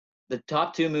The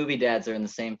top two movie dads are in the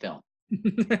same film.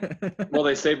 Well,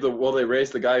 they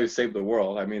raised the guy who saved the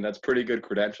world. I mean, that's pretty good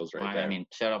credentials right there. I mean,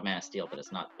 shout out Man of Steel, but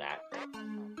it's not that great.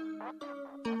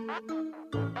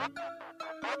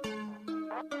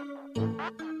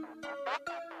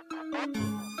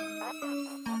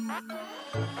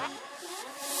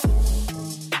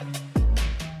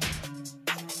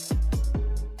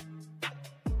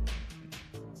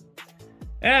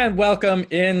 And welcome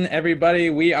in,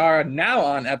 everybody. We are now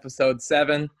on episode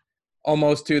 7,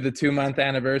 almost to the 2-month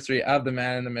anniversary of the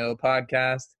Man in the Middle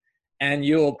podcast. And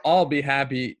you'll all be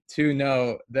happy to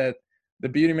know that the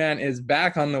Beauty Man is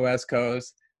back on the West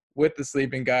Coast with the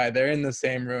sleeping guy. They're in the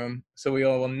same room, so we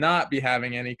will not be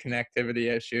having any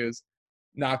connectivity issues.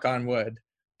 Knock on wood.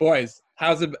 Boys,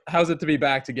 how's it to be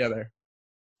back together?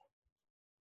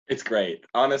 It's great.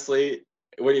 Honestly,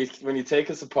 when you take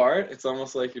us apart, it's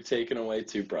almost like you're taking away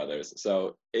two brothers.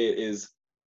 So it is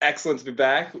excellent to be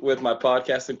back with my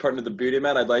podcasting partner, the Beauty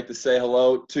Man. I'd like to say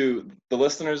hello to the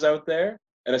listeners out there,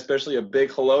 and especially a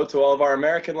big hello to all of our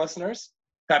American listeners.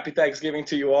 Happy Thanksgiving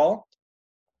to you all.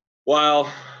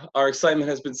 While our excitement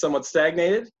has been somewhat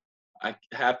stagnated, I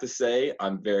have to say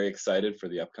I'm very excited for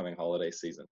the upcoming holiday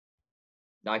season.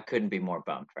 I couldn't be more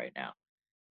bummed right now.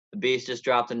 The Beast just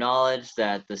dropped the knowledge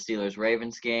that the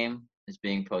Steelers-Ravens game is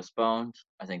being postponed.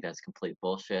 I think that's complete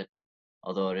bullshit.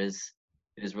 Although it is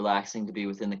relaxing to be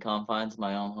within the confines of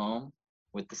my own home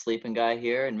with the sleeping guy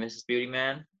here and Mrs. Beauty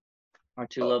Man, our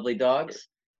two lovely dogs.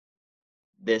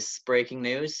 This breaking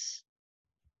news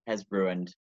has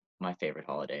ruined my favorite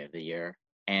holiday of the year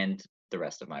and the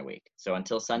rest of my week. So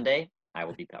until Sunday, I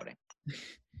will be pouting.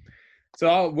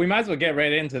 So we might as well get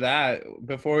right into that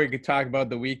before we could talk about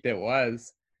the week that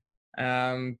was.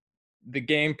 The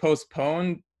game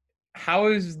postponed. How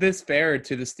is this fair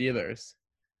to the Steelers?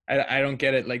 I don't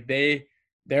get it. Like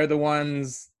they're the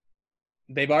ones,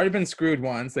 they've already been screwed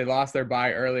once. They lost their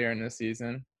bye earlier in the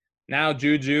season. Now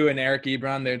Juju and Eric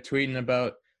Ebron, they're tweeting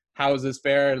about how is this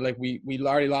fair? Like we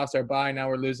already lost our bye. Now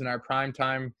we're losing our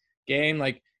primetime game.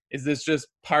 Like, is this just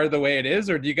part of the way it is?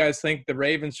 Or do you guys think the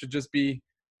Ravens should just be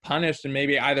punished and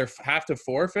maybe either have to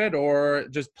forfeit or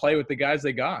just play with the guys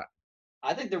they got?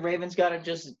 I think the Ravens got to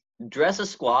just dress a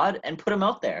squad and put them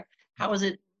out there. How is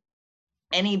it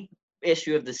any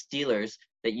issue of the Steelers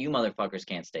that you motherfuckers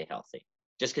can't stay healthy?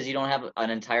 Just because you don't have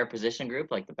an entire position group,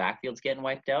 like the backfield's getting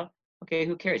wiped out? Okay,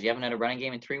 who cares? You haven't had a running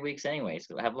game in 3 weeks anyways.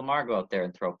 Have Lamar go out there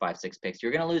and throw 5-6 picks.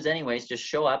 You're going to lose anyways. Just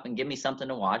show up and give me something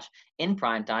to watch in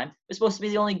prime time. It's supposed to be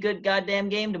the only good goddamn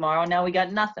game tomorrow, and now we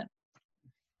got nothing.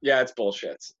 Yeah, it's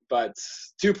bullshit. But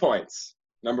 2 points.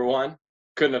 Number one,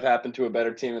 couldn't have happened to a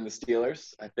better team than the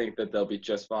Steelers. I think that they'll be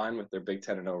just fine with their Big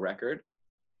 10-0 record.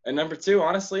 And number two,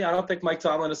 honestly, I don't think Mike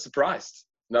Tomlin is surprised.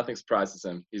 Nothing surprises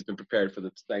him. He's been prepared for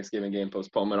the Thanksgiving game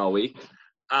postponement all week.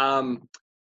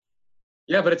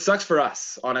 Yeah, but it sucks for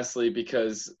us, honestly,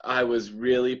 because I was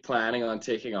really planning on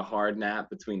taking a hard nap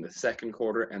between the second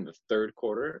quarter and the third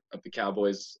quarter of the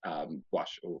Cowboys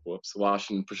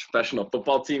Washington professional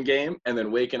football team game, and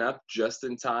then waking up just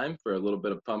in time for a little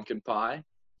bit of pumpkin pie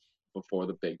before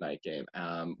the big night game.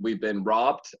 We've been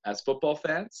robbed as football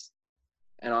fans,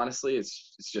 and honestly,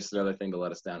 it's just another thing to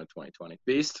let us down in 2020.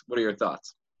 Beast, what are your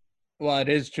thoughts? Well, it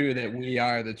is true that we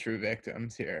are the true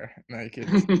victims here. Like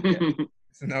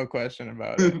it's no question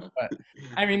about it. But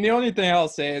I mean, the only thing I'll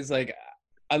say is, like,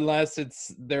 unless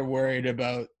they're worried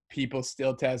about people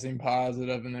still testing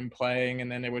positive and then playing,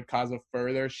 and then it would cause a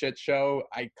further shit show,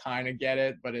 I kind of get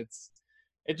it. But it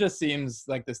just seems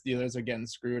like the Steelers are getting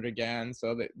screwed again.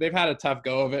 So they've had a tough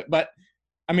go of it. But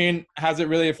I mean, has it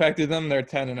really affected them? They're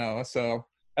 10-0, so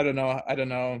I don't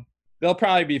know. They'll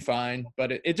probably be fine,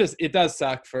 but it does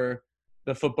suck for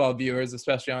the football viewers,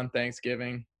 especially on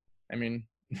Thanksgiving. I mean,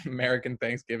 American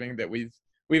Thanksgiving that we've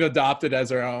adopted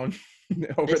as our own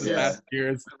over the past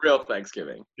years. Real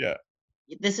Thanksgiving. Yeah.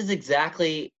 This is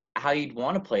exactly how you'd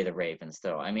want to play the Ravens,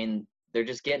 though. I mean, they're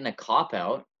just getting a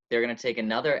cop-out. They're going to take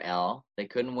another L. They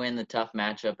couldn't win the tough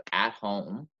matchup at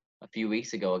home a few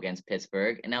weeks ago against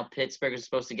Pittsburgh, and now Pittsburgh is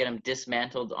supposed to get them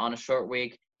dismantled on a short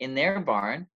week in their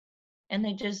barn, and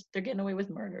they're getting away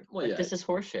with murder. Well, yeah. This is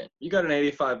horseshit. You got an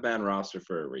 85-man roster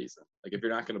for a reason. Like, if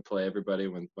you're not going to play everybody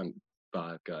when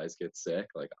 5 guys get sick,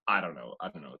 like, I don't know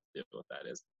what the deal with that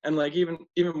is. And like, even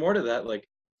more to that, like,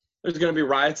 there's going to be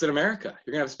riots in America.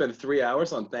 You're going to have to spend 3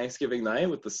 hours on Thanksgiving night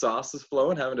with the sauces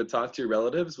flowing, having to talk to your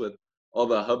relatives with all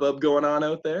the hubbub going on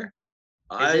out there.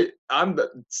 I'm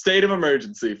the state of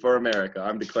emergency for America.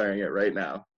 I'm declaring it right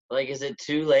now. Like, is it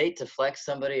too late to flex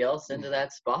somebody else into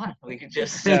that spot? We could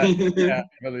just yeah, I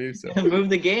believe so. Move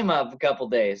the game up a couple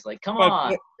days. Like, come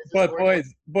on. But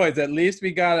boys, at least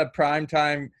we got a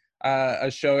primetime a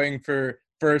showing for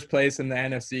first place in the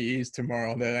NFC East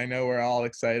tomorrow that I know we're all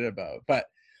excited about. But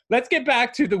let's get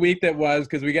back to the week that was,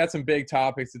 because we got some big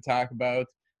topics to talk about.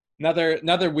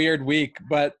 Another weird week,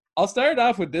 but I'll start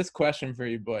off with this question for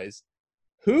you boys.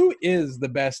 Who is the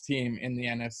best team in the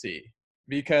NFC?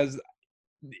 Because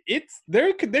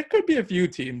there could be a few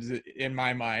teams in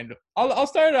my mind. I'll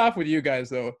start it off with you guys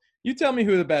though. You tell me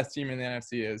who the best team in the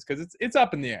NFC is, because it's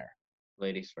up in the air.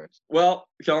 Ladies first. Well,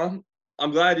 Kellen,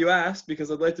 I'm glad you asked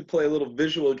because I'd like to play a little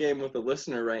visual game with the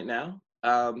listener right now.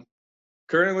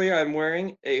 Currently, I'm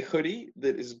wearing a hoodie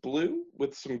that is blue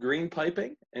with some green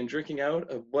piping and drinking out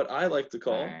of what I like to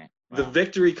call the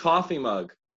Victory Coffee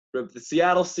mug with the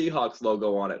Seattle Seahawks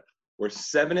logo on it. We're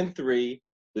 7-3.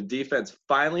 The defense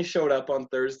finally showed up on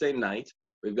Thursday night.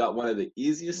 We've got one of the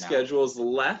easiest schedules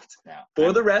left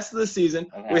for the rest of the season.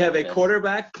 We have a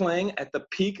quarterback playing at the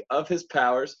peak of his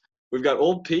powers. We've got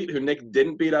old Pete, who Nick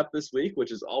didn't beat up this week,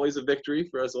 which is always a victory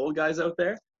for us old guys out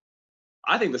there.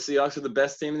 I think the Seahawks are the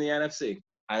best team in the NFC.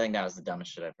 I think that was the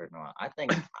dumbest shit I've heard in a while.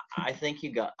 I think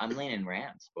you got. I'm leaning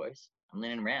Rams, boys. I'm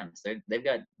leaning Rams. They've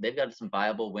got some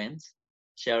viable wins.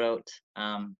 Shout out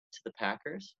to the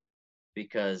Packers,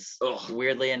 because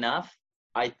weirdly enough,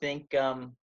 I think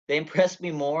they impressed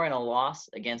me more in a loss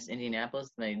against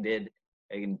Indianapolis than they did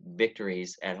in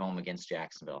victories at home against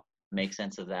Jacksonville. Make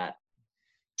sense of that.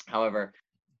 However,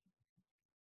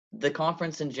 the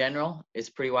conference in general is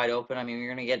pretty wide open. I mean,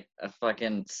 you're going to get a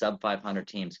fucking sub 500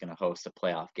 team's going to host a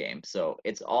playoff game. So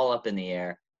it's all up in the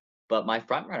air. But my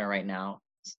front runner right now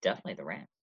is definitely the Rams.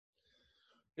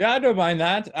 Yeah, I don't mind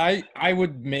that. I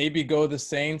would maybe go the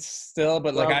Saints still,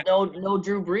 but no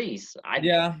Drew Brees. I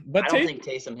don't think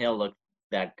Taysom Hill looked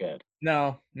that good.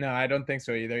 No, I don't think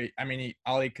so either. I mean,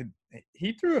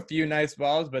 he threw a few nice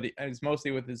balls, but it's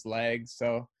mostly with his legs.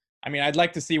 So, I mean, I'd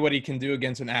like to see what he can do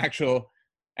against an actual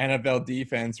NFL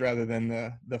defense rather than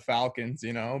the Falcons,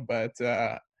 you know. But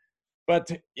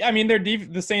I mean,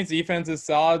 the Saints defense is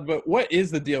solid. But what is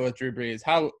the deal with Drew Brees?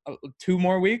 How 2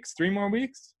 more weeks, 3 more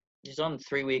weeks? He's on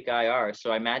 3-week IR,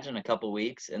 so I imagine a couple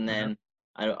weeks, and then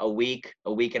a week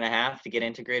and a half to get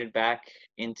integrated back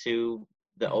into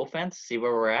the offense, see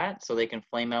where we're at, so they can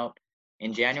flame out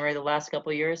in January the last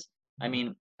couple of years. I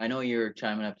mean, I know you're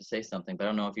chiming up to say something, but I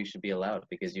don't know if you should be allowed,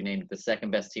 because you named the second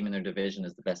best team in their division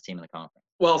as the best team in the conference.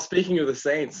 Well, speaking of the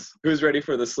Saints, who's ready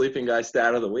for the sleeping guy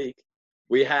stat of the week?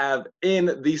 We have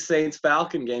in the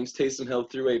Saints-Falcon games, Taysom Hill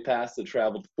threw a pass that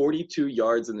traveled 42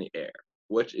 yards in the air,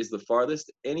 which is the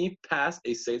farthest any pass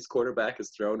a Saints quarterback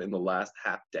has thrown in the last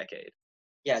half-decade.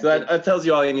 Yeah, so that tells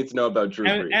you all you need to know about Drew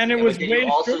Brees. And it was did you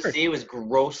also see it was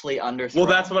grossly underthrown? Well,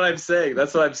 that's what I'm saying.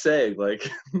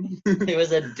 Like, it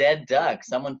was a dead duck.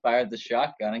 Someone fired the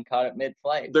shotgun and caught it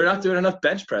mid-flight. They're not doing enough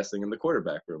bench pressing in the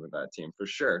quarterback room in that team for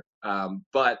sure.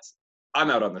 But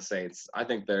I'm out on the Saints. I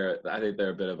think they're a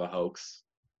bit of a hoax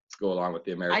to go along with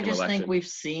the American election. I just think we've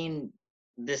seen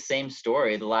this same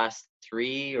story the last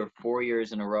 3 or 4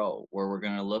 years in a row, where we're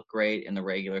going to look great in the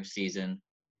regular season.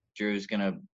 Drew's going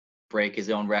to break his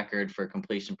own record for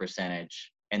completion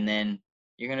percentage, and then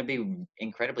you're going to be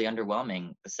incredibly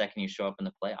underwhelming the second you show up in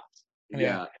the playoffs.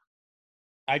 Yeah.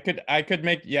 I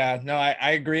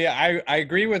agree. I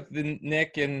agree with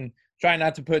Nick, and try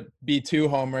not to be too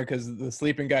homer, because the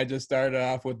sleeping guy just started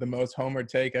off with the most homer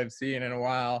take I've seen in a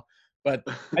while. But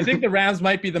I think the Rams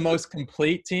might be the most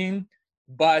complete team,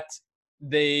 but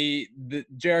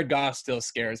Jared Goff still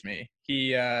scares me.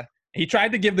 He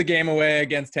tried to give the game away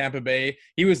against Tampa Bay.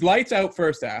 He was lights out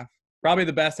first half, probably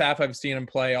the best half I've seen him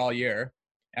play all year,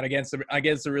 and against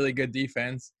a really good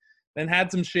defense. Then had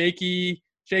some shaky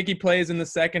plays in the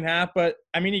second half, but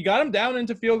I mean, he got him down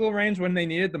into field goal range when they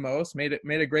needed the most. Made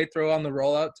a great throw on the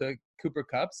rollout to Cooper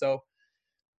Kupp. So,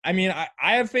 I mean,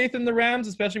 I have faith in the Rams,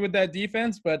 especially with that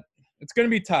defense, but it's going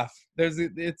to be tough. The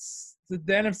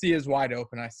NFC is wide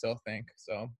open, I still think.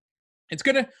 So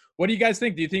what do you guys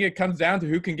think? Do you think it comes down to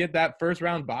who can get that first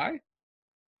round bye,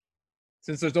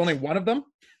 since there's only one of them?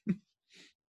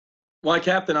 My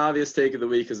captain obvious take of the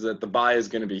week is that the bye is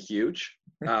going to be huge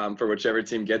for whichever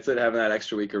team gets it. Having that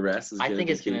extra week of rest is I think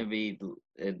it's going to be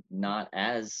not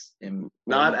as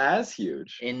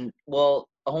huge. A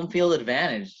home field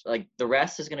advantage. Like, the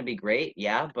rest is going to be great,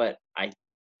 yeah, but I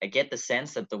get the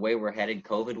sense that the way we're headed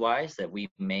COVID-wise, that we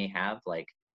may have like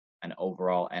an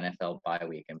overall NFL bye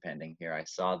week impending here. I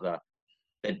saw the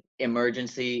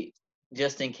emergency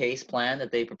just in case plan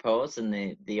that they proposed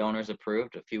and the owners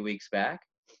approved a few weeks back.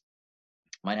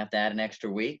 Might have to add an extra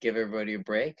week, give everybody a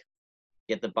break,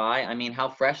 get the bye. I mean, how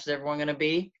fresh is everyone going to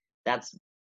be? That's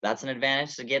an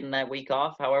advantage to getting that week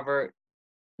off. However,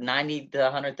 90 to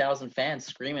 100,000 fans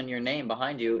screaming your name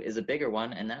behind you is a bigger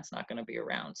one, and that's not going to be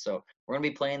around. So we're going to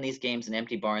be playing these games in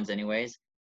empty barns anyways.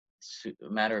 It's a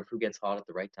matter of who gets hot at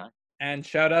the right time. And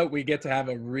shout out, we get to have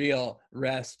a real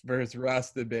rest versus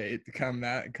rust debate come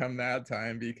that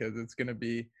time, because it's gonna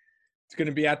be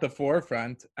at the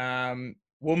forefront.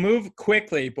 We'll move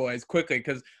quickly, boys,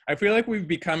 because I feel like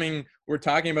we're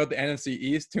talking about the NFC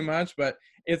East too much, but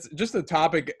it's just a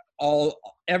topic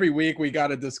every week we got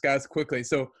to discuss quickly.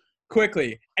 So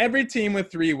quickly, every team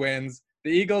with 3 wins. The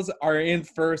Eagles are in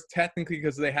first technically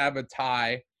because they have a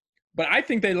tie. But I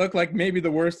think they look like maybe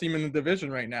the worst team in the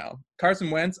division right now.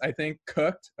 Carson Wentz, I think,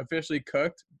 officially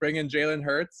cooked. Bring in Jalen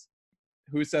Hurts.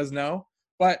 Who says no?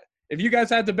 But if you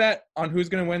guys had to bet on who's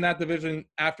going to win that division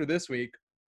after this week,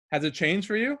 has it changed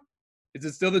for you? Is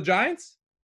it still the Giants?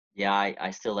 Yeah,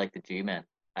 I still like the G-Men.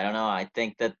 I don't know. I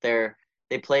think that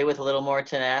they play with a little more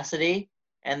tenacity,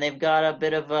 and they've got a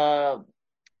bit of a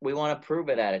we want to prove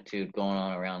it attitude going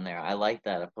on around there. I like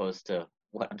that opposed to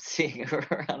what I'm seeing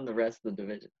around the rest of the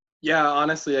division. Yeah,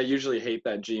 honestly, I usually hate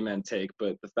that G-Men take,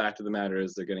 but the fact of the matter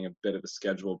is they're getting a bit of a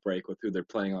schedule break with who they're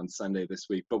playing on Sunday this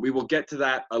week. But we will get to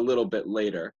that a little bit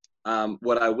later.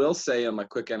 What I will say on my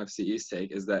quick NFC East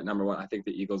take is that, number one, I think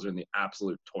the Eagles are in the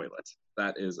absolute toilet.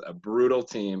 That is a brutal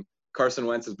team. Carson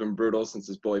Wentz has been brutal since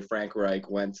his boy Frank Reich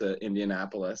went to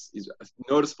Indianapolis. He's a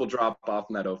noticeable drop-off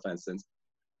in that offense since.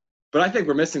 But I think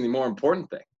we're missing the more important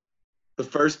thing. The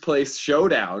first place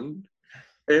showdown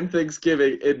in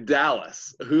Thanksgiving in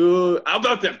Dallas. How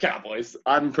about them Cowboys?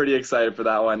 I'm pretty excited for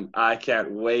that one. I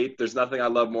can't wait. There's nothing I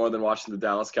love more than watching the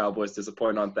Dallas Cowboys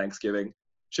disappoint on Thanksgiving.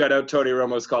 Shout out Tony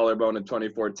Romo's collarbone in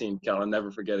 2014, Kel. I'll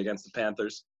never forget, against the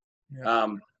Panthers.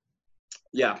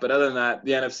 Yeah. But other than that,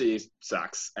 the NFC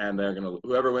sucks, and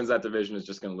whoever wins that division is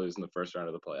just gonna lose in the first round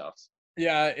of the playoffs.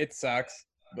 Yeah, it sucks.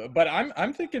 But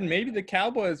I'm thinking maybe the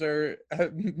Cowboys are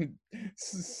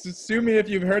sue me if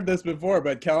you've heard this before,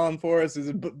 but Kellen Forrest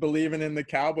is believing in the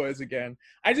Cowboys again.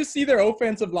 I just see their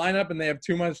offensive lineup, and they have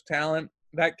too much talent.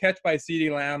 That catch by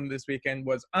CeeDee Lamb this weekend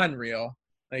was unreal.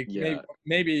 Like, yeah.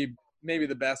 maybe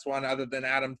the best one other than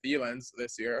Adam Thielen's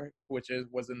this year, which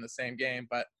was in the same game.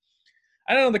 But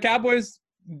I don't know, the Cowboys,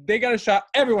 they got a shot.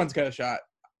 Everyone's got a shot.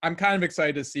 I'm kind of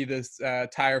excited to see this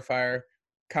tire fire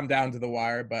come down to the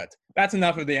wire, but that's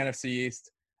enough of the NFC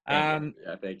East. Thank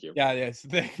you. Yeah, yes.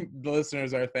 The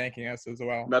listeners are thanking us as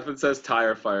well. Nothing says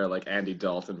tire fire like Andy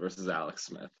Dalton versus Alex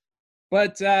Smith.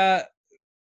 But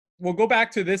we'll go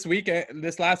back to this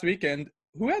last weekend.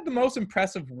 Who had the most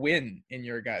impressive win in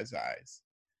your guys' eyes?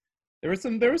 There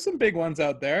were some big ones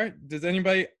out there. Does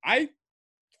anybody?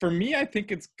 For me, I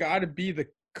think it's got to be the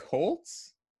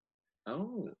Colts.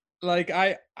 Oh, like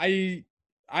I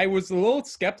was a little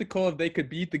skeptical if they could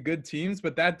beat the good teams,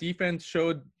 but that defense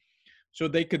showed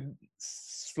they could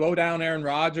slow down Aaron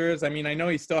Rodgers. I mean, I know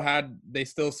they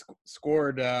still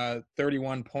scored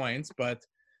 31 points, but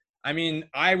I mean,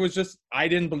 I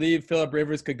didn't believe Phillip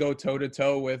Rivers could go toe to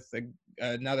toe with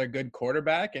another good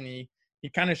quarterback, and he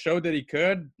kind of showed that he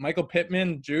could. Michael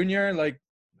Pittman Jr.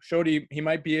 showed he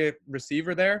might be a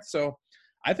receiver there. So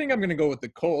I think I'm going to go with the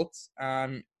Colts.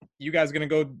 You guys going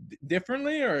to go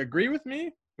differently or agree with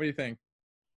me? What do you think?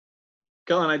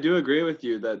 Cullen, I do agree with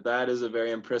you that is a very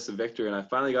impressive victory, and I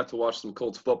finally got to watch some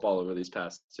Colts football over these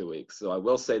past 2 weeks. So I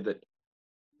will say that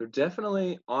they're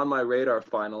definitely on my radar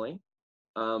finally.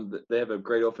 They have a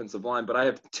great offensive line, but I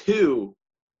have two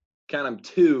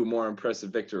more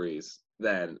impressive victories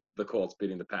than the Colts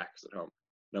beating the Packers at home.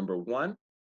 Number one,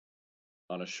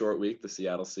 on a short week, the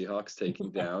Seattle Seahawks taking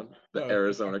down the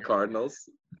Arizona Cardinals.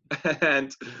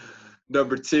 And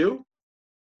number two,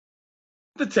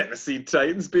 the Tennessee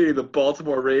Titans beating the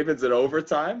Baltimore Ravens in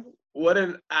overtime. What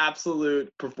an absolute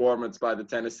performance by the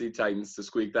Tennessee Titans to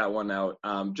squeak that one out.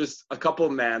 Just a couple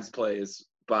of man's plays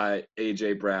by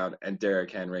A.J. Brown and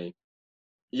Derrick Henry.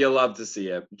 You love to see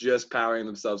it, just powering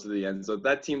themselves to the end. So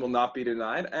that team will not be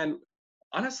denied. And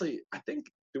honestly, I think,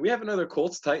 do we have another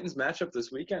Colts-Titans matchup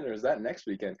this weekend, or is that next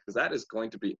weekend? Because that is going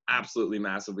to be absolutely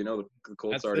massive. We know the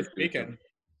Colts already. This weekend.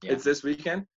 Yeah. It's this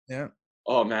weekend? Yeah.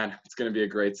 Oh, man, it's going to be a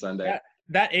great Sunday.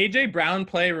 That A.J. Brown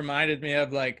play reminded me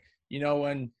of,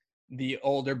 when the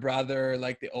older brother,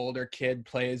 the older kid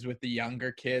plays with the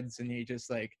younger kids, and he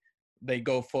just, they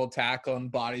go full tackle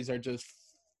and bodies are just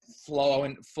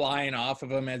flying off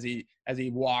of him as he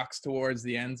walks towards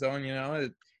the end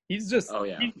zone. He's just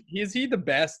is he the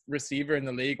best receiver in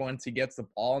the league once he gets the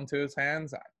ball into his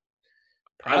hands?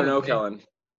 I don't know, Kellen,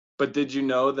 but did you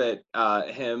know that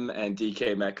him and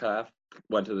DK Metcalf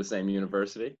went to the same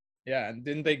university? Yeah,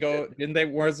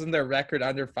 and wasn't their record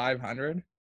under 500?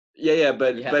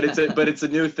 but Yeah. it's a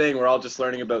new thing. We're all just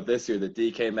learning about this year that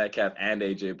DK Metcalf and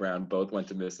AJ Brown both went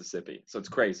to Mississippi. So it's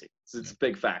crazy. It's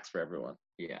big facts for everyone.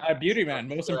 Yeah. Beauty man,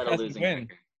 most Still at a impressive losing win.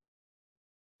 record.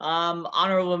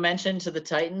 Honorable mention to the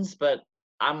Titans, but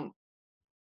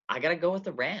I gotta go with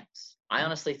the Rams. I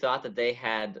honestly thought that they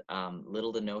had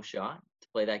little to no shot to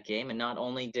play that game, and not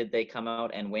only did they come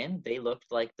out and win, they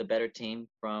looked like the better team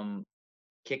from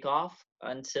kickoff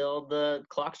until the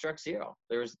clock struck 0.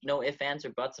 There was no ifs, ands,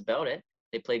 or buts about it.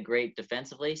 They played great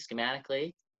defensively,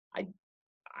 schematically.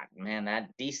 Man, that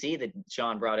DC that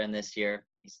Sean brought in this year,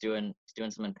 he's doing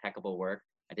some impeccable work.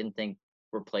 I didn't think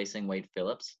replacing Wade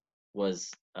Phillips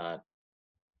was a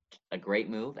great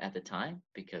move at the time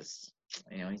because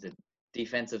he's a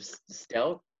defensive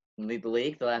stout and lead the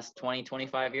league the last 20,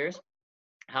 25 years.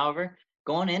 However,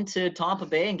 going into Tampa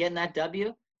Bay and getting that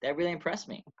W, that really impressed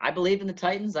me. I believed in the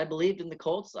Titans. I believed in the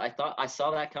Colts. I thought I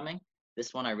saw that coming.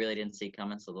 This one I really didn't see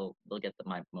coming, so they'll get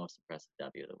my most impressive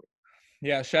W of the week.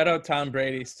 Yeah, shout out Tom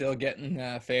Brady still getting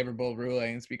favorable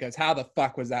rulings because how the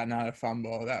fuck was that not a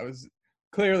fumble? That was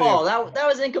clearly. That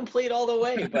was incomplete all the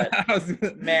way.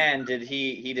 But man,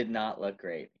 he did not look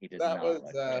great. He did not look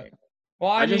great.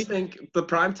 Well, I just think the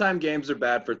primetime games are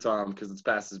bad for Tom because it's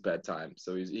past his bedtime,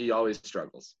 so he always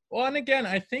struggles. Well, and again,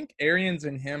 I think Arians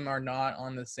and him are not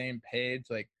on the same page.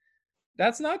 Like,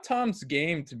 that's not Tom's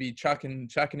game to be chucking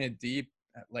it deep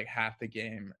at like half the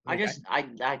game. Like,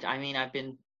 I mean, I've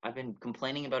been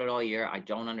complaining about it all year. I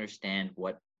don't understand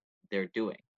what they're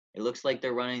doing. It looks like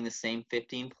they're running the same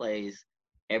 15 plays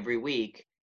every week,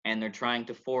 and they're trying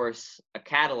to force a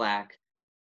Cadillac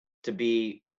to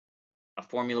be a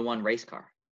Formula One race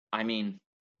car. I mean,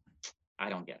 I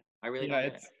don't get it. I really don't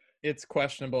get it. It's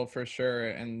questionable for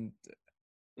sure. And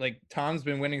like Tom's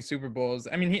been winning Super Bowls.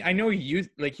 I mean, I know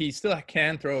he still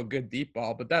can throw a good deep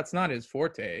ball, but that's not his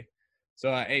forte.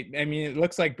 So I mean, it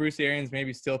looks like Bruce Arians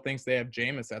maybe still thinks they have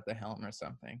Jameis at the helm or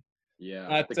something.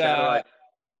 Yeah, but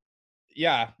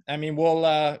yeah, I mean,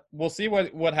 we'll see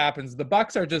what happens. The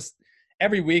Bucs are just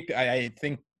every week I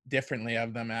think differently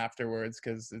of them afterwards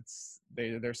because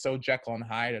they're so Jekyll and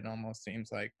Hyde, it almost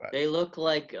seems like. But they look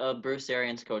like a Bruce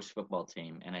Arians coached football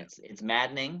team, and it's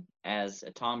maddening as a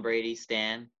Tom Brady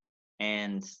stan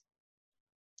and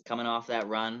coming off that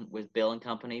run with Bill and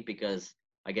company because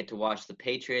I get to watch the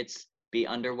Patriots be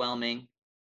underwhelming,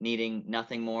 needing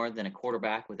nothing more than a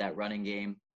quarterback with that running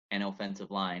game and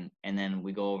offensive line, and then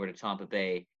we go over to Tampa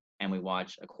Bay and we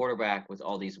watch a quarterback with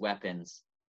all these weapons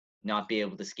not be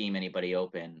able to scheme anybody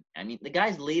open. I mean, the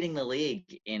guy's leading the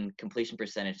league in completion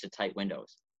percentage to tight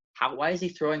windows. Why is he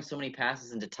throwing so many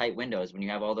passes into tight windows when you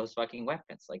have all those fucking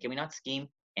weapons? Like, can we not scheme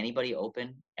anybody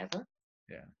open ever?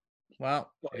 Yeah.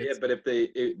 Well, yeah, but if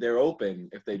they're open,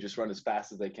 if they just run as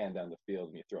fast as they can down the field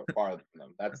and you throw it farther than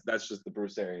them, that's just the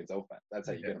Bruce Arians offense. That's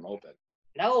how you get them open.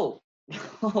 No.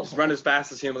 Just run as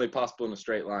fast as humanly possible in a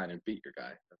straight line and beat your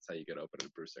guy. That's how you get open in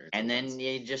Bruce Arians. And then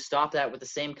you just stop that with the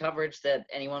same coverage that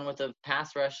anyone with a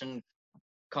pass rush and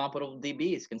competent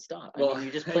DBs can stop. I mean,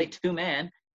 you just play 2-man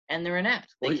and they're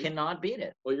inept. They cannot beat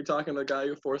it. Well, you're talking to a guy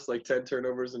who forced like 10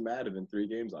 turnovers in Madden in 3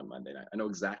 games on Monday night. I know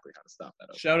exactly how to stop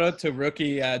that. Shout out to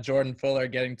rookie Jordan Fuller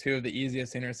getting 2 of the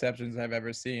easiest interceptions I've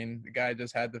ever seen. The guy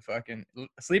just had the fucking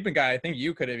sleeping guy. I think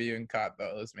you could have even caught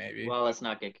those maybe. Well, let's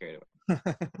not get carried away.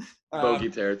 Bogey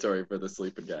territory for the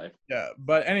sleeping guy. Yeah,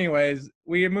 but anyways,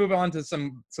 we move on to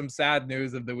some sad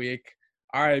news of the week.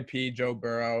 RIP Joe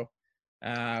Burrow.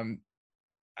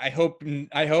 I hope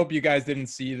you guys didn't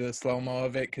see the slow-mo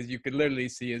of it because you could literally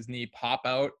see his knee pop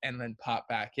out and then pop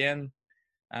back in.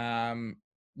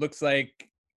 Looks like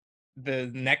the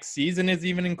next season is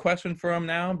even in question for him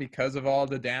now because of all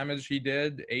the damage he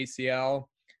did, ACL,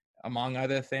 among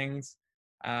other things.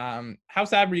 How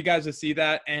sad were you guys to see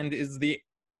that? And is the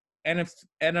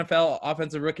NFL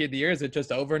Offensive Rookie of the Year, is it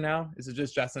just over now? Is it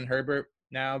just Justin Herbert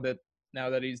now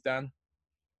that he's done?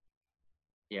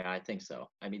 Yeah, I think so.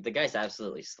 I mean, the guy's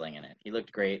absolutely slinging it. He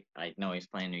looked great. I know he's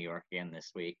playing New York again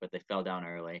this week, but they fell down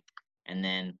early. And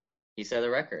then he set the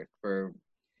record for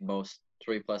most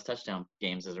 3+ touchdown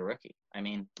games as a rookie. I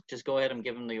mean, just go ahead and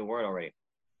give him the award already.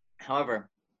 However,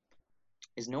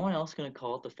 is no one else going to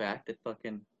call it the fact that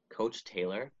fucking Coach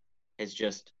Taylor has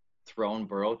just thrown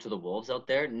Burrow to the wolves out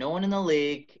there? No one in the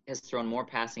league has thrown more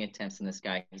passing attempts than this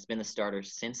guy. He's been the starter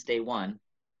since day one,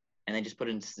 and they just put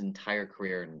his entire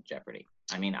career in jeopardy.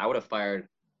 I mean, I would have fired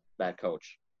that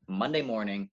coach Monday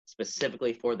morning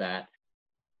specifically for that.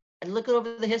 And look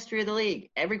over the history of the league.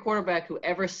 Every quarterback who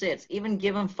ever sits, even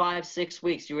give him 5-6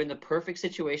 weeks, you're in the perfect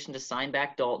situation to sign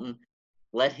back Dalton,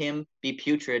 let him be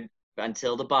putrid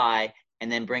until the bye,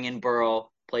 and then bring in Burrow,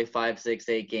 play 5, 6,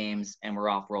 8 games, and we're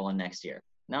off rolling next year.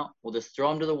 no, we'll just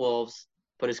throw him to the Wolves,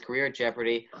 put his career at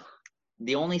jeopardy.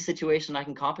 The only situation I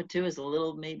can comp it to is a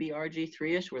little maybe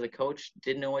RG3-ish where the coach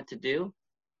didn't know what to do,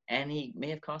 and he may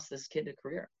have cost this kid a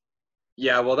career.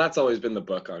 Yeah, well, that's always been the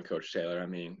book on Coach Taylor. I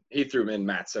mean, he threw in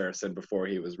Matt Saracen before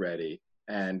he was ready.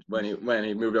 And when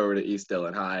he moved over to East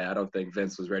Dillon High, I don't think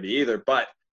Vince was ready either. But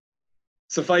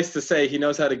suffice to say, he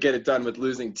knows how to get it done with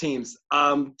losing teams.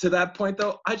 To that point,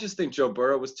 though, I just think Joe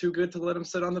Burrow was too good to let him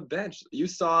sit on the bench. You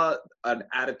saw an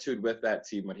attitude with that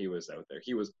team when he was out there.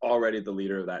 He was already the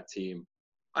leader of that team.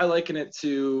 I liken it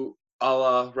to a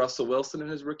la Russell Wilson in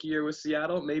his rookie year with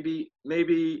Seattle. Maybe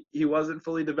he wasn't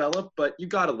fully developed, but you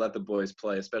got to let the boys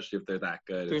play, especially if they're that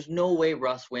good. There's no way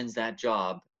Russ wins that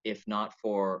job if not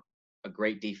for a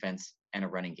great defense and a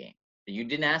running game. You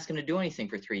didn't ask him to do anything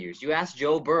for 3 years. You asked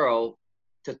Joe Burrow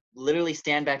to literally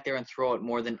stand back there and throw it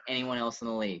more than anyone else in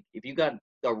the league. If you got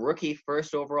a rookie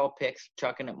first overall pick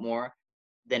chucking it more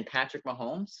than Patrick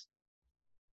Mahomes,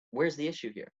 where's the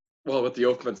issue here? Well, with the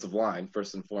offensive line,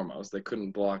 first and foremost, they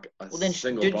couldn't block a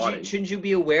single body. Shouldn't you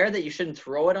be aware that you shouldn't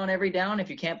throw it on every down if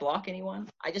you can't block anyone?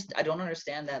 I don't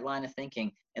understand that line of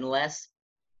thinking unless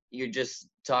you're just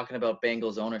talking about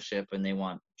Bengals ownership and they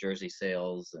want jersey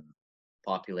sales and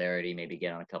popularity, maybe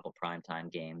get on a couple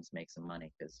primetime games, make some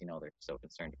money because, they're so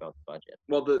concerned about the budget.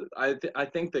 Well, I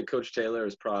think that Coach Taylor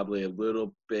is probably a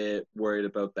little bit worried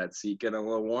about that seat getting a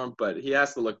little warm, but he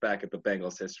has to look back at the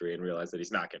Bengals history and realize that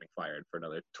he's not getting fired for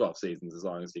another 12 seasons as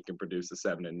long as he can produce a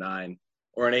 7-9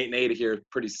 or an 8-8 here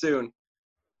pretty soon.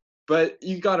 But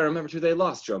you got to remember, too, they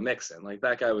lost Joe Mixon. Like,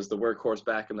 that guy was the workhorse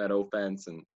back in that offense,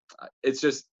 and it's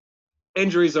just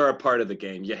injuries are a part of the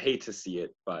game. You hate to see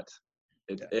it, but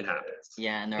it happens.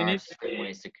 Yeah, and there are certain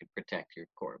ways to protect your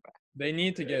quarterback. They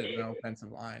need to get an offensive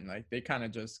line. Like, they kind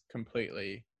of just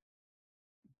completely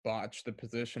botched the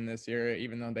position this year,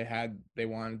 even though they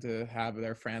wanted to have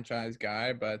their franchise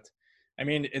guy. But I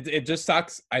mean, it just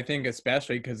sucks, I think,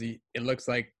 especially because it looks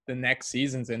like the next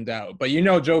season's in doubt. But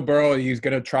Joe Burrow, he's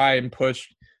going to try and push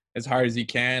as hard as he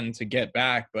can to get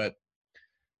back. But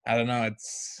I don't know.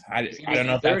 I don't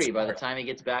know if 30 by the time he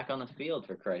gets back on the field,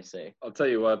 for Christ's sake. I'll tell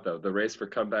you what, though. The race for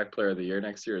comeback player of the year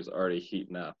next year is already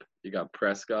heating up. You got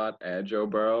Prescott and Joe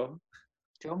Burrow.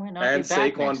 Joe might not and be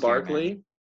back Saquon Barkley.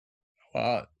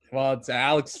 Well, it's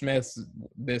Alex Smith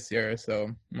this year,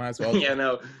 so might as well. Yeah,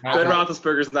 no. Ben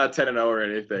Roethlisberger's not 10-0 or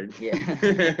anything. Yeah.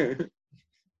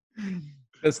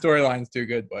 The storyline's too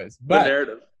good, boys. The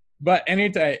narrative. But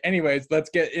anyways,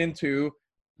 let's get into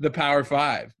the Power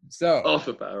Five. So,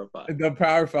 the Power Five. The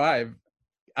Power Five.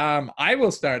 I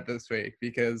will start this week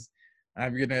because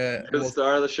I'm gonna. You're the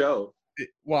star of the show.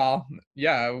 Well,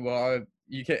 yeah. Well,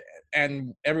 you can,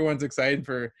 and everyone's excited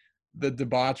for the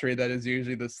debauchery that is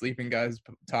usually the sleeping guys'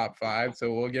 top five.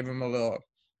 So we'll give them a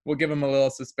little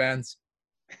suspense.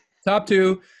 Top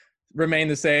two remain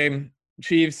the same.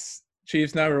 Chiefs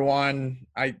number one.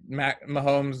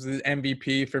 Mahomes is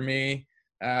MVP for me.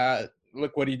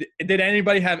 Look what he did. Did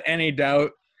anybody have any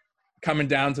doubt coming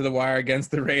down to the wire against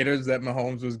the Raiders that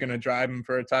Mahomes was going to drive him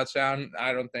for a touchdown?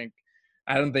 I don't think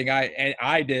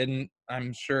I didn't.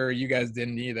 I'm sure you guys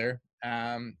didn't either.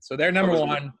 So they're number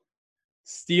one.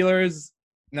 Steelers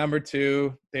number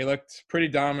two. They looked pretty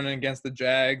dominant against the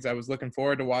Jags. I was looking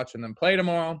forward to watching them play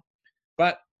tomorrow,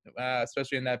 but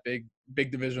especially in that big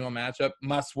divisional matchup,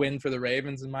 must win for the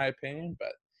Ravens in my opinion.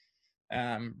 But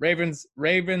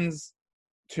Ravens.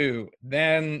 2.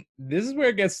 Then this is where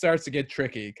it starts to get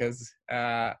tricky because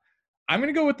I'm going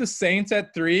to go with the Saints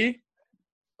at 3.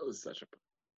 That was such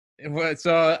a.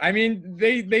 So I mean,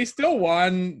 they still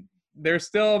won. They're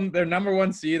still their number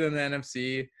one seed in the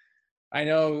NFC. I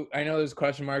know there's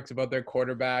question marks about their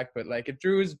quarterback, but like if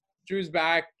Drew's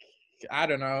back, I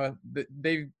don't know.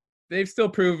 They've still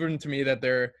proven to me that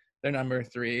they're number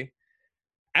 3.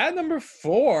 At number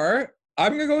 4.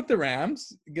 I'm gonna go with the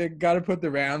Rams. Got to put the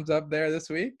Rams up there this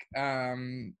week.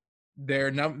 They're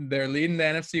leading the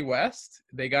NFC West.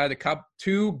 They got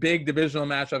two big divisional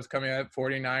matchups coming up: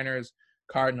 49ers,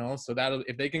 Cardinals. So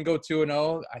if they can go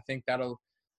 2-0, I think that'll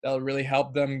really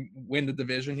help them win the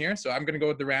division here. So I'm gonna go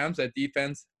with the Rams. That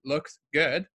defense looks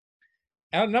good.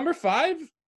 At number 5,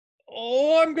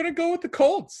 I'm gonna go with the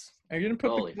Colts. I'm gonna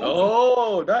put the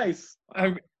Colts. Nice.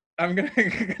 I'm gonna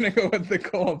go with the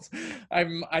Colts.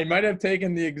 I might have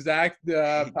taken the exact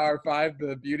Power 5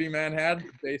 the Beauty Man had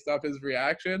based off his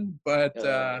reaction, but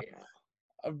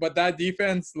that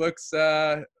defense looks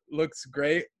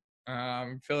great.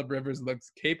 Phillip Rivers looks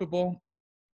capable,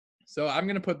 so I'm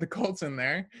gonna put the Colts in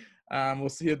there. We'll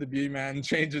see if the Beauty Man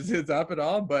changes his up at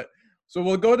all, but So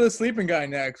we'll go to the sleeping guy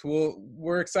next.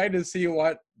 We're excited to see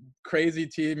what crazy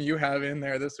team you have in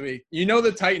there this week. You know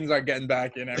the Titans are getting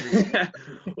back in every week.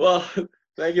 Well,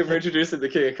 thank you for introducing the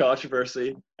king of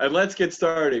controversy. And let's get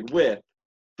started with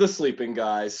the sleeping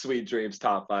guys, Sweet Dreams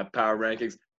Top 5 Power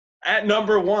Rankings. At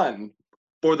number 1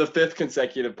 for the 5th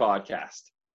consecutive podcast,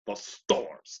 the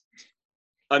Storms.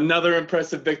 Another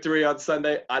impressive victory on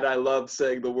Sunday, and I love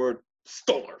saying the word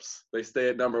Storms. They stay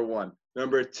at number 1.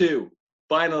 Number 2,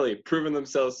 finally proving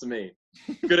themselves to me.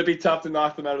 Going to be tough to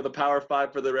knock them out of the Power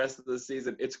 5 for the rest of the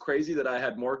season. It's crazy that I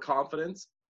had more confidence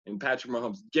in Patrick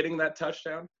Mahomes getting that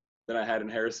touchdown than I had in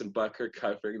Harrison Butker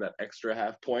covering that extra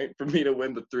half point for me to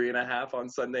win the 3.5 on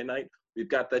Sunday night. We've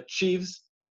got the Chiefs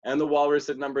and the Walrus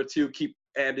at number 2. Keep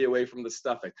Andy away from the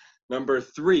stuffing. Number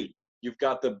 3, you've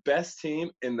got the best team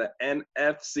in the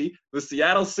NFC. The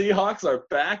Seattle Seahawks are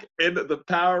back in the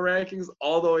power rankings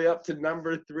all the way up to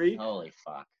number 3. Holy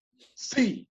fuck.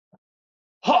 Seahawk.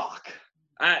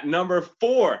 At number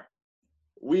 4,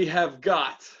 we have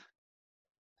got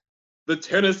the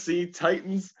Tennessee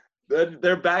Titans.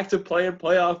 They're back to playing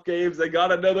playoff games. They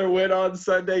got another win on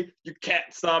Sunday. You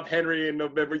can't stop Henry in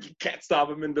November. You can't stop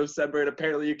him in December. And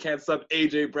apparently you can't stop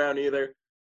A.J. Brown either.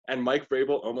 And Mike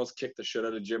Vrabel almost kicked the shit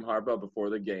out of Jim Harbaugh before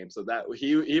the game. So that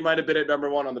he might have been at number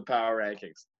 1 on the power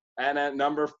rankings. And at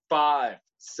number 5,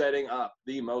 setting up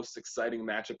the most exciting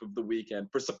matchup of the weekend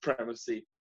for supremacy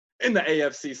in the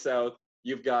AFC South,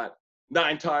 you've got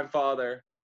 9-time father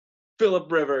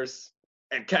Phillip Rivers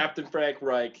and Captain Frank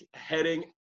Reich heading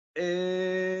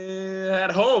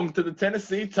at home to the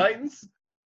Tennessee Titans.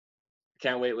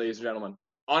 Can't wait, ladies and gentlemen.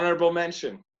 Honorable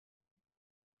mention,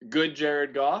 good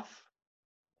Jared Goff.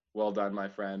 Well done, my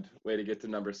friend. Way to get to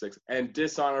number 6. And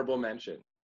dishonorable mention,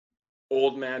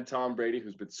 old man Tom Brady,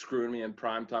 who's been screwing me in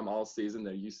primetime all season.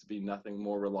 There used to be nothing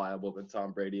more reliable than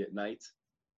Tom Brady at night.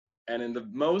 And in the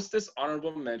most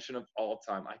dishonorable mention of all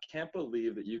time, I can't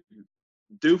believe that you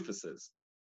doofuses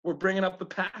were bringing up the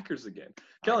Packers again.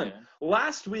 Kellen,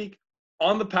 last week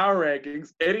on the power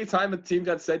rankings, anytime a team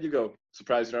got said, you go,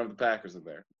 surprised you don't have the Packers in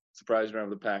there. Surprised you don't have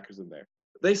the Packers in there.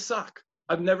 They suck.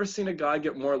 I've never seen a guy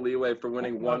get more leeway for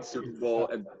winning 1 Super Bowl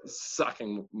and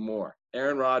sucking more.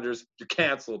 Aaron Rodgers, you're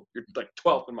canceled. You're like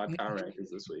 12th in my power rankings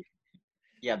this week.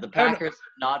 Yeah, the Packers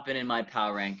have not been in my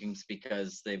power rankings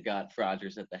because they've got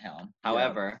Rodgers at the helm.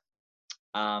 However,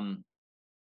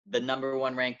 the number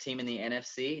 1 ranked team in the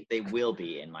NFC, they will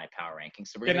be in my power rankings.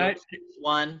 So we're going to go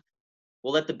 1.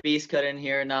 We'll let the beast cut in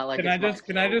here, not like.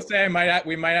 Can I just say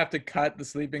we might have to cut the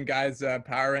sleeping guys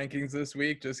power rankings this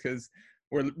week just because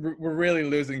we're really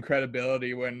losing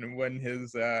credibility when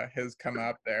his come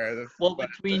up there. Well,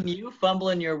 between you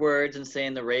fumbling your words and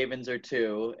saying the Ravens are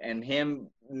 2 and him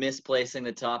misplacing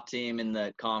the top team in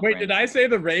the conference. Wait, did I say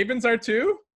the Ravens are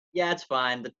 2? Yeah, it's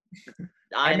fine. The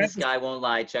eye in the sky won't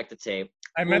lie. Check the tape.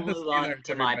 We'll move on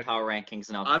to my power rankings,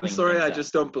 and I'm sorry, I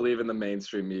just don't believe in the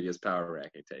mainstream media's power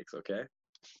ranking takes. Okay.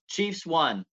 Chiefs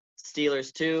 1,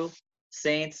 Steelers 2,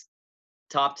 Saints,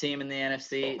 top team in the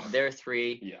NFC. They're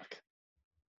 3. Yuck.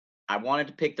 I wanted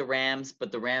to pick the Rams,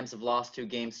 but the Rams have lost 2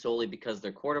 games solely because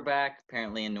their quarterback.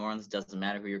 Apparently in New Orleans, doesn't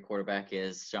matter who your quarterback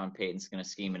is. Sean Payton's going to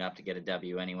scheme it up to get a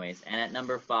W anyways. And at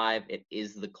number 5, it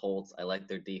is the Colts. I like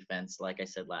their defense. Like I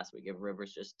said last week, if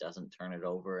Rivers just doesn't turn it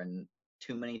over and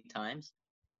too many times,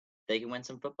 they can win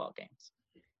some football games.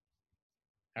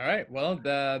 All right. Well,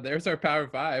 there's our power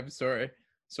 5. Sorry.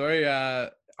 I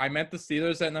meant the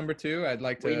Steelers at number 2. I'd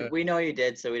like to. We know you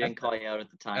did, so we didn't call you out at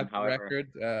the time. However,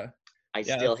 record, I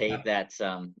still hate that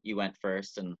you went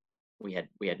first and we had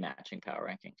matching power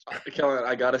rankings. Kellen,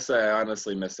 I gotta say, I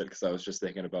honestly missed it because I was just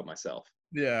thinking about myself.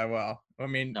 Yeah, well, I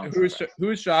mean, No,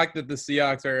 who's shocked that the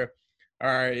Seahawks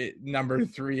are number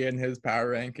 3 in his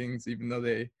power rankings, even though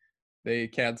they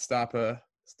can't stop a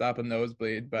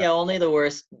nosebleed? But yeah, only the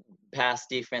worst pass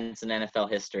defense in NFL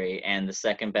history and the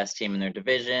second best team in their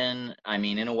division. I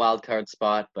mean, in a wild card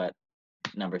spot, but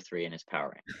number 3 in his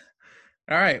power ranking.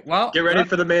 All right. Well, get ready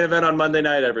for the main event on Monday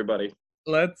night, everybody.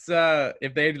 Let's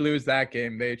if they lose that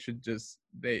game, if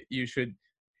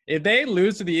they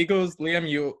lose to the Eagles, Liam,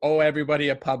 you owe everybody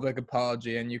a public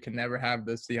apology and you can never have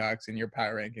the Seahawks in your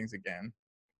power rankings again.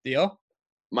 Deal?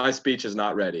 My speech is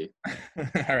not ready.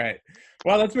 All right.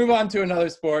 Well, let's move on to another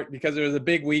sport because there was a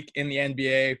big week in the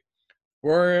NBA.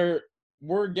 We're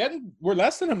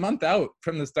less than a month out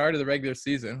from the start of the regular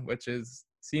season, which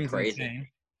seems crazy. Insane.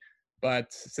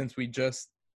 But since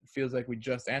feels like we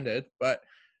just ended, but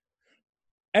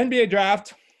NBA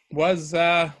draft was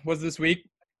this week.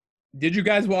 Did you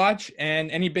guys watch, and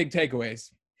any big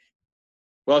takeaways?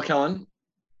 Well, Kellen,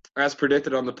 As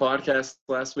predicted on the podcast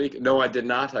last week, no, I did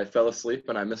not. I fell asleep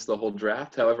and I missed the whole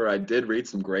draft. However, I did read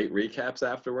some great recaps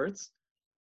afterwards.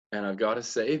 And I've got to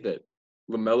say that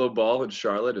LaMelo Ball and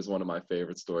Charlotte is one of my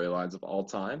favorite storylines of all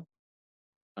time.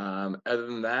 Other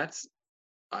than that,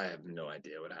 I have no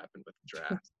idea what happened with the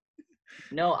draft.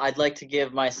 No, I'd like to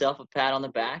give myself a pat on the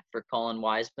back for Colin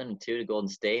Wiseman and 2 to Golden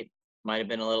State. Might have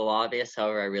been a little obvious.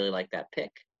 However, I really like that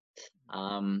pick.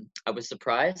 I was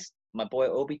surprised. My boy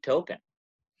Obi Toppin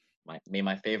might be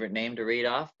my favorite name to read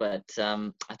off, but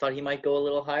I thought he might go a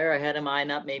little higher. I had him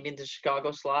eyeing up maybe into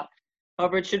Chicago slot.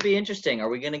 However, it should be interesting. Are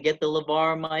we going to get the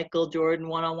LeVar Michael Jordan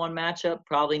one-on-one matchup?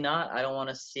 Probably not. I don't want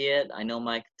to see it. I know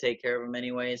Mike could take care of him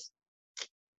anyways.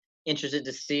 Interested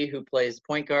to see who plays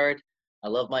point guard. I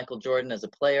love Michael Jordan as a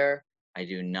player. I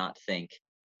do not think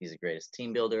he's the greatest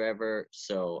team builder ever.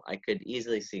 So I could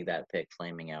easily see that pick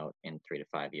flaming out in 3 to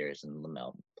 5 years and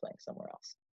LaMelo playing somewhere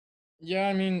else. Yeah,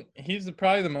 I mean, he's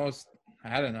probably the most,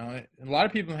 I don't know. A lot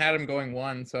of people had him going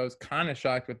 1, so I was kind of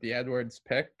shocked with the Edwards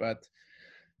pick. But,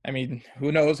 I mean,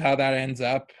 who knows how that ends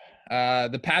up.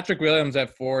 The Patrick Williams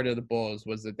at 4 to the Bulls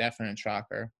was a definite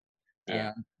shocker.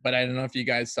 Yeah. But I don't know if you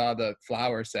guys saw the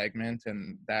flower segment,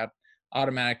 and that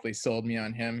automatically sold me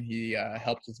on him. He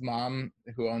helped his mom,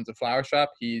 who owns a flower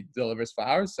shop. He delivers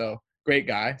flowers, so great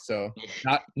guy. So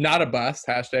not a bust.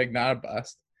 Hashtag not a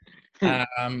bust.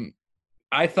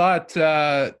 I thought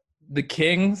the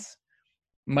Kings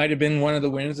might have been one of the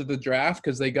winners of the draft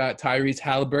because they got Tyrese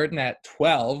Halliburton at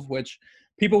 12, which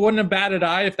people wouldn't have batted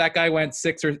eye if that guy went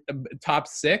 6 or top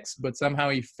 6, but somehow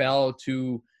he fell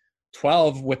to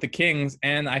 12 with the Kings,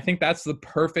 and I think that's the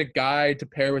perfect guy to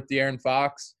pair with De'Aaron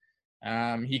Fox.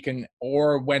 He can,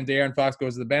 or when De'Aaron Fox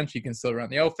goes to the bench, he can still run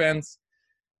the offense.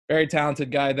 Very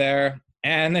talented guy there.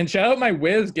 And then shout out my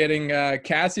Wiz getting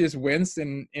Cassius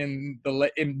Winston in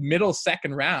middle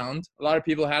second round. A lot of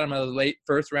people had him as a late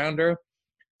first rounder,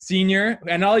 senior,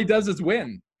 and all he does is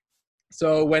win.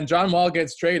 So when John Wall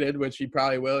gets traded, which he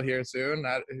probably will here soon,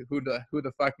 who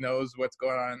the fuck knows what's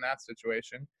going on in that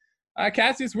situation.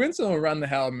 Cassius Winston will run the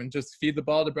helm and just feed the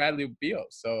ball to Bradley Beal.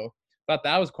 So thought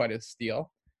that was quite a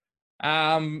steal.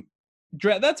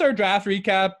 That's our draft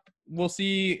recap. We'll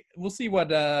see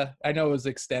what I know it was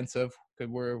extensive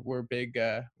because we're big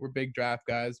draft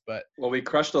guys, but We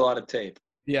crushed a lot of tape.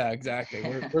 Yeah, exactly.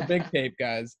 We're big tape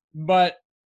guys. But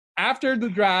after the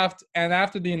draft and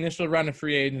after the initial run of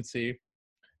free agency,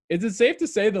 is it safe to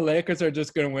say the Lakers are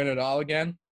just going to win it all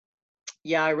again?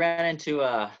 Yeah, I ran into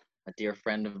a dear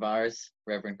friend of ours,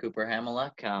 Reverend Cooper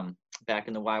Hamiluk, back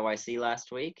in the YYC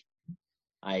last week.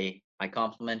 I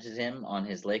complimented him on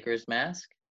his Lakers mask,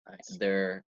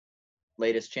 their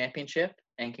latest championship,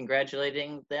 and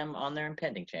congratulating them on their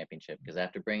impending championship. Because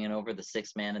after bringing over the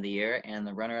 6th man of the year and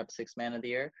the runner-up 6th man of the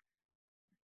year,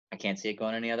 I can't see it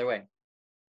going any other way.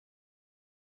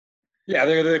 Yeah,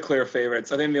 they're the clear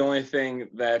favorites. I think the only thing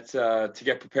that to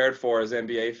get prepared for as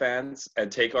NBA fans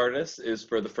and take artists is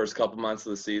for the first couple months of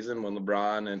the season when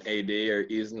LeBron and AD are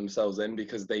easing themselves in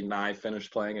because they nigh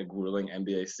finished playing a grueling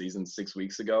NBA season 6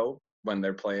 weeks ago when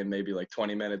they're playing maybe like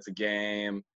 20 minutes a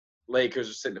game. Lakers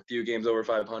are sitting a few games over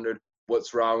 500.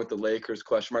 What's wrong with the Lakers?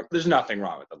 Question mark. There's nothing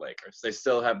wrong with the Lakers. They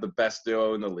still have the best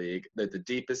duo in the league. They're the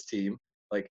deepest team.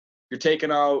 Like, you're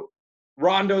taking out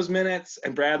Rondo's minutes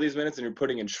and Bradley's minutes, and you're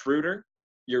putting in Schroeder.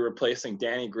 You're replacing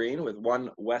Danny Green with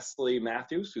one Wesley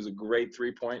Matthews, who's a great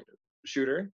three-point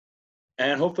shooter.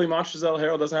 And hopefully Montrezl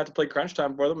Harrell doesn't have to play crunch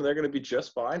time for them, and they're going to be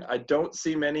just fine. I don't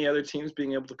see many other teams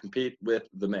being able to compete with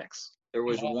the Knicks. There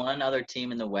was one other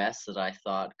team in the West that I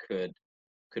thought could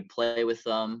play with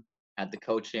them, had the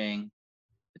coaching,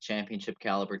 the championship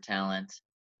caliber talent,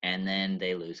 and then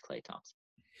they lose Klay Thompson.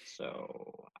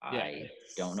 So I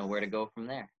don't know where to go from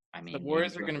there. I mean, the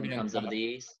Warriors are going to be comes out of the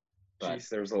East. But Jeez,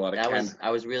 there was a lot of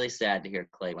I was really sad to hear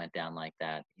Klay went down like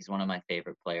that. He's one of my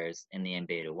favorite players in the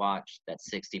NBA to watch. That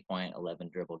 60-point, 11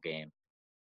 dribble game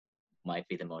might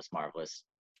be the most marvelous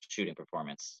shooting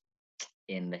performance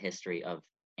in the history of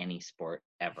any sport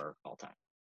ever, all time.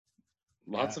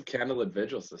 Lots of candlelit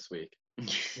vigils this week.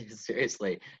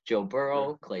 Seriously, Joe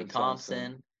Burrow, Klay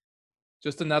Thompson.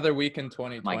 Just another week in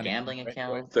 2020. My gambling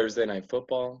account. Thursday Night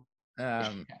Football.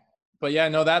 But yeah,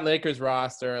 no, that Lakers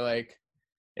roster, like,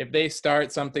 if they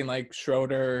start something like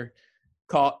Schroeder,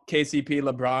 KCP,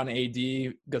 LeBron,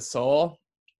 AD, Gasol,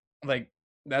 like,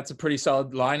 that's a pretty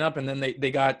solid lineup. And then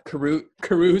they got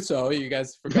Caruso. You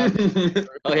guys forgot.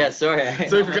 Oh, yeah, sorry.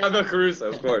 So we forgot about Caruso,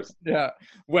 of course. Yeah.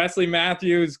 Wesley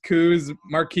Matthews, Kuz,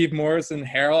 Markieff Morris, and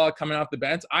Harrell coming off the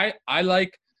bench. I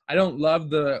don't love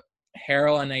the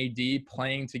Harrell and AD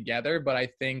playing together, but I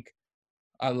think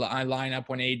a lineup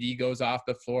when AD goes off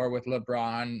the floor with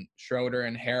LeBron, Schroeder,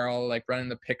 and Harrell, like running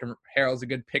the Harrell's a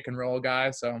good pick and roll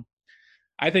guy. So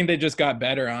I think they just got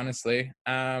better, honestly.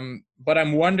 But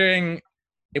I'm wondering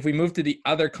if we move to the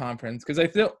other conference, because I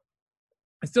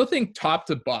still think top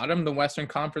to bottom, the Western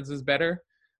Conference is better.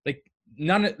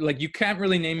 Like you can't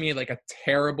really name me like a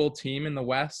terrible team in the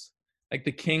West. Like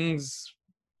the Kings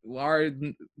are,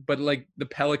 but like the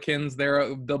Pelicans,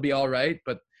 they'll be all right.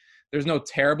 But there's no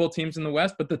terrible teams in the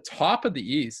West. But the top of the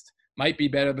East might be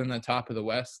better than the top of the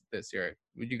West this year.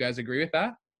 Would you guys agree with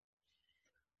that?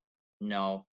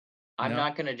 No. I'm No?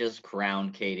 not going to just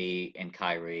crown Katie and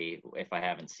Kyrie if I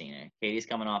haven't seen it. Katie's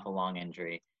coming off a long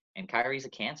injury, and Kyrie's a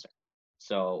cancer.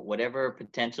 So whatever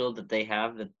potential that they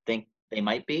have that think they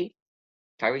might be,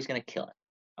 Kyrie's going to kill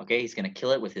it. Okay? He's going to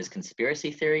kill it with his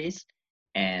conspiracy theories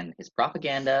and his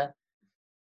propaganda.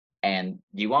 And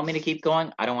do you want me to keep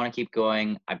going? I don't want to keep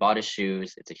going. I bought his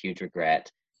shoes. It's a huge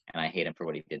regret, and I hate him for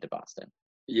what he did to Boston.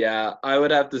 Yeah, I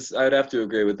would have to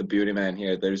agree with the beauty man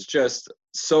here. There's just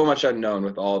so much unknown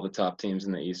with all the top teams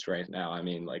in the East right now. I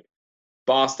mean, like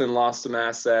Boston lost some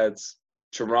assets.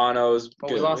 Toronto's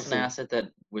Well, we lost an asset that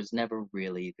was never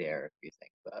really there, if you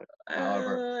think about it.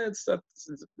 However, that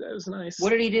was nice. what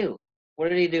did he do? What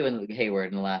did he do in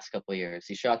Hayward in the last couple of years?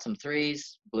 He shot some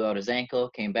threes, blew out his ankle,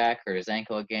 came back, hurt his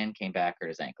ankle again, came back, hurt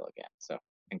his ankle again. So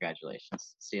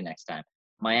congratulations. See you next time.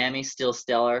 Miami's still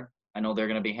stellar. I know they're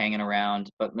going to be hanging around,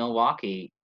 but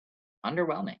Milwaukee,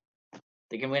 underwhelming.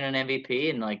 They can win an MVP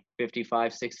in like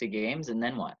 55, 60 games, and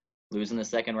then what? Lose in the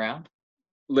second round?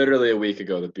 Literally a week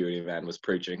ago, the beauty man was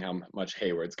preaching how much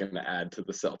Hayward's going to add to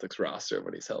the Celtics roster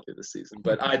when he's healthy this season.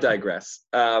 But I digress.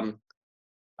 I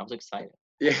was excited.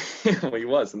 Yeah, well, he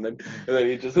was, and then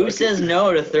he just. Who says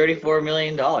no to $34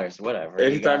 million? Whatever.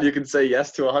 Anytime you can say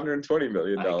yes to $120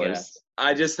 million.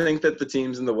 I just think that the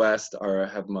teams in the West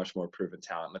have much more proven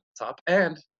talent at the top,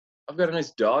 and I've got a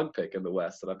nice dog pick in the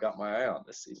West that I've got my eye on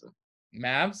this season.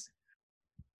 Mavs?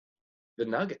 The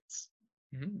Nuggets.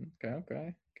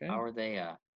 Okay. How are they?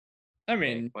 I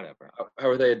mean, whatever. How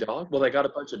are they a dog? Well, they got a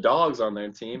bunch of dogs on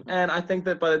their team, and I think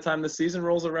that by the time the season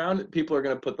rolls around, people are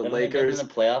going to put the Lakers in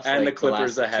the playoffs and the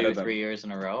Clippers ahead of them. 3 years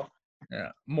in a row. Yeah,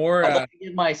 more. I'd like to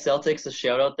give my Celtics a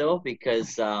shout out though,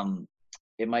 because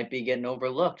it might be getting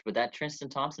overlooked, but that Tristan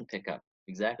Thompson pickup,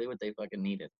 exactly what they fucking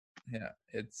needed. Yeah,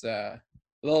 it's a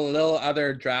little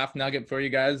other draft nugget for you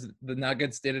guys. The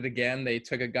Nuggets did it again. They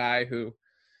took a guy who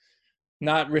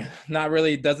not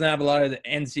really doesn't have a lot of the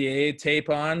NCAA tape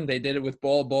on. They did it with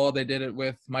Bol. They did it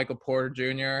with Michael Porter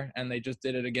Jr. and they just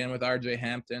did it again with RJ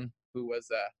Hampton, who was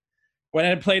when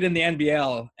it played in the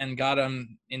NBL and got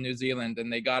him in New Zealand,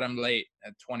 and they got him late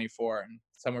at 24. And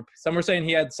some were saying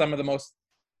he had some of the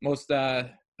most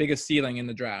biggest ceiling in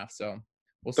the draft. So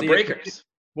we'll see.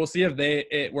 We'll see if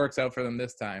it works out for them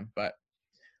this time. But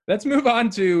let's move on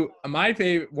to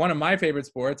one of my favorite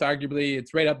sports. Arguably,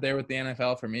 it's right up there with the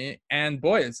NFL for me. And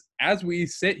boys, as we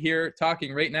sit here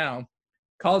talking right now,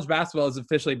 college basketball is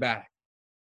officially back.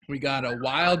 We got a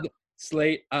wild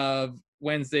slate of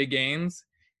Wednesday games.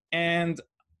 And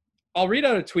I'll read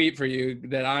out a tweet for you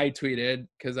that I tweeted,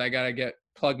 because I got to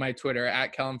plug my Twitter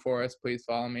at Kellen Forrest. Please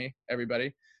follow me,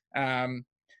 everybody.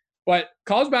 But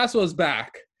college basketball is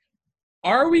back.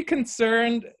 Are we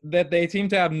concerned that they seem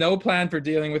to have no plan for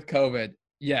dealing with COVID?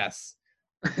 Yes.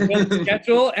 Will the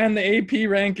schedule and the AP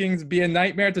rankings be a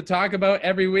nightmare to talk about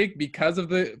every week because of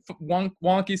the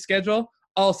wonky schedule?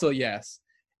 Also, yes.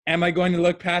 Am I going to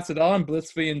look past it all and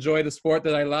blissfully enjoy the sport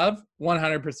that I love?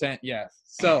 100% yes.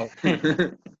 So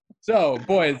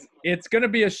boys, it's going to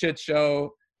be a shit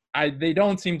show. They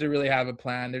don't seem to really have a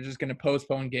plan. They're just going to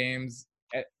postpone games.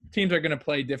 Teams are going to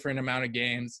play different amount of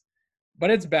games.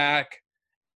 But it's back.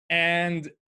 And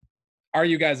are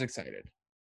you guys excited?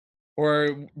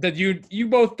 Or that you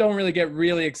both don't really get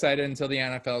really excited until the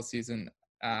NFL season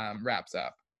wraps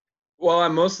up? Well,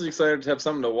 I'm mostly excited to have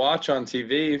something to watch on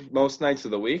TV most nights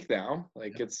of the week now.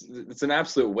 Like it's an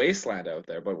absolute wasteland out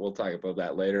there, but we'll talk about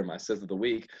that later in my Sith of the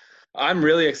Week. I'm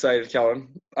really excited, Kellen.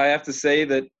 I have to say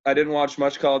that I didn't watch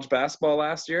much college basketball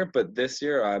last year, but this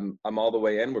year I'm all the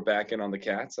way in. We're back in on the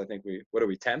Cats. I think what are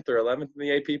we, 10th or 11th in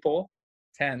the AP poll?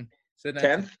 10.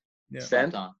 10th? Yeah.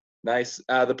 10th? Nice.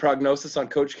 The prognosis on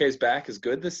Coach K's back is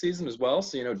good this season as well.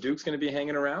 So, Duke's going to be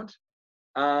hanging around.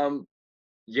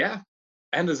 Yeah.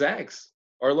 And the Zags,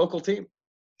 our local team.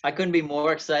 I couldn't be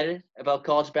more excited about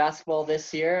college basketball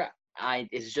this year.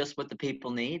 It's just what the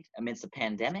people need amidst the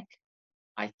pandemic.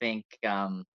 I think,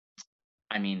 the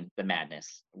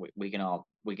madness. We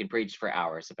can preach for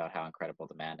hours about how incredible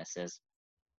the madness is.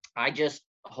 I just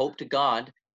hope to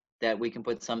God that we can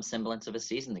put some semblance of a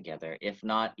season together. If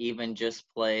not, even just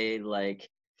play like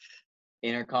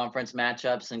interconference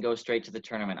matchups and go straight to the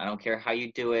tournament. I don't care how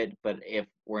you do it, but if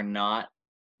we're not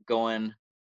going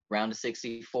round of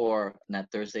 64 on that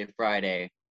Thursday,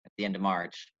 Friday at the end of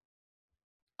March,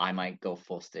 I might go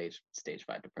full stage 5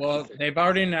 depression. Well, they've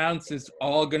already announced it's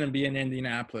all going to be in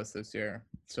Indianapolis this year.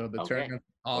 So the Okay. tournament's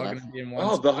all Well, going to be in one Oh,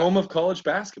 spot. the home of college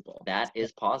basketball. That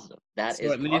is positive. That So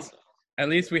is at least- positive. At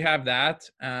least we have that.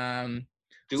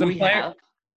 Do some we player- have?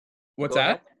 What's Go that?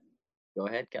 ahead. Go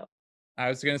ahead, Kel. I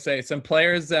was going to say some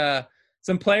players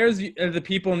the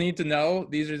people need to know.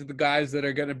 These are the guys that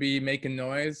are going to be making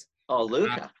noise. Oh,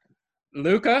 Luka.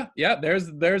 Luka, yeah, there's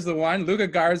the one. Luka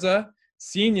Garza,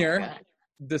 senior, Okay.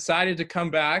 decided to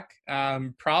come back.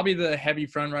 Probably the heavy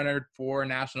front runner for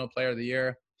National Player of the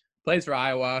Year. Plays for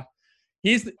Iowa.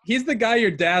 He's the guy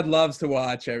your dad loves to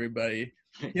watch. Everybody,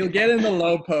 he'll get in the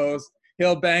low post.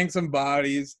 He'll bang some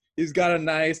bodies. He's got a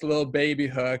nice little baby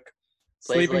hook.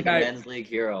 Plays like a men's league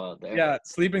hero out there. Yeah,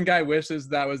 sleeping guy wishes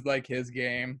that was like his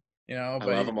game. You know, I but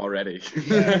love him already.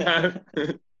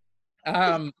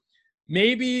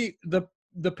 Maybe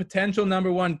the potential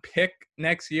number one pick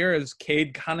next year is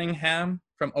Cade Cunningham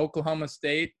from Oklahoma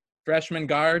State, freshman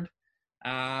guard.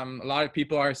 A lot of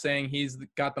people are saying he's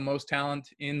got the most talent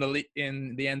in the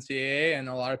NCAA, and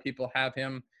a lot of people have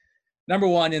him number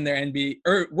one in their NBA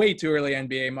or way too early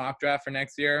NBA mock draft for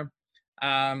next year.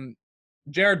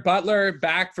 Jared Butler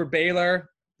back for Baylor,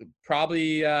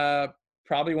 probably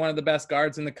one of the best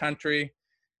guards in the country,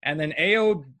 and then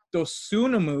Ayo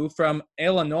Dosunmu from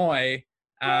Illinois.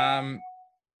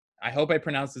 I hope I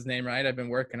pronounced his name right. I've been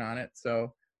working on it.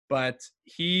 But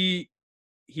he's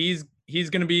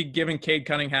going to be giving Cade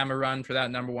Cunningham a run for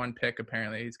that number one pick.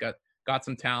 Apparently, he's got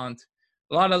some talent.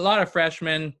 A lot of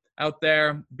freshmen out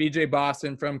there. BJ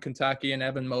Boston from Kentucky and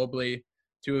Evan Mobley,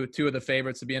 two of the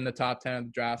favorites to be in the top 10 of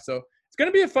the draft. So it's going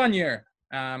to be a fun year.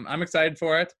 I'm excited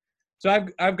for it. So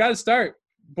I've got to start,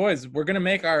 boys. We're going to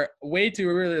make our way too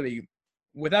early,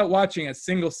 without watching a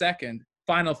single second,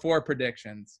 Final Four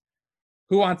predictions.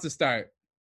 Who wants to start?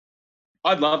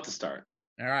 I'd love to start.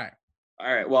 All right.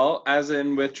 All right. Well, as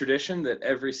in with tradition, that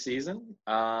every season,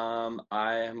 I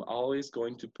am always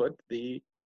going to put the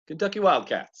Kentucky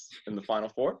Wildcats in the Final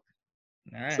Four,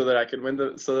 All right. so that I can win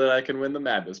the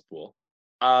Madness Pool.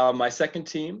 My second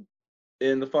team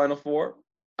in the Final Four,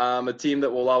 a team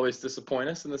that will always disappoint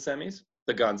us in the semis,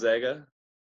 the Gonzaga.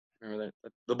 Remember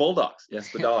that? The Bulldogs.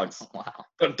 Yes, the Dogs. Wow.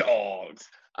 The Dogs.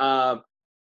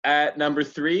 At number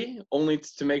 3, only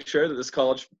to make sure that this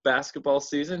college basketball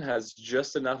season has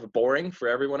just enough boring for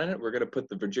everyone in it, we're going to put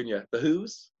the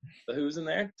Who's in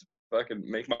there to fucking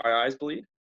make my eyes bleed.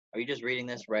 Are you just reading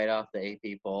this right off the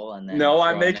AP poll and then? No,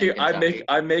 I'm throwing in Kentucky?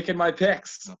 making my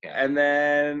picks. Okay. And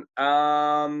then,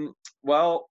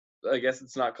 well, I guess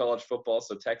it's not college football,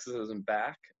 so Texas isn't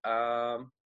back. Shaka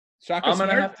I'm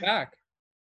gonna Smart's back.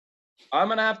 I'm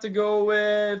going to have to go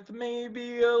with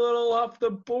maybe a little off the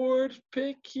board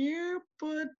pick here,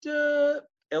 but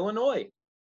Illinois.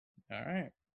 All right.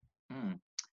 A All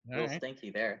little right.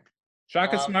 stinky there.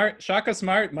 Shaka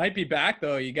Smart might be back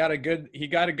though. He got a good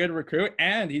recruit,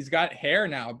 and he's got hair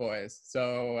now, boys.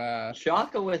 So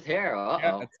Shaka with hair.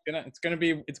 yeah, it's gonna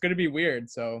be weird.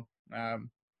 So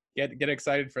get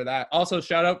excited for that. Also,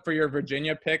 shout out for your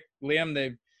Virginia pick,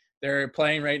 Liam. They're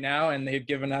playing right now, and they've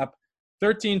given up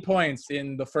 13 points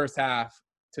in the first half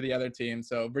to the other team.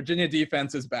 So Virginia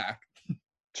defense is back.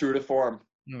 True to form.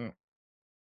 Mm.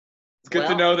 It's good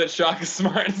to know that Shaka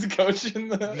Smart is coaching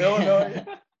the Illinois.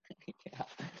 Yeah.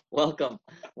 Welcome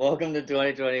to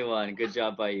 2021. Good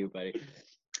job by you, buddy.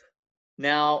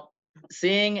 Now,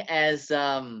 seeing as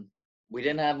we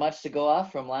didn't have much to go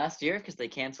off from last year because they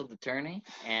canceled the tourney,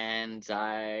 and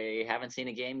I haven't seen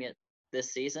a game yet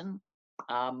this season,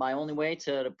 my only way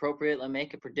to appropriately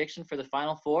make a prediction for the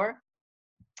Final Four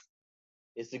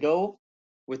is to go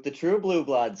with the true Blue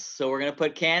Bloods. So we're going to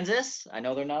put Kansas. I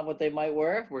know they're not what they might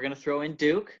were. We're going to throw in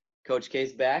Duke. Coach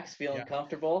K's back's feeling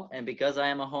comfortable. And because I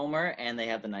am a homer and they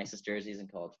have the nicest jerseys in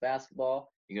college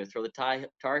basketball, you're going to throw the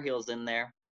Tar Heels in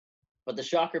there. But the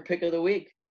shocker pick of the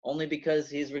week, only because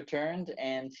he's returned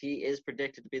and he is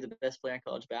predicted to be the best player in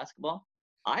college basketball,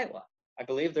 Iowa. I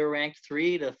believe they're ranked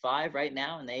 3 to 5 right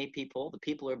now in the AP poll. The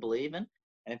people are believing.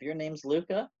 And if your name's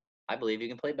Luka, I believe you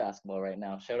can play basketball right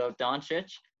now. Shout out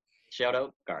Doncic. Shout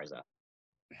out Garza.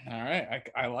 All right.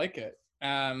 I like it.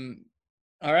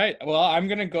 All right. Well, I'm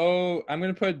going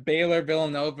to put Baylor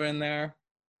Villanova in there.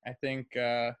 I think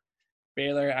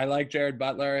Baylor, I like Jared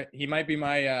Butler. He might be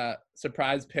my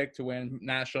surprise pick to win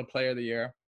National Player of the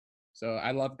Year. So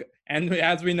I love, and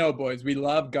as we know, boys, we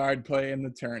love guard play in the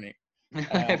tourney.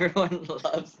 Everyone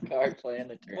loves Carr playing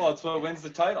the tournament. Well, it's what wins the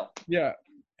title. Yeah.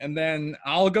 And then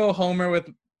I'll go Homer with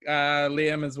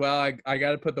Liam as well. I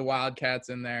got to put the Wildcats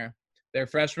in there. They're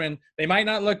freshmen. They might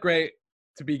not look great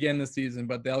to begin the season,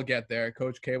 but they'll get there.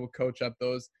 Coach K will coach up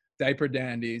those diaper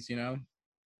dandies, you know.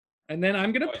 And then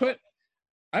I'm gonna put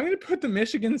the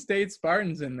Michigan State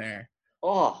Spartans in there.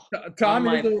 Oh, Tom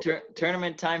one of my Izzo,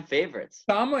 tournament time favorites.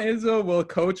 Tom Izzo will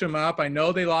coach them up. I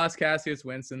know they lost Cassius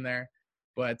Winston there,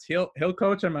 but he'll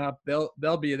coach them up.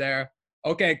 They'll be there.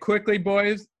 Okay, quickly,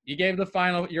 boys. You gave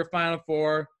your final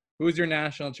four. Who's your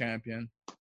national champion?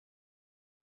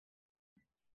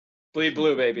 Bleed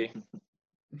blue, baby.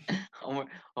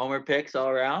 Homer picks all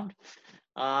around.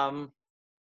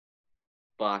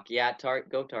 Buck, yeah,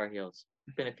 go Tar Heels.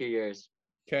 It's been a few years.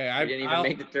 Okay, I didn't even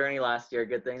make the tourney last year.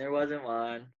 Good thing there wasn't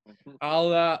one.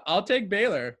 I'll take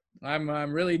Baylor. I'm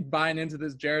really buying into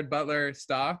this Jared Butler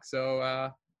stock,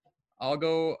 so I'll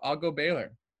go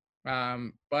Baylor.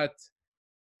 But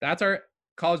that's our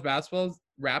college basketball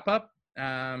wrap up.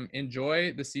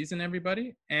 Enjoy the season,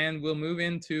 everybody, and we'll move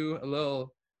into a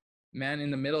little man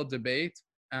in the middle debate.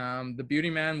 The beauty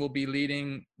man will be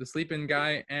leading the sleeping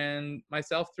guy and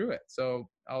myself through it. So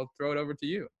I'll throw it over to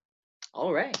you.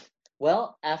 All right.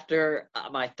 Well, after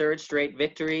my third straight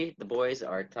victory, the boys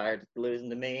are tired of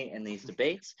losing to me in these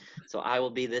debates. So I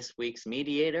will be this week's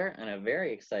mediator on a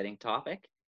very exciting topic.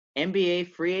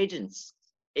 NBA free agents.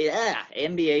 Yeah,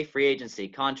 NBA free agency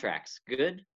contracts.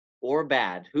 Good or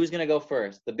bad? Who's going to go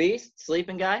first? The Beast,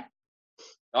 sleeping guy?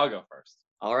 I'll go first.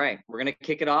 All right. We're going to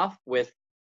kick it off with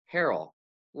Harrell.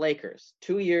 Lakers.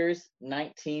 2 years,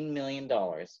 $19 million.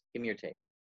 Give me your take.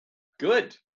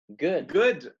 Good.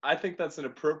 Good. I think that's an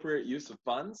appropriate use of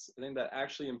funds. I think that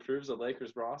actually improves the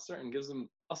Lakers roster and gives them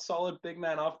a solid big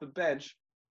man off the bench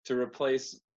to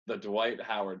replace the Dwight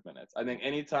Howard minutes. I think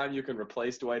anytime you can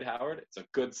replace Dwight Howard, it's a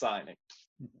good signing.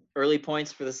 Early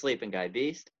points for the sleeping guy,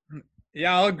 Beast.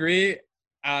 Yeah, I'll agree.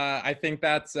 I think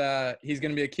that's he's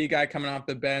going to be a key guy coming off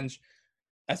the bench,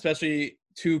 especially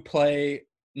to play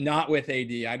not with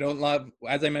AD. I don't love,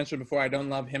 as I mentioned before, I don't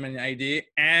love him and AD.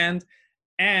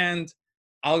 And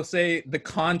I'll say the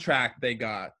contract they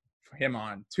got for him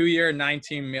on 2 year,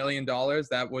 $19 million.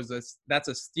 That's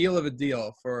a steal of a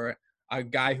deal for a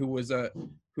guy who was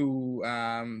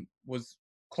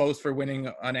close for winning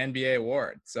an NBA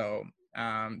award. So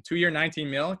 2 year, 19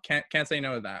 mil. Can't say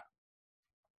no to that.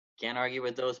 Can't argue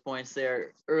with those points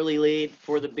there. Early lead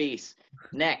for the Beast.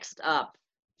 Next up,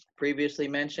 previously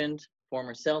mentioned,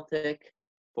 former Celtic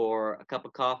for a cup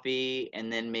of coffee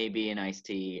and then maybe an iced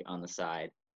tea on the side.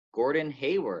 Gordon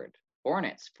Hayward,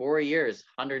 Hornets, 4 years,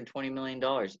 $120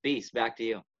 million. Beast, back to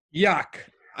you. Yuck.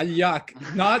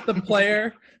 Not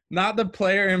the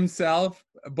player himself,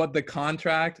 but the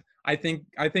contract. I think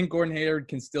Gordon Hayward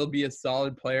can still be a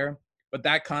solid player, but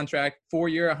that contract, 4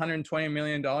 year, $120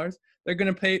 million, they're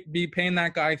going to be paying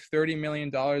that guy $30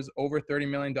 million, over $30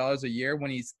 million a year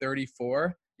when he's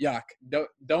 34. Yuck.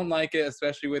 Don't like it,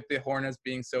 especially with the Hornets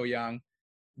being so young.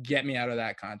 Get me out of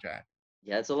that contract.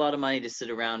 Yeah, it's a lot of money to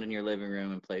sit around in your living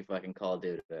room and play fucking Call of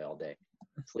Duty all day.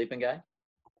 Sleeping guy?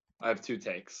 I have two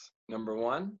takes. Number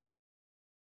one,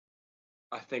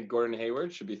 I think Gordon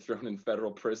Hayward should be thrown in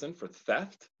federal prison for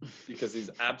theft because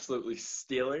he's absolutely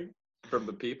stealing from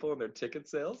the people and their ticket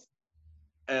sales.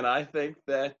 And I think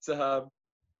that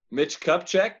Mitch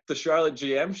Kupchak, the Charlotte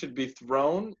GM, should be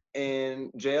thrown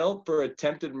in jail for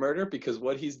attempted murder because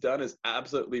what he's done is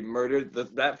absolutely murdered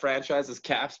that franchise's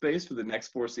cap space for the next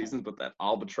 4 seasons, but that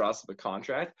albatross of a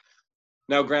contract.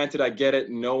 Now, granted, I get it.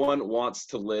 No one wants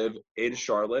to live in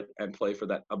Charlotte and play for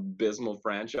that abysmal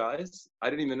franchise. I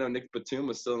didn't even know Nick Batum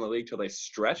was still in the league till they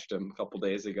stretched him a couple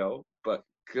days ago. But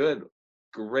good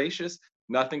gracious,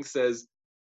 nothing says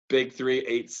Big 3,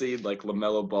 8 seed like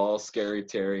LaMelo Ball, Scary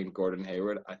Terry, and Gordon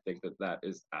Hayward. I think that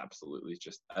is absolutely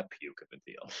just a puke of a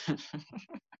deal.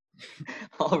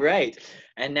 All right.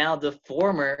 And now the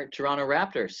former Toronto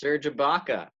Raptor, Serge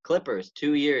Ibaka, Clippers,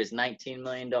 2 years, $19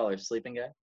 million. Sleeping guy?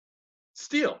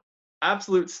 Steal.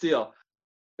 Absolute steal.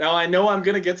 Now, I know I'm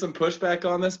going to get some pushback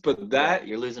on this, but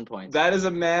you're losing points. That is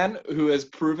a man who has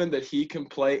proven that he can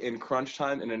play in crunch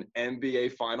time in an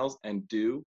NBA Finals and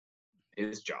do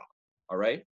his job. All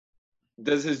right?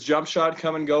 Does his jump shot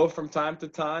come and go from time to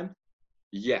time?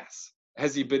 Yes.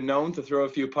 Has he been known to throw a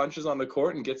few punches on the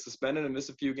court and get suspended and miss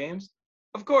a few games?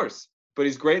 Of course. But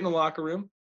he's great in the locker room,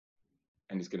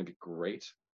 and he's going to be great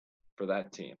for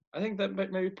that team. I think that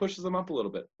maybe pushes them up a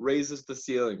little bit, raises the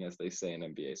ceiling, as they say in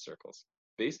NBA circles.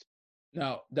 Beast?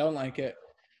 No, don't like it.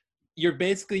 You're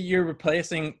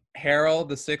replacing Harrell,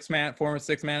 the former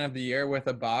six man of the year, with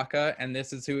Ibaka, and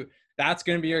this is who that's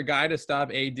going to be your guy to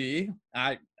stop AD.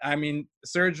 I mean,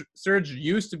 Serge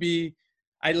used to be,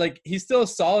 he's still a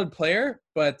solid player,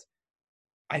 but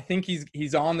I think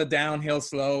he's on the downhill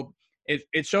slope.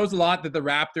 It shows a lot that the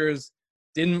Raptors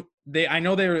I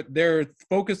know they're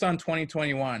focused on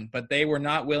 2021, but they were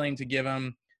not willing to give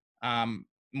him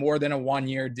more than a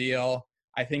 1-year deal.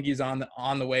 I think he's on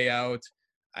the way out.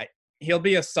 He'll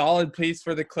be a solid piece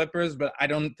for the Clippers, but I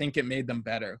don't think it made them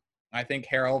better. I think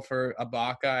Harrell for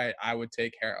Ibaka, I would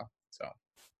take Harrell. So.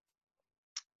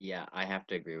 Yeah, I have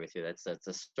to agree with you. That's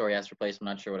a story-ass replacement.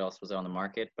 Not sure what else was on the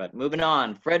market, but moving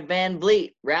on. Fred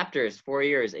VanVleet, Raptors, 4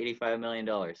 years, $85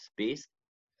 million. Beast?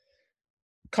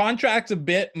 Contract's a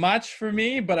bit much for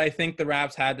me, but I think the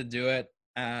Raps had to do it.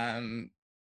 I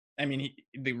mean,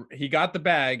 he got the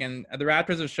bag, and the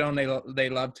Raptors have shown they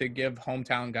love to give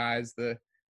hometown guys the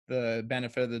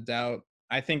benefit of the doubt.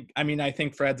 I think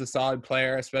Fred's a solid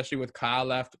player, especially with Kyle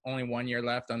left, only 1 year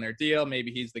left on their deal.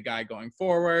 Maybe he's the guy going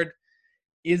forward.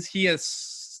 Is he a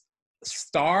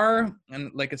star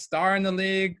and like a star in the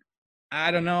league?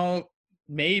 I don't know,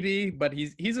 maybe, but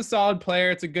he's a solid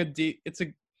player. It's a good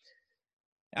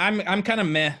I'm kind of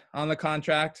meh on the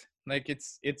contract. Like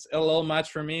it's a little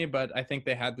much for me, but I think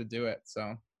they had to do it.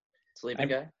 So, Sleeping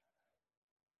guy.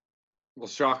 Well,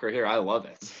 shocker here. I love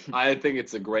it. I think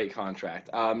it's a great contract.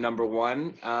 Number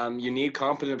one, you need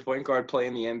competent point guard play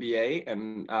in the NBA,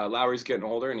 and Lowry's getting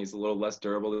older, and he's a little less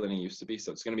durable than he used to be.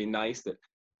 So it's going to be nice that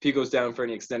if he goes down for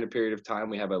any extended period of time,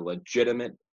 we have a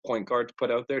legitimate point guard to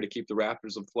put out there to keep the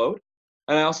Raptors afloat.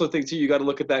 And I also think, too, you got to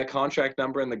look at that contract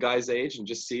number and the guy's age and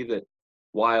just see that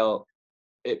while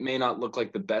it may not look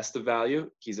like the best of value,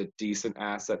 he's a decent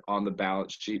asset on the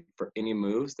balance sheet for any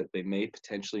moves that they may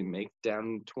potentially make down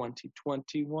in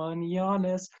 2021.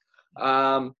 Giannis.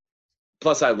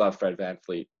 Plus, I love Fred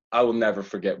VanVleet. I will never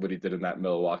forget what he did in that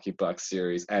Milwaukee Bucks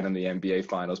series and in the NBA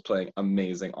Finals, playing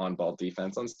amazing on-ball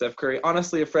defense on Steph Curry.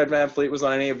 Honestly, if Fred VanVleet was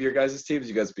on any of your guys' teams,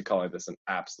 you guys would be calling this an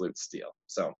absolute steal.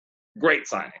 So, great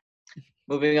signing.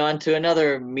 Moving on to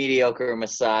another mediocre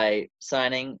Masai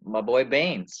signing, my boy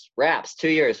Baines. Raps, 2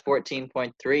 years,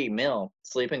 $14.3 million.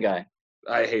 Sleeping guy.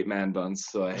 I hate man buns,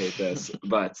 so I hate this.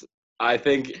 But I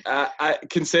think,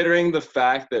 considering the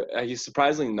fact that he's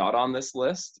surprisingly not on this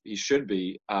list, he should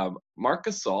be. Marc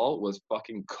Gasol was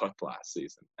fucking cooked last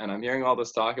season. And I'm hearing all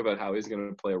this talk about how he's going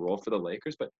to play a role for the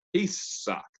Lakers, but he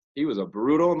sucked. He was a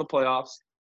brutal in the playoffs.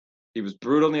 He was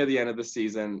brutal near the end of the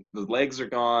season. The legs are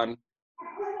gone.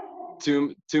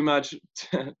 Too much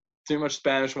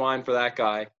Spanish wine for that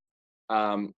guy.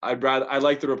 I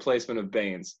like the replacement of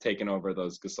Baines taking over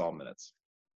those Gasol minutes.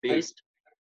 Beast.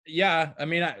 Yeah, I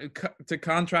mean, to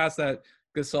contrast that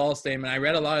Gasol statement, I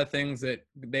read a lot of things that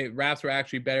Raps were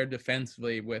actually better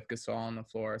defensively with Gasol on the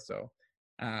floor. So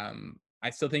I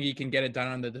still think he can get it done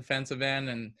on the defensive end,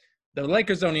 and the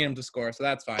Lakers don't need him to score, so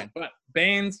that's fine. But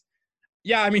Baines,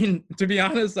 yeah, I mean, to be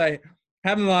honest, I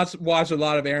haven't watched a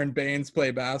lot of Aaron Baines play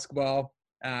basketball.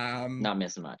 Not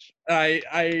missing much.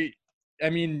 I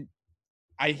mean,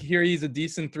 I hear he's a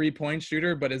decent 3-point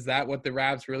shooter, but is that what the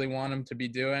Raps really want him to be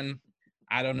doing?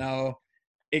 I don't know.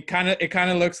 It kind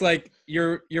of looks like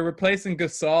you're replacing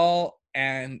Gasol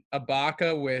and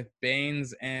Ibaka with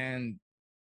Baines and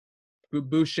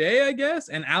Boucher, I guess,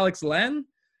 and Alex Len.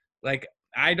 Like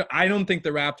I don't think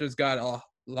the Raptors got a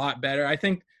lot better.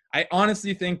 I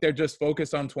honestly think they're just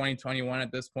focused on 2021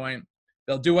 at this point.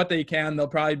 They'll do what they can. They'll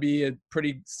probably be a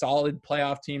pretty solid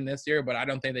playoff team this year, but I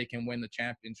don't think they can win the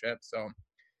championship. So,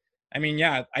 I mean,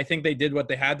 yeah, I think they did what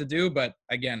they had to do, but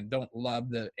again, don't love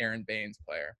the Aaron Baines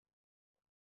player.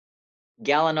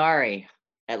 Gallinari,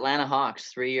 Atlanta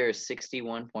Hawks, 3 years,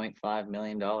 $61.5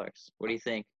 million. What do you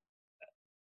think?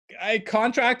 I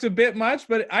contract a bit much,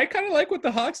 but I kind of like what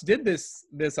the Hawks did this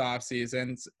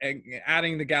offseason,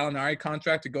 adding the Gallinari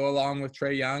contract to go along with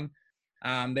Trae Young.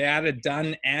 They added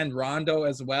Dunn and Rondo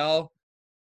as well.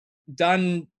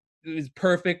 Dunn is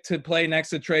perfect to play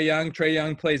next to Trae Young. Trae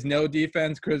Young plays no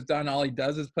defense. Chris Dunn, all he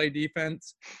does is play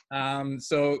defense.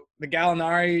 So the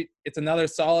Gallinari, it's another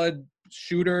solid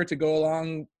shooter to go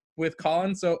along with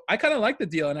Collins. So I kind of like the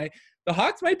deal, and the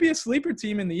Hawks might be a sleeper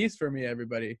team in the East for me,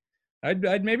 everybody.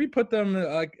 I'd maybe put them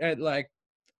at like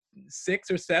 6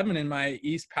 or 7 in my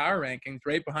East power rankings,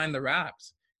 right behind the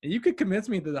Raps. And you could convince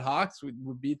me that the Hawks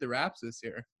would beat the Raps this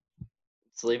year.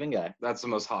 Sleeping guy. That's the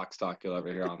most Hawks talk you'll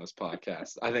ever hear on this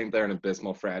podcast. I think they're an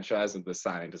abysmal franchise, and this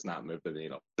signing does not move the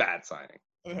needle. Bad signing.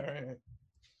 All right.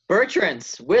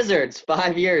 Bertrand's Wizards,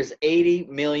 5 years, $80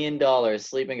 million.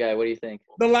 Sleeping guy, what do you think?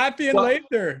 The Latvian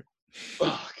Laser.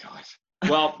 Oh, gosh.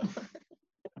 Well,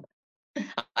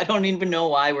 I don't even know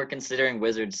why we're considering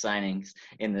Wizards signings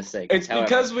in this segment. It's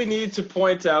because we need to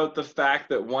point out the fact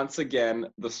that once again,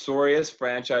 the sorriest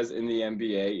franchise in the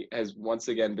NBA has once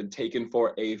again been taken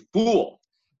for a fool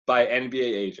by NBA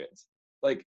agents.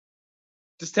 Like,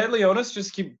 does Ted Leonsis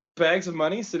just keep bags of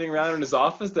money sitting around in his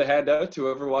office to hand out to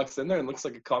whoever walks in there and looks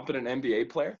like a competent NBA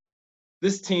player?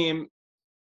 This team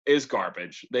is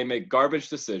garbage. They make garbage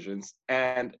decisions.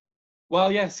 And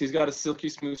while, yes, he's got a silky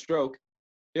smooth stroke,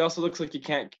 he also looks like he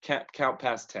can't count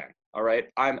past 10. All right?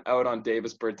 I'm out on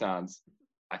Davis Bertans.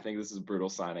 I think this is a brutal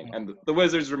signing. And the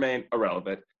Wizards remain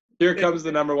irrelevant. Here comes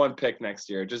the number 1 pick next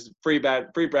year. Just free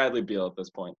Bradley Beal at this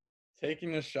point.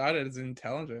 Taking a shot at his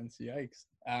intelligence. Yikes.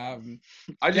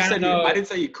 I just said I didn't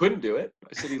say he couldn't do it.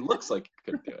 I said he looks like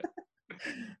he couldn't do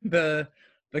it.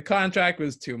 The contract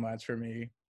was too much for me.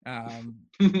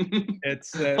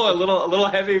 It's a little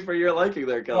heavy for your liking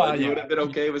there, Kelly. Well, you would have been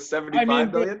okay with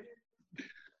 75 million.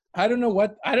 I don't know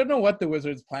what the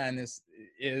Wizards' plan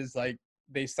is. Like,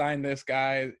 they signed this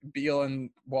guy, Beal and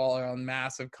Wall are on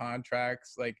massive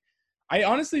contracts. Like, I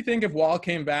honestly think if Wall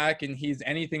came back and he's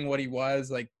anything what he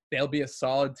was, like, they'll be a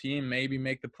solid team, maybe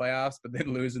make the playoffs, but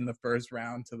then lose in the first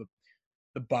round to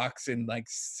the Bucks in like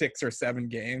 6 or 7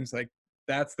 games. Like,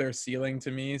 that's their ceiling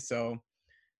to me. So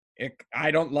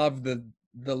I don't love the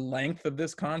length of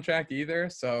this contract either.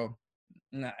 So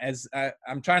as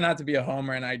I'm trying not to be a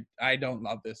homer, and I don't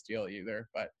love this deal either.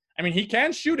 But I mean, he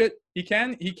can shoot it. He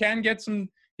can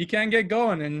get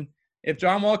going. And if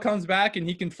John Wall comes back and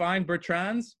he can find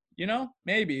Bertans,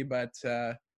 maybe. But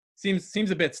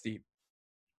seems a bit steep.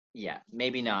 Yeah,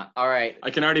 maybe not. All right. I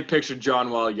can already picture John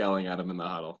Wall yelling at him in the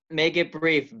huddle. Make it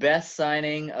brief. Best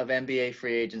signing of NBA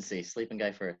free agency. Sleeping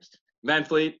guy first.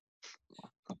 VanVleet.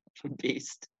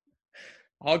 Beast.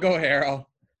 I'll go Harrell.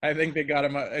 I think they got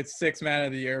him a 6th man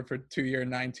of the year for 2-year,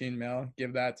 $19 million.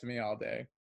 Give that to me all day.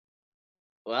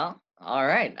 Well, all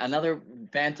right. Another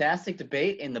fantastic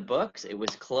debate in the books. It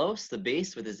was close. The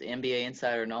Beast with his NBA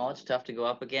insider knowledge, tough to go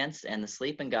up against, and the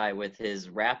sleeping guy with his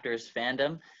Raptors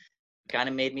fandom kind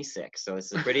of made me sick. So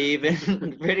it's a pretty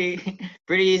even,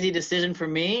 pretty easy decision for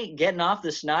me. Getting off the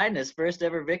schneid in his first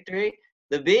ever victory,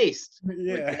 the Beast.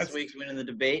 Yeah. With this week's win in the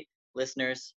debate.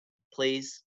 Listeners,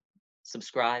 please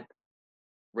subscribe,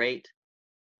 rate,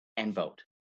 and vote.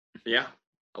 Yeah.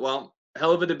 Well,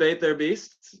 hell of a debate there,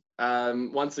 Beast.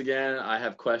 Once again, I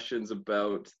have questions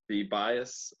about the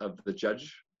bias of the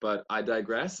judge, but I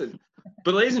digress.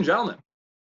 But ladies and gentlemen,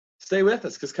 stay with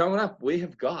us, because coming up, we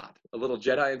have got a little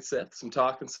Jedi and Sith, some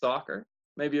talking soccer,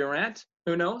 maybe a rant,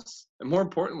 who knows? And more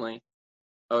importantly,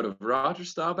 out of Roger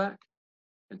Staubach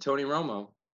and Tony Romo,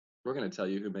 we're going to tell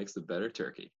you who makes the better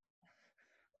turkey.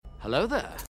 Hello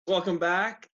there. Welcome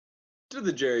back to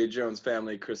the Jerry Jones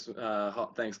Family Christmas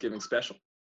Thanksgiving special,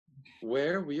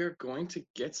 where we are going to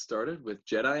get started with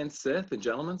Jedi and Sith. And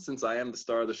gentlemen, since I am the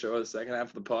star of the show, the second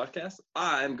half of the podcast,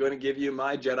 I'm going to give you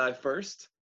my Jedi first.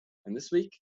 And this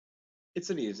week, it's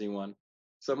an easy one.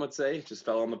 Some would say it just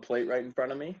fell on the plate right in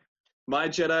front of me. My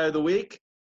Jedi of the week,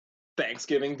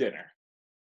 Thanksgiving dinner.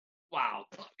 Wow.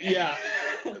 Yeah.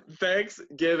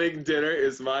 Thanksgiving dinner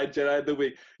is my Jedi of the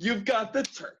week. You've got the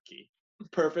turkey,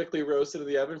 perfectly roasted in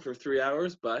the oven for 3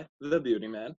 hours by the beauty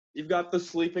man. You've got the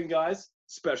sleeping guy's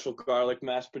special garlic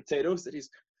mashed potatoes that he's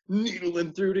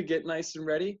needling through to get nice and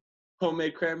ready.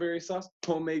 Homemade cranberry sauce,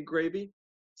 homemade gravy,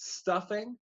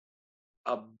 stuffing,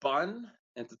 a bun,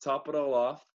 and to top it all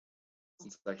off,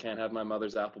 since I can't have my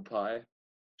mother's apple pie,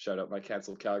 shout out my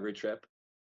canceled Calgary trip,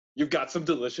 you've got some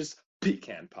delicious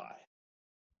pecan pie.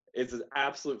 It's an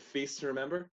absolute feast to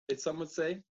remember. Some would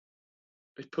say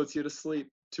it puts you to sleep.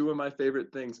 2 of my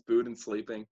favorite things, food and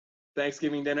sleeping.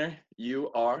 Thanksgiving dinner, you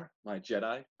are my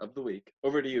Jedi of the week.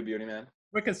 Over to you, beauty man.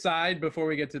 Quick aside before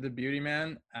we get to the beauty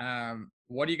man.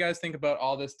 What do you guys think about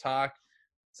all this talk?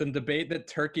 Some debate that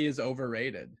turkey is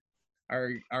overrated.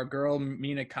 Our girl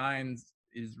Mina Kynes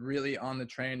is really on the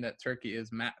train that turkey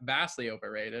is vastly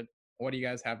overrated. What do you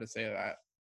guys have to say to that?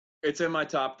 It's in my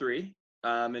top 3,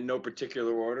 in no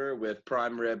particular order, with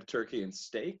prime rib, turkey, and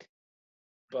steak.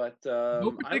 But I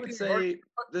would say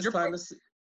this time is...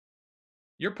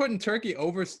 You're putting turkey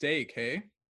over steak, hey?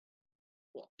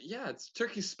 Well, yeah, it's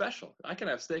turkey special. I can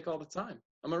have steak all the time.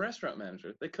 I'm a restaurant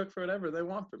manager. They cook for whatever they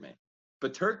want for me.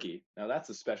 But turkey, now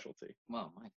that's a specialty.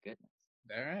 Well, my goodness.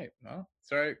 All right. Well,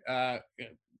 sorry.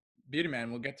 Beauty man,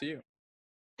 we'll get to you.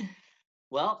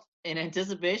 Well, in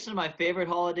anticipation of my favorite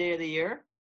holiday of the year,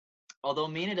 although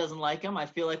Mina doesn't like them, I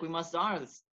feel like we must honor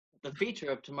the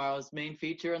feature of tomorrow's main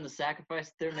feature and the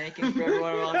sacrifice they're making for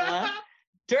everyone around the land.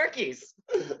 Turkeys.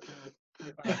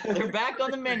 They're back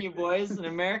on the menu, boys. An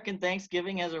American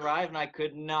Thanksgiving has arrived, and I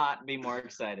could not be more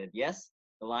excited. Yes,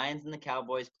 The Lions and the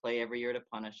Cowboys play every year to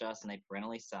punish us, and they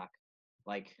perennially suck.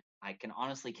 Like, I can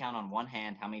honestly count on one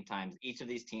hand how many times each of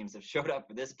these teams have showed up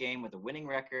for this game with a winning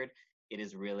record. It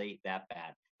is really that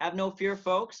bad. Have no fear,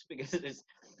 folks, because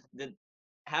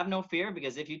have no fear,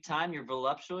 because if you time your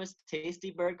voluptuous, tasty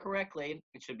bird correctly,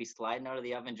 it should be sliding out of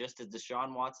the oven just as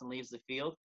Deshaun Watson leaves the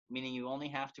field, meaning you only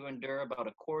have to endure about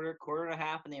a quarter and a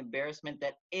half in the embarrassment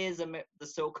that is the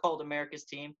so-called America's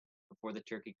team before the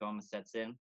turkey coma sets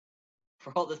in.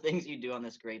 For all the things you do on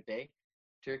this great day,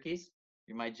 turkeys,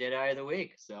 you're my Jedi of the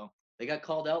week. So they got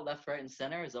called out left, right, and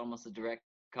center is almost a direct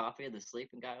copy of the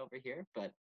sleeping guy over here,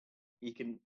 but you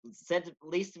can said at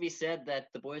least to be said that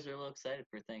the boys are a little excited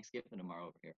for Thanksgiving tomorrow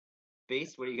over here.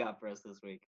 Beast, what do you got for us this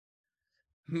week?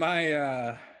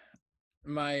 My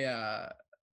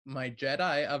my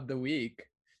Jedi of the week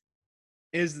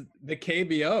is the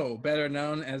KBO, better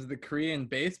known as the Korean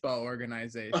Baseball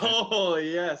Organization. Oh,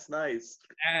 yes, nice.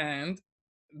 And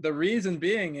the reason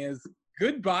being is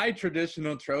goodbye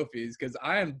traditional trophies, because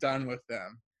I am done with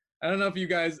them. I don't know if you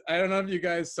guys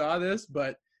saw this,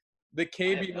 but the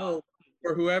KBO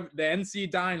for whoever the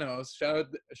NC Dinos, shout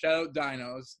out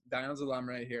Dinos alum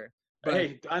right here. But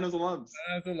hey, Dinos alums,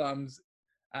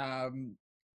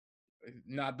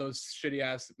 not those shitty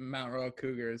ass Mount Royal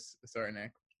Cougars. Sorry,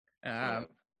 Nick. It's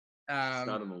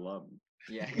not an alum.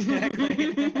 Yeah, exactly.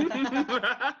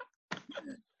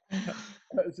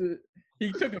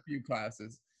 He took a few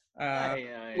classes.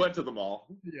 Went to the mall.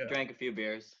 Yeah. Drank a few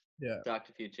beers. Yeah. Talked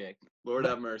a few chicks. Lord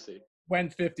have mercy.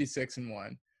 Went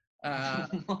 56-1.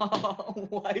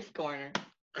 Wife corner.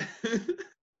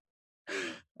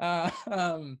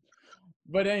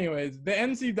 But anyways, the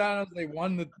NC Dinos,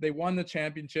 they won the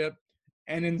championship,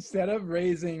 and instead of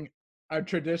raising a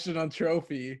traditional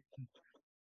trophy,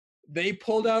 they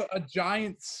pulled out a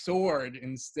giant sword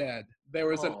instead. There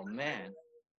was man.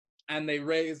 And they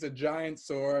raised a giant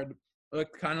sword,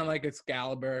 looked kind of like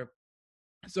Excalibur.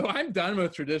 So I'm done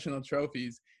with traditional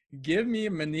trophies. Give me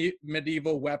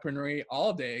medieval weaponry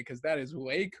all day, because that is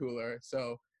way cooler.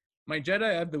 So my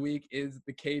Jedi of the week is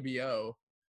the KBO.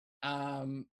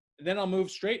 Then I'll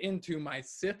move straight into my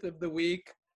Sith of the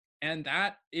week, and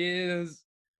that is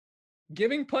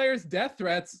giving players death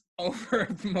threats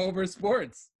over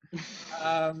sports.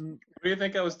 What do you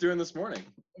think I was doing this morning?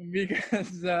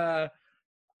 Because I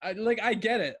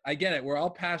get it. We're all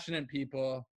passionate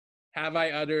people. Have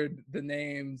I uttered the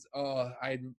names? Oh,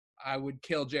 I would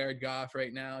kill Jared Goff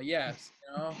right now. Yes,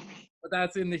 but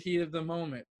that's in the heat of the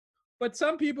moment. But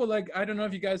some people, like, I don't know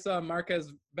if you guys saw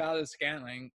Marquez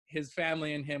Valdes-Scantling, his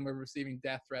family and him were receiving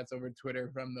death threats over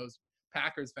Twitter from those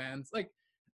Packers fans. Like,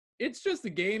 it's just a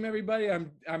game, everybody.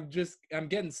 I'm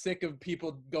getting sick of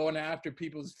people going after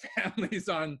people's families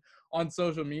on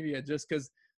social media just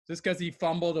because he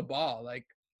fumbled a ball. Like,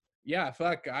 yeah,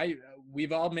 fuck.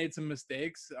 We've all made some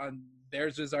mistakes.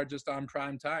 Theirs are just on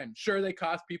prime time. Sure, they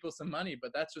cost people some money,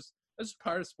 but that's just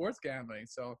part of sports gambling.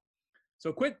 So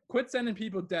quit sending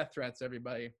people death threats,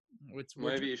 everybody.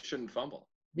 Maybe you shouldn't fumble.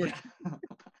 Yeah.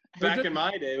 Back in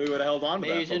my day, we would have held on to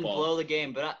Maybe that you shouldn't football. blow the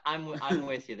game, but I'm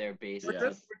with you there, Beast. Yeah.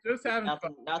 We're just having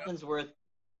fun. Nothing's worth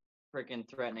freaking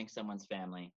threatening someone's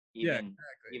family, even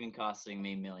costing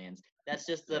me millions. That's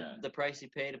just the price you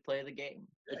pay to play the game.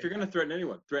 If you're gonna threaten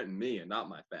anyone, threaten me and not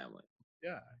my family.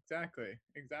 Yeah, exactly.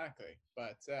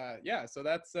 But so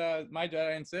that's my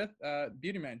Jedi and Sith.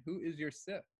 Beauty Man, who is your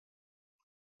Sith?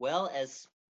 Well, as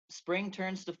spring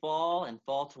turns to fall and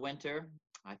fall to winter,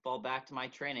 I fall back to my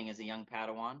training as a young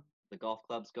Padawan. The golf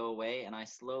clubs go away, and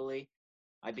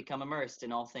I become immersed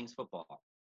in all things football.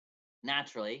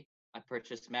 Naturally, I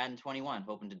purchased Madden 21,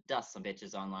 hoping to dust some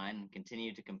bitches online and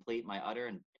continue to complete my utter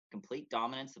and complete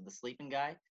dominance of the sleeping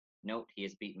guy. Note, he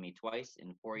has beaten me twice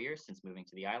in 4 years since moving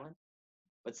to the island.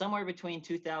 But somewhere between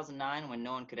 2009, when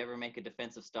no one could ever make a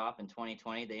defensive stop, and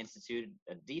 2020, they instituted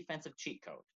a defensive cheat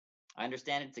code. I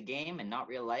understand it's a game and not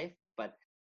real life, but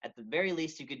at the very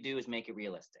least you could do is make it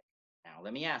realistic. Now,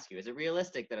 let me ask you, is it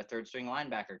realistic that a third-string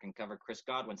linebacker can cover Chris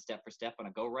Godwin step for step on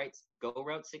a go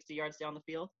route 60 yards down the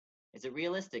field? Is it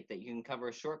realistic that you can cover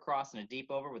a short cross and a deep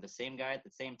over with the same guy at the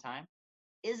same time?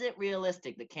 Is it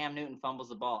realistic that Cam Newton fumbles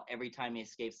the ball every time he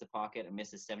escapes the pocket and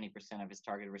misses 70% of his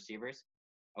targeted receivers?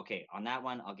 Okay, on that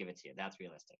one, I'll give it to you. That's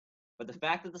realistic. But the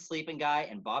fact that the sleeping guy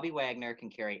and Bobby Wagner can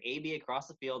carry AB across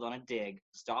the field on a dig,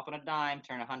 stop on a dime,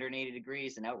 turn 180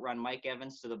 degrees, and outrun Mike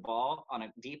Evans to the ball on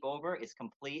a deep over is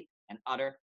complete and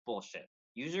utter bullshit.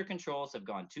 User controls have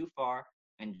gone too far,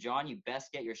 and John, you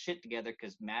best get your shit together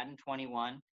because Madden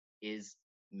 21 is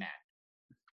mad.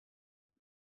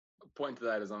 The point to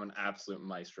that is I'm an absolute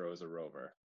maestro as a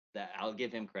rover. that I'll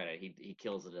give him credit. He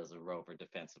kills it as a rover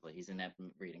defensively. He's inept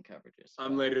in reading coverages.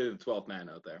 I'm later the 12th man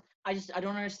out there. I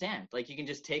don't understand. Like, you can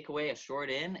just take away a short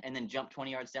in and then jump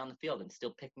 20 yards down the field and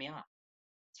still pick me off.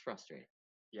 It's frustrating.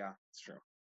 Yeah, it's true.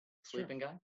 Sleeping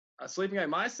guy? Sleeping guy,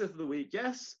 my Sith of the week,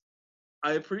 yes.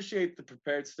 I appreciate the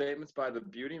prepared statements by the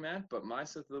beauty man, but my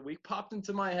Sith of the week popped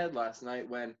into my head last night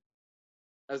when,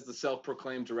 as the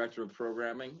self-proclaimed director of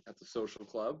programming at the Social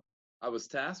Club, I was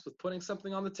tasked with putting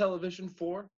something on the television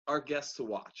for our guests to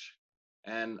watch.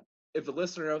 And if a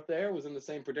listener out there was in the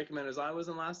same predicament as I was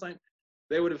in last night,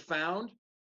 they would have found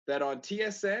that on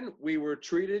TSN, we were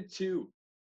treated to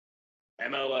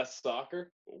MLS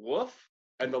soccer, woof,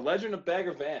 and The Legend of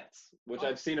Bagger Vance, which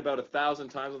I've seen about 1,000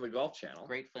 times on the Golf Channel.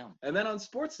 Great film. And then on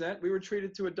Sportsnet, we were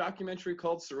treated to a documentary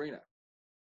called Serena.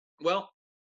 Well,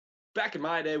 back in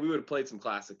my day, we would have played some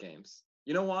classic games.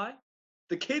 You know why?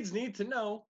 The kids need to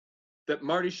know that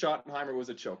Marty Schottenheimer was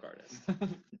a choke artist.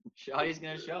 Shotty's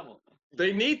going to shovel.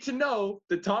 They need to know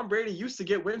that Tom Brady used to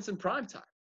get wins in primetime.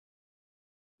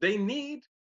 They need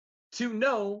to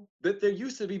know that there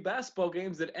used to be basketball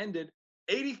games that ended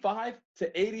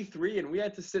 85-83, and we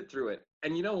had to sit through it.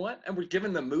 And you know what? And we're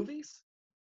giving them movies?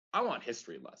 I want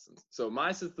history lessons. So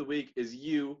my Sith of the week is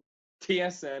you,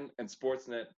 TSN, and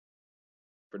Sportsnet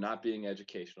for not being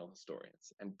educational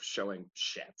historians and showing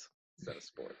shit instead of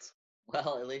sports.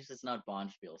 Well, at least it's not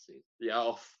Bonspiel season. Yeah,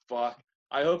 oh, fuck.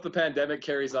 I hope the pandemic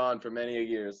carries on for many a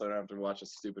year so I don't have to watch a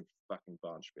stupid fucking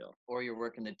Bonspiel. Or you're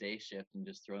working the day shift and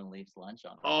just throwing Leafs lunch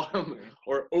on.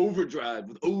 Or Overdrive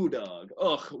with O-Dog.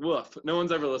 Ugh, woof. No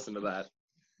one's ever listened to that.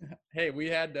 Hey, we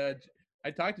had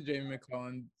I talked to Jamie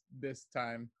McClellan this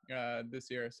time this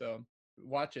year, so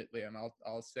watch it, Liam.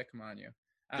 I'll stick him on you.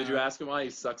 Did you ask him why he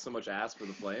sucks so much ass for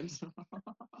the Flames?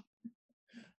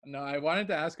 No, I wanted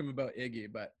to ask him about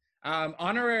Iggy, but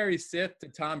honorary Sith to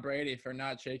Tom Brady for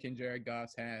not shaking Jared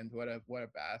Goff's hand. What a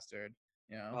bastard,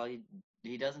 you know. Well,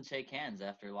 he doesn't shake hands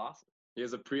after losses. He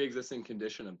has a pre-existing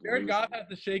condition of Jared Goff had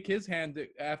to shake his hand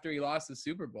after he lost the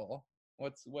Super Bowl.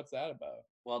 What's that about?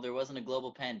 Well, there wasn't a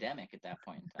global pandemic at that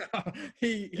point in time.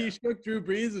 He shook Drew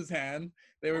Brees' hand.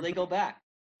 They go back.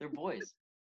 They're boys.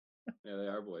 Yeah, they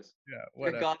are boys. Yeah,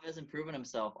 Jared Goff hasn't proven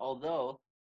himself, although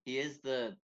he's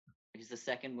the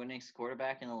second winningest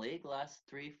quarterback in the league the last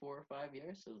 3, 4, 5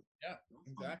 years. So yeah,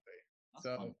 exactly. That's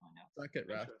So fun to find out. suck it,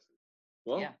 Russ.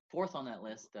 Well, yeah, fourth on that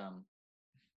list,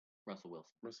 Russell Wilson.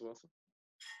 Russell Wilson.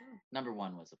 Number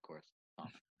 1 was, of course, Tom.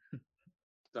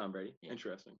 Tom Brady. Yeah.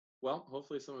 Interesting. Well,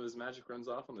 hopefully some of his magic runs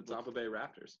off on the Tampa Bay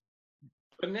Raptors.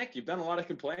 But Nick, you've done a lot of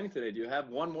complaining today. Do you have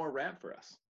one more rant for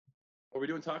us? Are we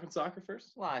doing talking soccer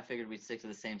first? Well, I figured we'd stick to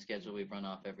the same schedule we've run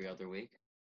off every other week.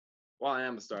 Well, I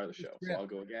am the star of the show, so I'll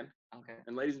go again. Okay.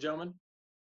 And ladies and gentlemen,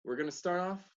 we're going to start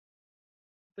off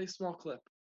with a small clip.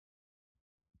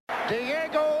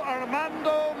 Diego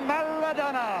Armando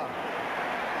Maradona.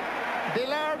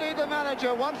 Bilardi, the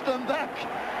manager, wants them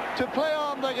back to play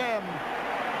on the game.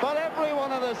 But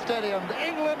everyone in the stadium, the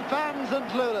England fans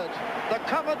included, the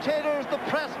commentators, the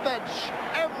press bench,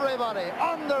 everybody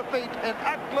on their feet in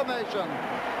acclamation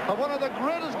of one of the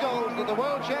greatest goals that the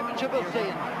World Championship has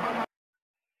seen.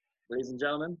 Ladies and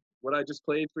gentlemen, what I just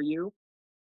played for you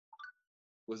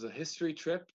was a history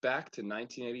trip back to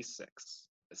 1986,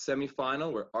 a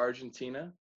semifinal where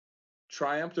Argentina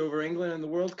triumphed over England in the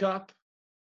World Cup.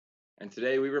 And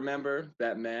today we remember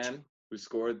that man who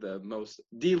scored the most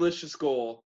delicious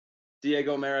goal,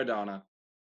 Diego Maradona,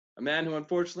 a man who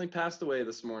unfortunately passed away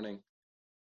this morning,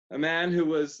 a man who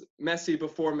was Messi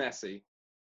before Messi,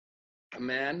 a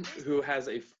man who has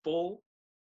a full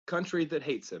country that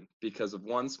hates him because of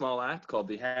one small act called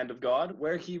the Hand of God,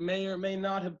 where he may or may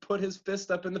not have put his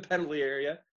fist up in the penalty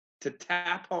area to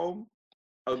tap home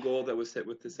a goal that was hit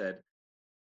with his head.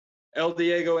 El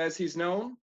Diego, as he's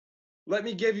known. Let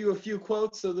me give you a few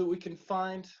quotes so that we can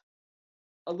find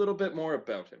a little bit more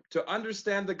about him. To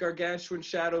understand the gargantuan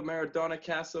shadow Maradona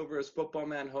casts over his football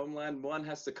man homeland, one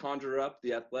has to conjure up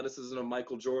the athleticism of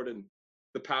Michael Jordan,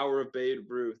 the power of Babe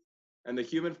Ruth, and the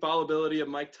human fallibility of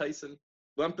Mike Tyson.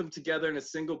 Lump them together in a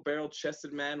single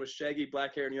barrel-chested man with shaggy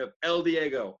black hair, and you have El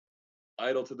Diego,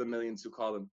 idol to the millions who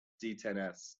call him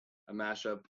D10S, a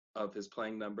mashup of his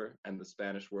playing number and the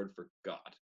Spanish word for God.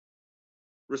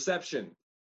 Reception.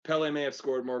 Pele may have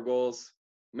scored more goals.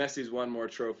 Messi's won more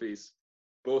trophies.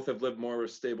 Both have lived more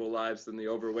stable lives than the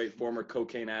overweight former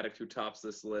cocaine addict who tops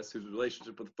this list, whose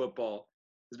relationship with football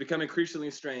has become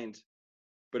increasingly strained.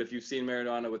 But if you've seen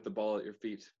Maradona with the ball at your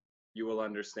feet, you will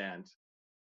understand.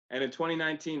 And in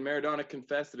 2019, Maradona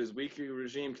confessed that his weekly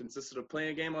regime consisted of playing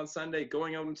a game on Sunday,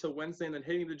 going out until Wednesday, and then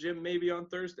hitting the gym maybe on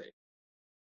Thursday.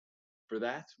 for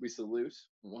that, we salute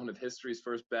one of history's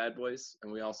first bad boys,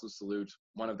 and we also salute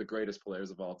one of the greatest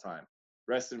players of all time.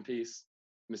 Rest in peace,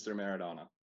 Mr. Maradona.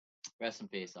 Rest in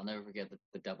peace. I'll never forget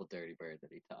the double dirty bird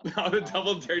that he tossed. Oh, the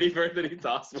double dirty bird that he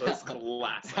tossed was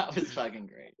classic. That was fucking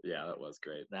great. Yeah, that was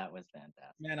great. That was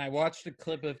fantastic. Man, I watched a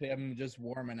clip of him just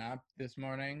warming up this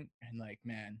morning, and like,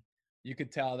 man, you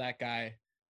could tell that guy,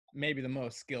 maybe the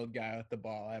most skilled guy with the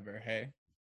ball ever. Hey.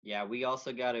 Yeah, we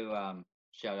also got to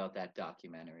shout out that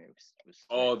documentary. It was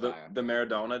Oh, straight fire. the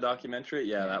Maradona documentary?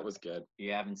 Yeah, Yeah. that was good. If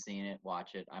you haven't seen it,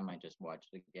 watch it. I might just watch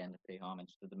it again to pay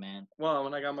homage to the man. Well,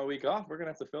 when I got my week off, we're going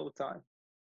to have to fill the time.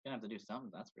 Gonna have to do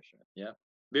something, that's for sure.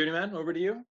 Beauty Man, over to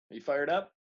you. Are you fired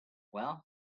up? Well,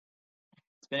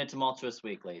 it's been a tumultuous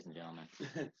week, ladies and gentlemen.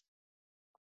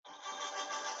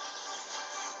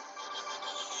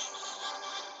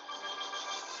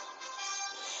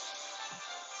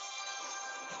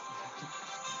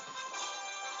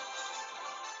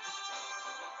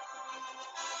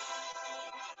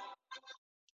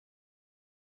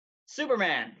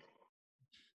 Superman.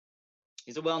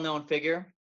 He's a well-known figure.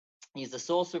 He's the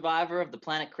sole survivor of the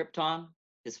planet Krypton.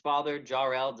 His father,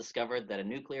 Jor-El, discovered that a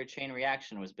nuclear chain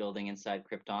reaction was building inside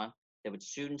Krypton that would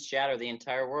soon shatter the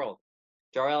entire world.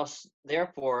 Jor-El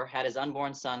therefore had his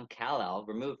unborn son, Kal-El,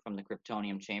 removed from the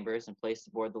Kryptonium chambers and placed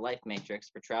aboard the Life Matrix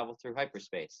for travel through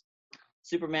hyperspace.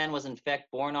 Superman was in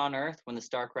fact born on Earth. When the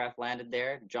Starcraft landed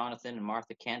there, Jonathan and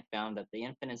Martha Kent found that the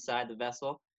infant inside the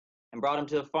vessel and brought him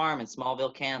to a farm in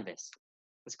Smallville, Kansas.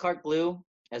 As Clark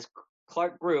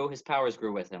grew, his powers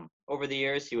grew with him. Over the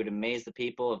years, he would amaze the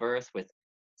people of Earth with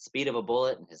speed of a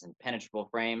bullet and his impenetrable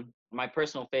frame. My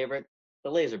personal favorite,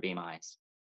 the laser beam eyes.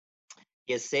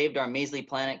 He has saved our measly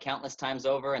planet countless times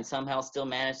over and somehow still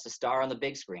managed to star on the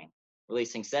big screen,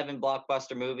 releasing 7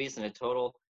 blockbuster movies in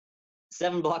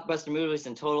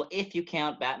total if you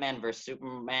count Batman vs.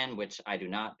 Superman, which I do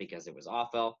not because it was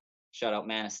awful. Shout out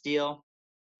Man of Steel.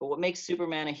 But what makes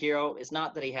Superman a hero is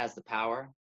not that he has the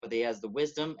power, but he has the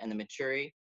wisdom and the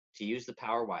maturity to use the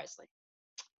power wisely.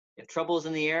 If trouble is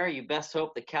in the air, you best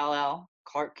hope that Kal-El,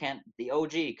 Clark Kent, the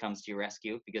OG, comes to your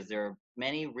rescue because there are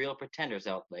many real pretenders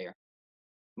out there.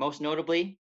 Most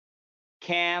notably,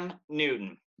 Cam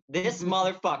Newton. This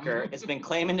motherfucker has been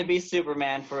claiming to be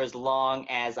Superman for as long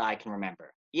as I can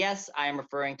remember. Yes, I am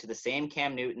referring to the same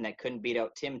Cam Newton that couldn't beat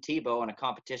out Tim Tebow in a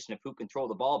competition of who controlled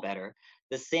the ball better.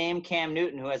 The same Cam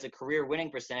Newton who has a career winning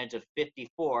percentage of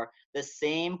 54. The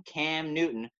same Cam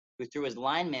Newton who threw his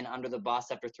lineman under the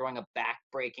bus after throwing a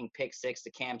back-breaking pick six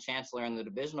to Cam Chancellor in the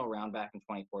divisional round back in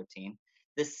 2014.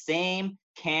 The same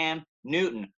Cam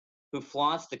Newton who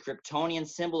flaunts the Kryptonian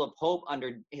symbol of hope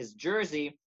under his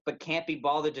jersey but can't be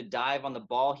bothered to dive on the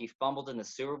ball he fumbled in the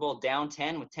Super Bowl down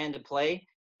 10 with 10 to play.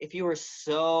 If you were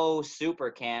so super,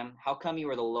 Cam, how come you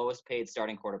were the lowest paid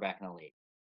starting quarterback in the league?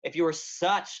 If you were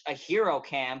such a hero,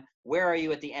 Cam, where are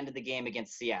you at the end of the game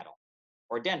against Seattle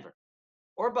or Denver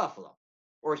or Buffalo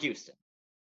or Houston?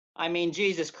 I mean,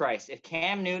 Jesus Christ, if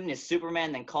Cam Newton is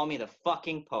Superman, then call me the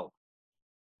fucking Pope.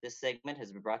 This segment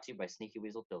has been brought to you by Sneaky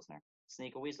Weasel Pilsner.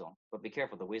 Sneak a weasel, but be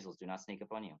careful, the weasels do not sneak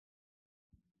up on you.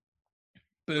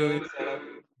 Boo.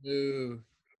 Boo.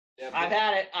 Yeah,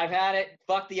 I've had it.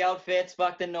 Fuck the outfits,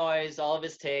 fuck the noise, all of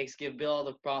his takes. Give Bill all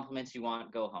the compliments you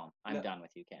want. Go home. I'm done with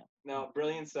you, Cam. No,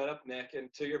 brilliant setup, Nick.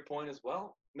 And to your point as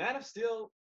well, Man of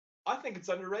Steel, I think it's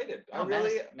underrated.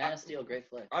 Man of Steel, great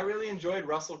flick. I really enjoyed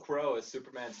Russell Crowe as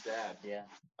Superman's dad. Yeah.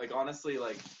 Like, honestly,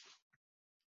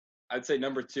 I'd say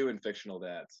number 2 in fictional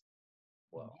dads.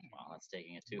 Whoa, wow, that's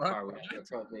taking it too What? far. We should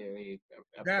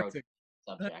approach the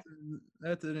subject.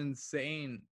 That's an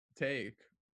insane take.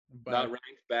 But Not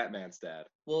ranked Batman's dad.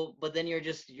 Well, but then you're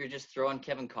just throwing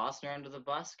Kevin Costner under the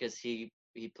bus because he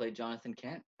played Jonathan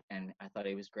Kent, and I thought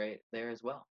he was great there as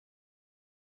well.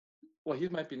 Well, he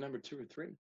might be number 2 or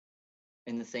 3.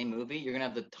 In the same movie, you're gonna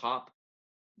have the top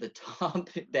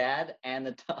dad and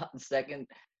the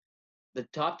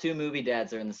top 2 movie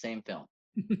dads are in the same film.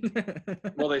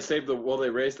 Well, they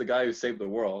raised the guy who saved the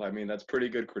world. I mean, that's pretty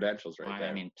good credentials right there.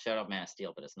 I mean, shout out Man of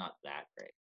Steel, but it's not that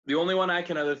great. The only one I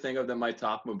can other think of that might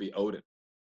top would be Odin.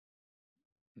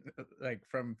 Like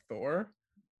from Thor?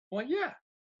 Well, yeah.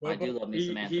 I do love me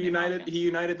some He Anthony united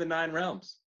Hopkins. the 9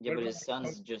 realms. Yeah, but What his about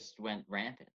sons just went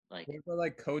rampant. Like, What about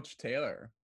like Coach Taylor?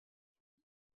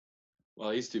 Well,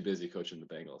 he's too busy coaching the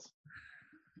Bengals.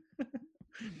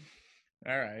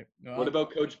 All right. Well, What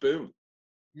about Coach Boone?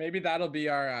 maybe that'll be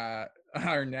our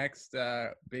next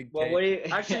big well, take. what do you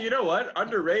Actually, you know what?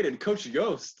 Underrated. Coach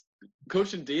Ghost.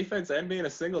 Coaching defense and being a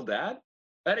single dad?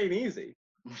 That ain't easy.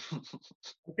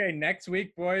 Okay, next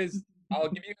week, boys, I'll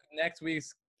give you next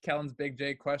week's Kellen's Big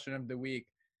J question of the week,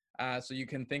 so you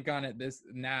can think on it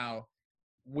now.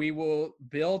 we will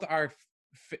build our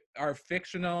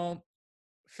fictional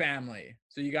family.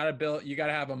 So you got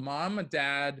to have a mom, a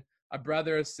dad, a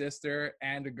brother, a sister,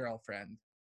 and a girlfriend.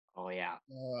 Oh yeah.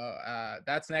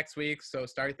 That's next week, so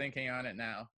start thinking on it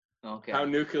now. Okay. How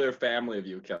nuclear family of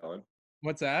you, Kellen?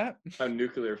 What's that? How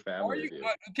nuclear family of you?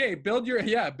 Okay, build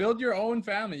your own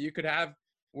family. You could have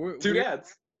Two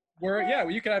dads.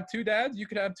 You could have two dads, you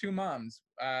could have two moms.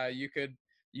 You could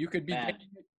be Man.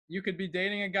 you could be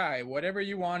dating a guy, whatever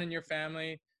you want in your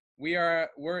family.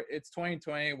 It's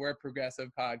 2020, we're a progressive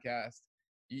podcast.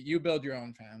 You build your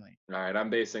own family. All right, I'm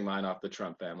basing mine off the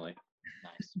Trump family.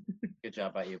 Nice. Good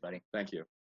job by you, buddy. Thank you.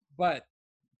 But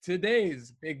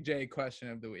today's Big J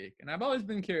question of the week, and I've always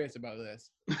been curious about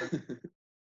this.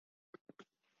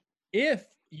 If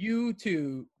you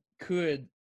two could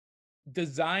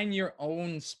design your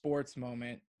own sports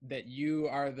moment that you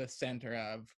are the center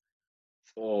of,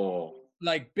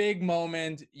 like big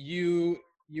moment, you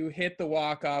hit the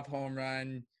walk-off home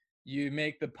run, you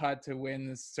make the putt to win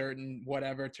this certain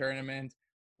whatever tournament,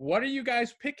 what are you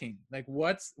guys picking? Like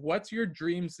what's your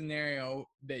dream scenario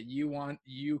that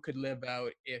you could live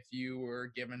out if you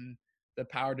were given the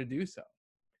power to do so?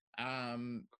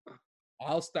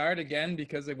 I'll start again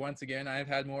because once again I've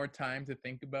had more time to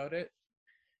think about it,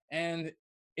 and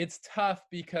it's tough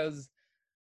because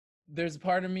there's a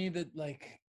part of me that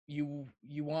like you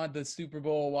want the Super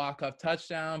Bowl walk-off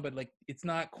touchdown, but like it's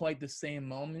not quite the same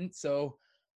moment. So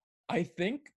I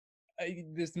think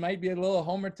this might be a little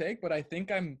homer take, but I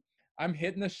think I'm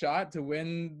hitting the shot to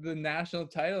win the national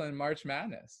title in March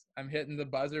Madness. I'm hitting the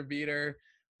buzzer beater,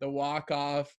 the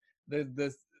walk-off,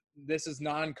 this is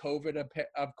non-COVID,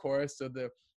 of course, so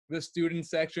the student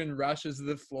section rushes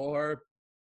the floor.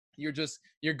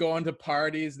 You're going to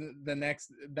parties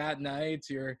that night.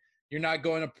 You're not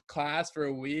going to class for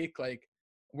a week. Like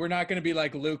we're not going to be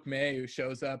like Luke May, who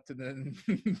shows up to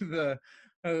the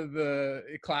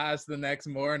class the next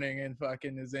morning and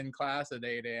fucking is in class at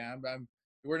 8 a.m.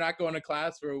 We're not going to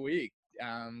class for a week.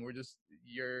 We're just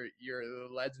you're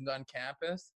a legend on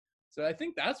campus. So I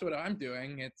think that's what I'm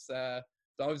doing. It's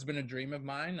always been a dream of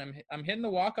mine. I'm hitting the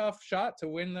walk-off shot to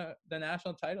win the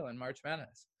national title in March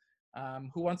Madness.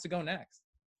 Who wants to go next?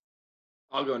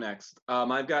 I'll go next.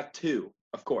 I've got two,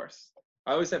 of course.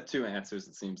 I always have two answers,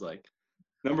 it seems like.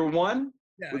 Number one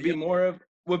would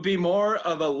be more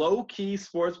of a low-key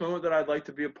sports moment that I'd like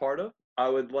to be a part of. I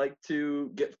would like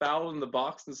to get fouled in the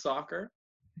box in soccer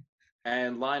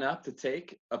and line up to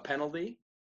take a penalty.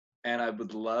 And I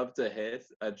would love to hit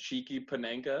a cheeky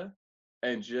Panenka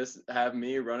and just have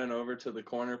me running over to the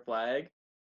corner flag,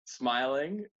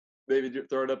 smiling, maybe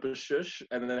throw it up a shush,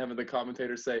 and then having the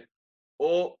commentator say,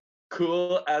 "Oh,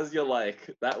 cool as you like."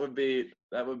 That would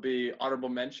be honorable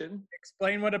mention.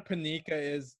 Explain what a Panenka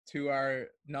is to our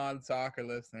non-soccer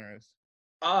listeners.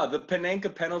 The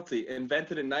Panenka penalty,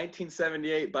 invented in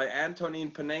 1978 by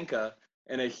Antonin Panenka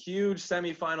in a huge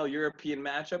semifinal European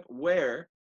matchup where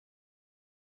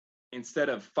instead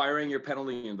of firing your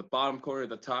penalty in the bottom corner,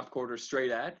 the top corner straight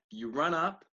at, you run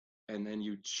up and then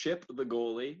you chip the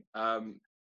goalie.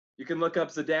 You can look up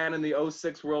Zidane in the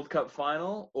 2006 World Cup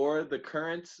final, or the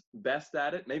current best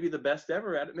at it, maybe the best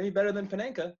ever at it, maybe better than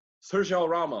Panenka, Sergio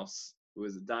Ramos, who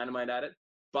is dynamite at it.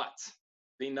 But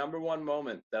the number one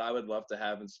moment that I would love to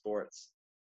have in sports,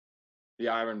 the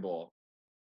Iron Bowl,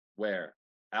 where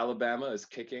Alabama is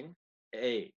kicking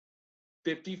a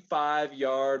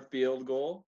 55-yard field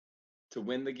goal to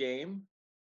win the game.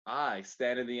 I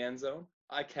stand in the end zone,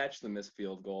 I catch the missed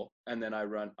field goal, and then I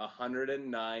run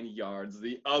 109 yards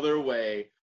the other way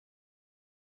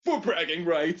for bragging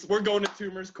rights. We're going to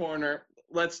Toomer's Corner.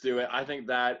 Let's do it. I think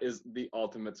that is the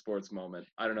ultimate sports moment.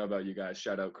 I don't know about you guys.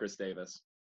 Shout out Chris Davis.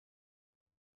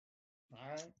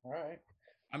 All right.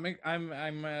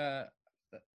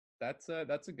 That's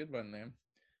a good one, Liam.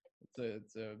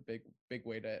 It's a big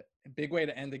way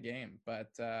to end the game. But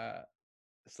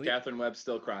Catherine Webb's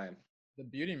still crying. The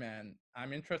beauty man.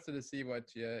 I'm interested to see what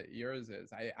yours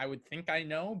is. I would think I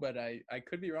know, but I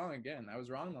could be wrong again. I was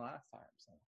wrong the last time.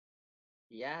 So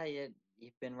Yeah,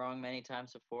 you've been wrong many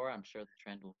times before. I'm sure the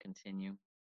trend will continue.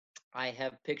 I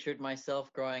have pictured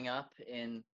myself growing up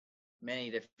in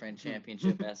many different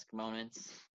championship-esque moments,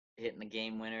 hitting the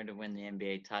game winner to win the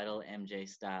NBA title, MJ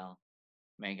style,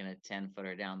 making a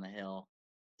 10-footer down the hill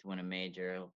to win a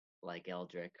major like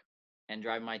Eldrick, and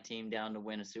drive my team down to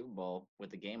win a Super Bowl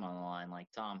with the game on the line like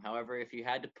Tom. However, if you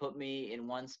had to put me in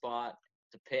one spot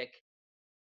to pick,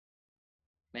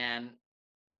 man,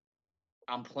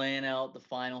 I'm playing out the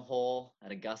final hole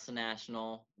at Augusta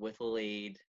National with a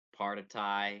lead, par to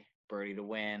tie, birdie to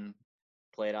win,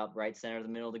 Play it up right center of the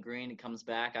middle of the green. It comes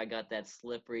back. I got that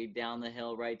slippery down the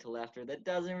hill right to lefter that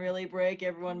doesn't really break.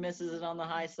 Everyone misses it on the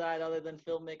high side other than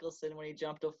Phil Mickelson when he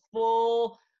jumped a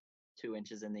full 2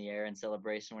 inches in the air in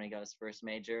celebration when he got his first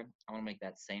major. I'm going to make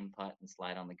that same putt and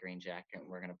slide on the green jacket. And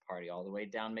we're going to party all the way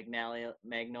down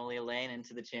Magnolia Lane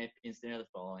into the Champions Dinner the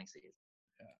following season.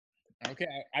 Okay,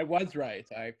 I was right.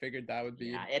 I figured that would be.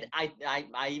 Yeah,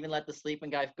 I even let the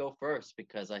sleeping guy go first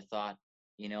because I thought,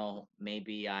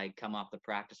 maybe I come off the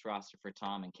practice roster for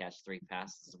Tom and catch 3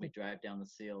 passes as we drive down the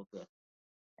field to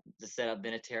set up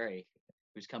Vinatieri,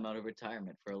 who's come out of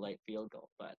retirement for a late field goal.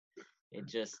 But it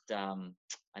just,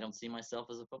 I don't see myself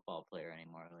as a football player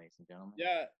anymore, ladies and gentlemen.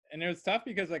 Yeah, and it was tough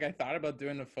because I thought about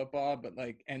doing the football,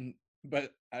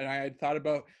 but I had thought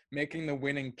about making the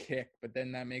winning kick, but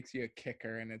then that makes you a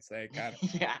kicker, and it's like,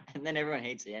 yeah, and then everyone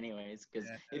hates you anyways because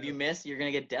if you miss, you're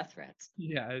gonna get death threats.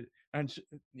 Yeah,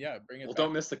 bring it. Well,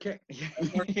 don't miss the kick. Yeah,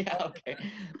 okay,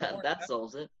 that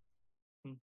solves it.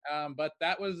 But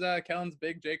that was Kellen's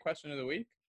big J question of the week.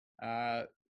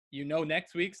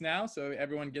 Next week's now, so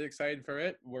everyone get excited for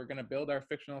it. We're gonna build our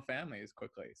fictional families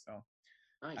quickly, so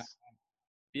Nice.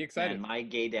 Be excited. Man, my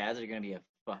gay dads are gonna be a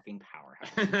fucking powerhouse.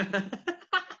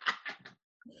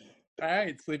 All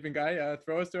right, sleeping guy,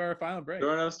 throw us to our final break.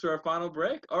 Throwing us to our final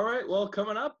break. All right, well,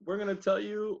 coming up, we're going to tell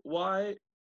you why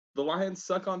the Lions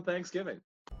suck on Thanksgiving.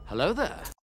 Hello there.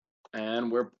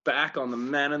 And we're back on the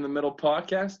Man in the Middle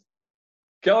podcast.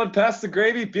 Kellen, pass the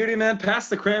gravy. Beauty Man, pass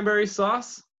the cranberry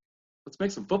sauce. Let's make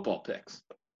some football picks.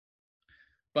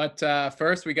 But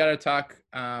first, we got to talk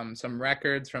some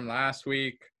records from last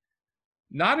week.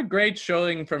 Not a great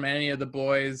showing from any of the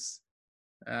boys.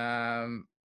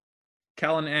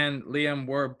 Kellen and Liam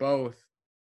were both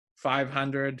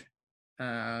 500,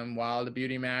 while the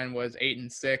Beauty Man was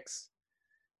 8-6.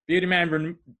 Beauty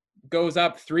Man goes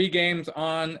up 3 games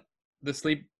on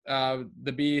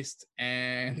the Beast,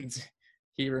 and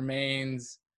he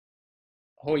remains.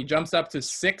 He jumps up to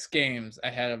 6 games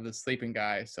ahead of the Sleeping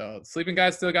Guy. So Sleeping Guy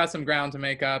still got some ground to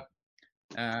make up.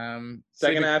 Second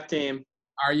half team.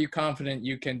 Are you confident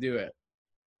you can do it?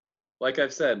 Like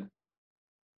I've said,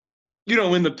 you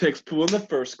don't win the picks pool in the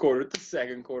first quarter, the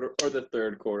second quarter, or the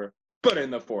third quarter, but in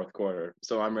the fourth quarter.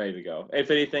 So I'm ready to go. If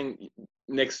anything,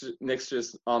 Nick's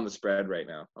just on the spread right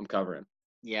now. I'm covering.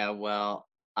 Yeah, well,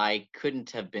 I couldn't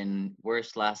have been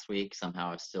worse last week. Somehow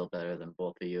I was still better than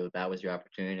both of you. That was your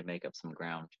opportunity to make up some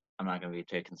ground. I'm not going to be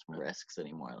taking some risks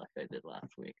anymore like I did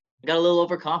last week. I got a little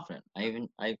overconfident.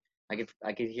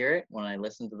 I could hear it when I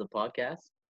listened to the podcast,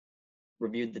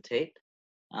 reviewed the tape.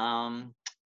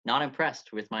 Not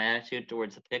impressed with my attitude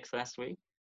towards the picks last week.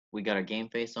 We got our game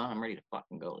face on. I'm ready to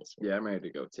fucking go this week. Yeah, I'm ready to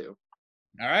go too.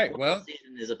 All right, well, the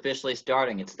season is officially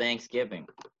starting. It's Thanksgiving.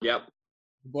 Yep.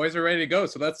 the boys are ready to go.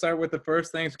 So let's start with the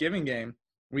first Thanksgiving game.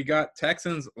 We got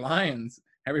Texans-Lions,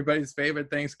 everybody's favorite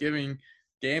Thanksgiving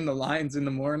game, the Lions in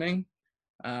the morning.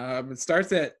 It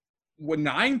starts at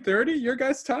 9:30 your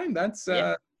guys' time? That's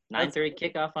 9:30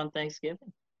 kickoff on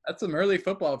Thanksgiving. That's some early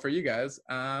football for you guys.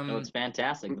 No, it's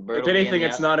fantastic. The bird If will be in anything, the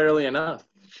it's not early enough.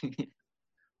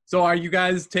 So are you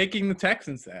guys taking the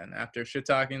Texans then after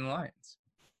shit-talking the Lions?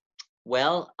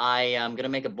 Well, I am going to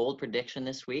make a bold prediction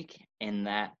this week in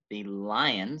that the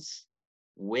Lions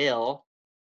will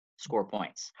score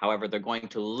points. However, they're going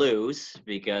to lose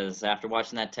because after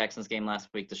watching that Texans game last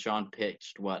week, Deshaun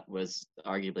pitched what was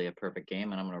arguably a perfect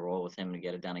game, and I'm going to roll with him to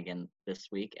get it done again this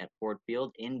week at Ford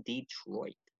Field in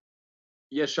Detroit.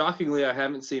 Yeah, shockingly, I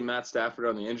haven't seen Matt Stafford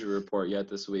on the injury report yet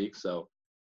this week, so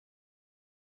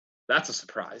that's a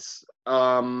surprise.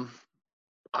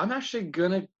 I'm actually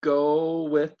going to go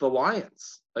with the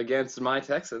Lions against my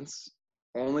Texans,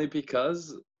 only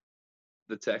because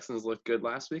the Texans looked good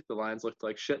last week. The Lions looked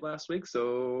like shit last week,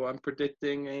 so I'm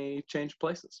predicting a change of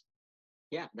places.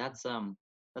 Yeah, that's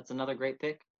another great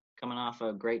pick coming off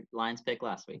a great Lions pick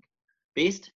last week.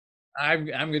 Beast? I'm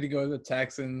going to go with the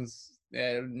Texans.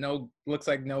 Looks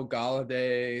like no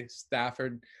Galladay.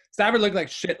 Stafford looked like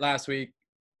shit last week,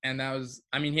 and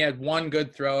he had one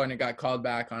good throw and it got called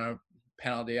back on a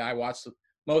penalty. I watched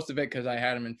most of it because I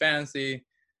had him in fantasy.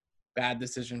 Bad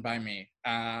decision by me.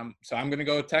 So I'm going to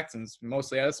go with Texans,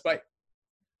 mostly out of spite.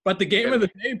 But the game of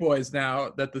the day, boys, now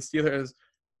that the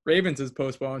Steelers-Ravens is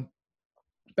postponed,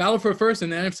 battle for first in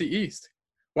the NFC East.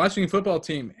 Washington football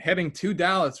team heading to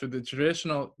Dallas for the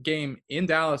traditional game in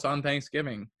Dallas on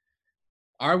Thanksgiving.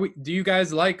 Do you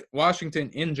guys like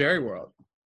Washington in Jerry World?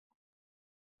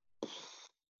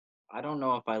 I don't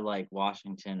know if I like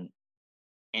Washington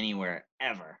anywhere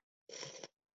ever,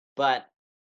 but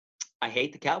I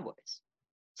hate the Cowboys.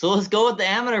 So let's go with the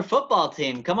amateur football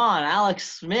team. Come on,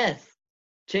 Alex Smith,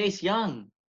 Chase Young.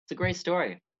 It's a great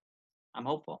story. I'm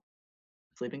hopeful.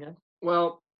 Sleeping guy?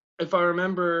 Well, if I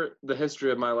remember the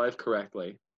history of my life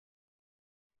correctly,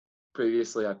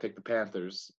 previously I picked the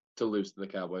Panthers to lose to the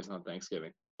Cowboys on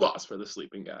Thanksgiving. Loss for the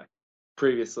sleeping guy.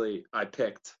 Previously, I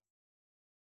picked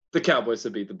the Cowboys to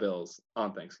beat the Bills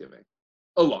on Thanksgiving.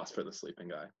 A loss for the sleeping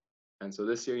guy. And so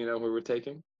this year, you know who we're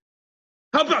taking?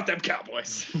 How about them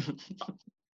Cowboys?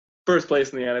 First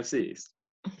place in the NFC East.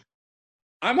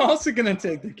 I'm also gonna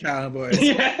take the Cowboys.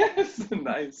 Yes,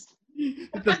 nice.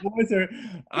 The boys are.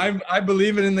 I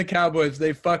believe in the Cowboys.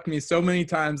 They fucked me so many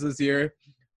times this year,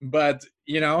 but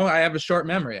I have a short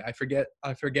memory. I forget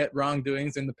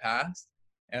wrongdoings in the past.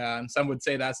 Some would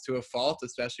say that's to a fault,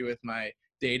 especially with my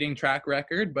dating track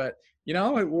record. But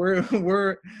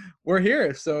we're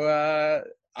here, so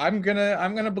I'm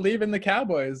gonna believe in the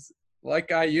Cowboys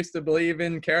like I used to believe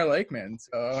in Kara Lakeman.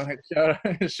 So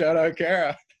shout out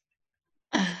Kara.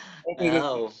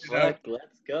 Oh, fuck.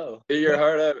 Let's go. Get your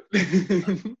heart out.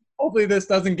 Hopefully this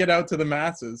doesn't get out to the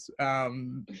masses.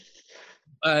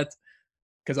 But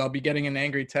because I'll be getting an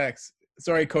angry text.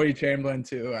 Sorry, Cody Chamberlain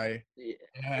too. I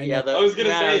was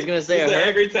gonna say the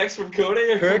angry text from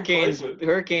Cody. Or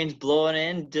Hurricanes blowing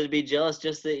in. To be jealous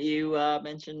just that you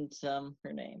mentioned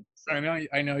her name. So.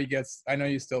 I know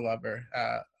you still love her.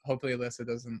 Hopefully Alyssa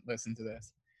doesn't listen to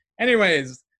this.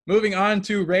 Anyways, moving on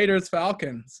to Raiders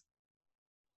Falcons.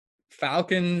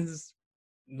 Falcons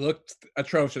looked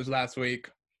atrocious last week.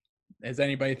 Does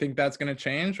anybody think that's going to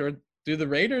change, or do the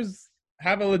Raiders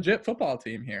have a legit football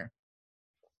team here?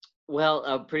 Well,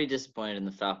 I'm pretty disappointed in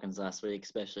the Falcons last week,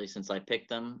 especially since I picked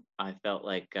them. I felt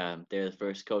like they're the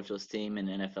first coachless team in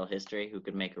NFL history who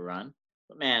could make a run.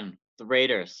 But man, the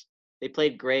Raiders, they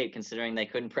played great considering they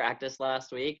couldn't practice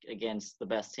last week against the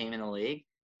best team in the league.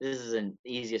 This is an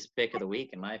easiest pick of the week,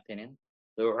 in my opinion.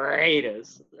 The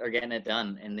Raiders are getting it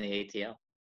done in the ATL.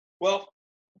 Well,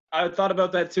 I thought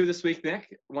about that too this week,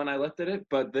 Nick, when I looked at it.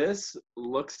 But this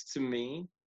looks to me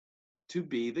to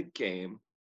be the game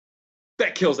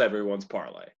that kills everyone's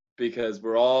parlay. Because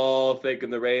we're all thinking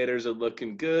the Raiders are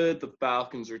looking good. The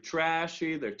Falcons are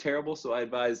trashy. They're terrible. So I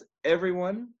advise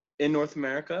everyone in North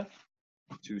America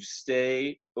to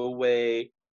stay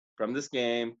away from this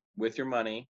game with your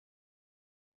money.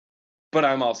 But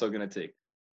I'm also going to take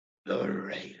the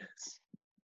Raiders.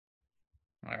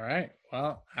 All right.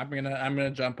 Well, I'm gonna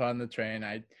jump on the train.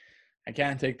 I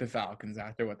can't take the Falcons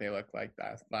after what they looked like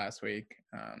last week.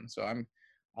 So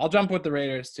I'll jump with the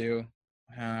Raiders too.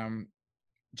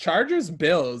 Chargers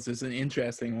Bills is an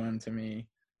interesting one to me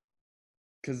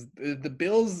because the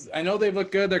Bills, I know they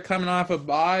look good. They're coming off a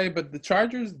bye, but the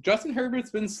Chargers, Justin Herbert's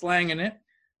been slanging it.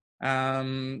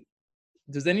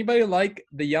 Does anybody like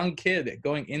the young kid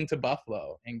going into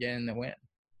Buffalo and getting the win?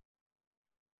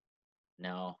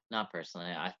 No, not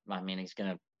personally. I mean, he's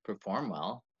going to perform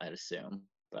well, I'd assume,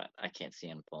 but I can't see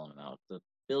him pulling him out. The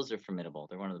Bills are formidable.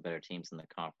 They're one of the better teams in the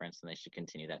conference, and they should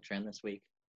continue that trend this week.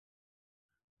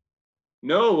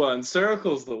 No one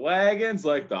circles the wagons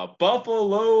like the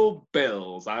Buffalo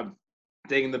Bills. I'm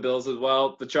taking the Bills as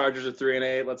well. The Chargers are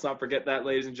 3-8. Let's not forget that,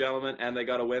 ladies and gentlemen. And they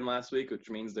got a win last week, which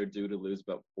means they're due to lose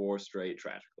about 4 straight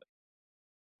tragically.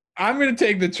 I'm going to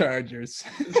take the Chargers.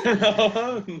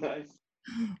 Nice.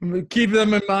 Keep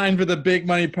them in mind for the big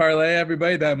money parlay,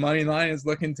 everybody. That money line is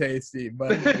looking tasty.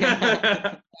 But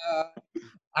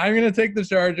I'm going to take the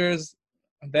Chargers.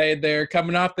 They're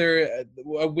coming off a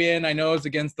win. I know it's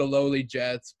against the lowly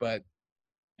Jets, but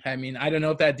I mean, I don't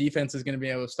know if that defense is going to be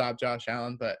able to stop Josh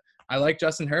Allen, but I like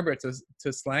Justin Herbert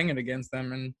to slang it against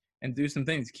them and do some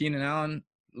things. Keenan Allen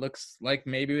looks like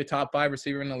maybe a top 5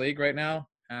 receiver in the league right now.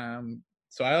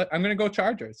 So I'm going to go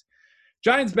Chargers.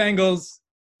 Giants Bengals.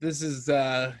 This is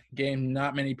a game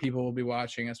not many people will be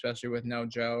watching, especially with no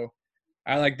Joe.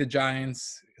 I like the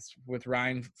Giants with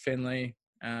Ryan Finley.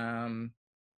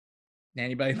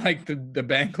 Anybody like the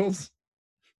Bengals?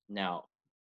 No,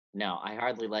 I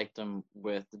hardly liked him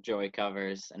with Joey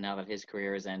Covers, and now that his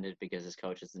career has ended because his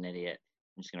coach is an idiot,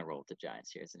 I'm just going to roll with the Giants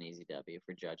here. It's an easy W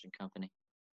for Judge and company.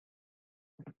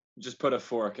 Just put a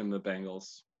fork in the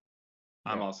Bengals.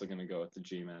 I'm also going to go with the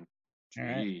G-Men.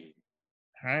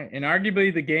 All right, and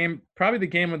arguably probably the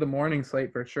game of the morning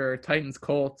slate for sure.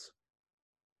 Titans-Colts,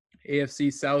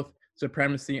 AFC South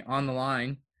supremacy on the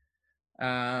line.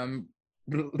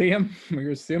 Liam, we're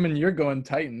assuming you're going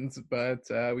Titans, but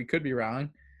we could be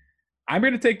wrong. I'm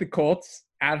going to take the Colts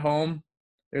at home.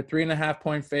 They're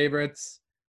 3.5-point favorites.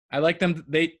 I like them.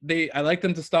 I like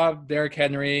them to stop Derrick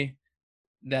Henry.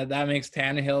 That makes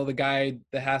Tannehill the guy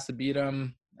that has to beat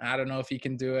him. I don't know if he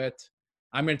can do it.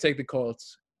 I'm going to take the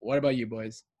Colts. What about you,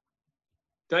 boys?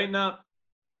 Tighten up.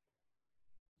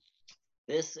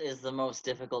 This is the most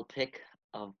difficult pick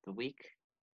of the week.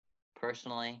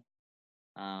 personally,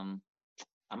 I'm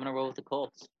gonna roll with the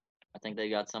Colts. I think they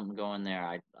got something going there.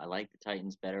 I like the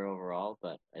Titans better overall,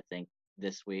 but I think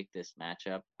this week, this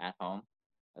matchup at home,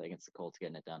 I think it's the Colts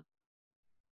getting it done.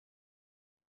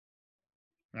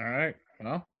 All right.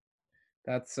 Well,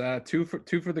 that's two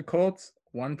for the Colts,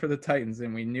 one for the Titans,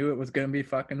 and we knew it was gonna be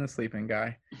fucking the sleeping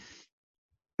guy.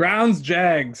 Browns,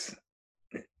 Jags.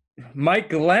 Mike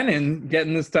Glennon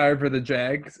getting the start for the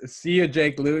Jags. See ya,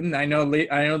 Jake Luton. I know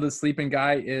the sleeping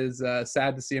guy is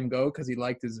sad to see him go because he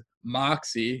liked his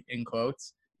moxie in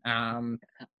quotes.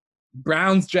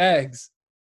 Browns, Jags.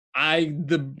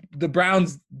 The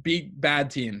Browns beat bad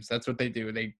teams. That's what they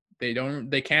do.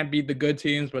 They can't beat the good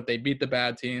teams, but they beat the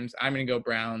bad teams. I'm gonna go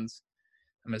Browns.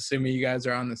 I'm assuming you guys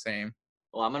are on the same.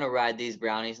 Well, I'm gonna ride these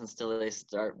brownies until they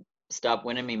stop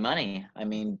winning me money. I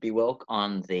mean, be woke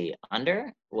on the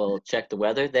under. We'll check the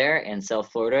weather there in South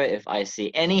Florida. If I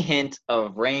see any hint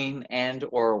of rain and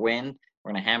or wind,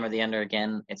 we're gonna hammer the under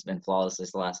again. It's been flawless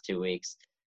this last 2 weeks.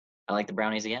 I like the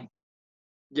brownies again.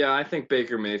 Yeah, I think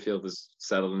Baker Mayfield has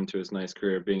settled into his nice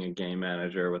career of being a game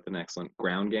manager with an excellent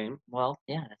ground game. Well,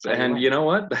 yeah. That's how And win. you know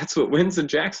what? That's what wins in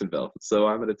Jacksonville. So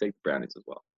I'm going to take the Brownies as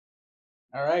well.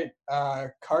 All right.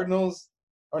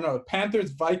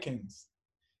 Panthers, Vikings.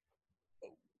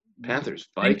 Panthers,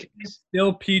 Vikings.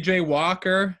 Still PJ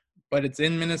Walker, but it's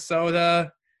in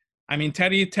Minnesota. I mean,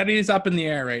 Teddy's up in the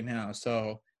air right now.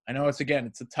 So I know it's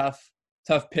a tough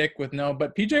pick but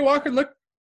PJ Walker looked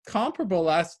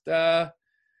comparable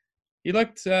he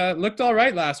looked all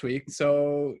right last week.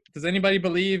 So does anybody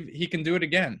believe he can do it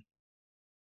again?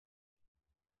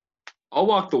 I'll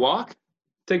walk the walk.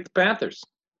 Take the Panthers.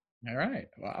 All right.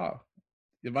 Wow.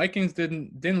 The Vikings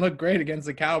didn't look great against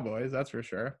the Cowboys, that's for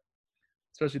sure.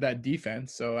 Especially that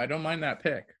defense. So I don't mind that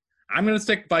pick. I'm going to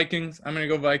stick Vikings. I'm going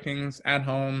to go Vikings at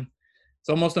home. It's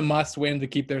almost a must win to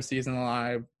keep their season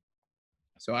alive.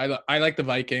 So I like the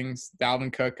Vikings.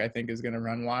 Dalvin Cook, I think, is going to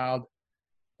run wild.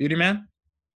 Beauty man?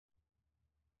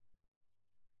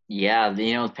 Yeah,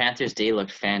 Panthers D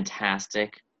looked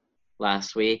fantastic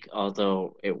last week,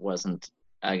 although it wasn't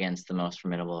against the most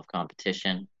formidable of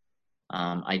competition.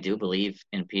 I do believe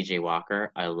in PJ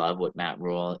Walker. I love what Matt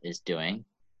Rule is doing.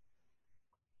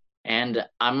 And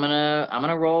I'm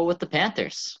gonna roll with the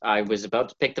Panthers. I was about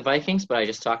to pick the Vikings, but I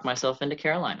just talked myself into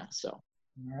Carolina. So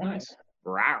Nice.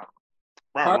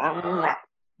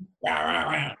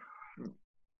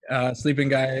 Sleeping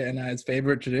Guy and I's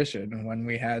favorite tradition when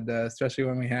we had, especially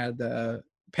when we had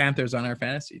Panthers on our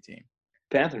fantasy team.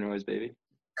 Panther noise, baby.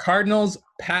 Cardinals,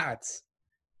 Pats.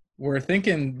 We're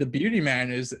thinking the beauty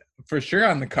man is for sure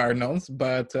on the Cardinals,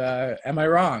 but am I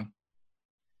wrong?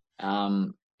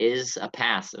 Is a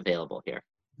pass available here?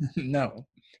 No.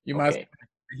 You Okay. must.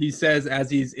 He says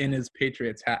as he's in his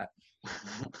Patriots hat.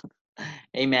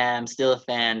 Hey man, I'm still a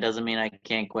fan. Doesn't mean I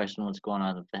can't question what's going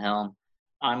on at the helm.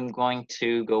 I'm going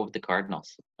to go with the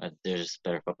Cardinals. They're just a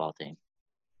better football team.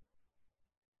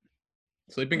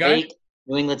 Sleeping Guy? Wait,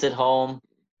 New England's at home.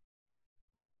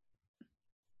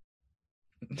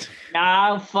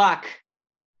 No, fuck.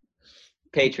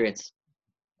 Patriots.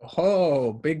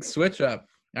 Oh, big switch up.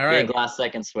 All right. Big last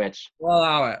second switch. We'll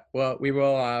allow it. Well, we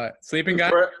will allow it. Sleeping Guy?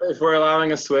 If we're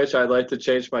allowing a switch, I'd like to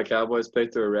change my Cowboys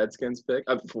pick to a Redskins pick,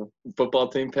 a football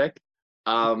team pick.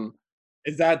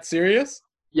 Is that serious?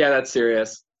 Yeah, that's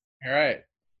serious. All right.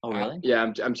 Oh really?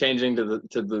 Yeah, I'm changing to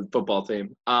the football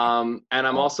team. And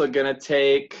I'm also gonna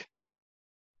take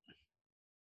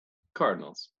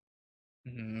Cardinals.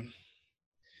 Mm-hmm.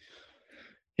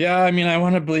 Yeah, I mean, I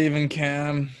want to believe in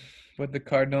Cam, but the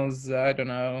Cardinals, I don't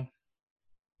know.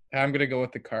 I'm gonna go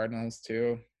with the Cardinals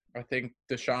too. I think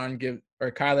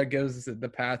Kyler gives the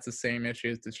Pats the same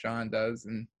issues Deshaun does,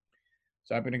 and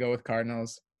so I'm gonna go with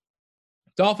Cardinals.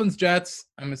 Dolphins, Jets.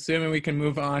 I'm assuming we can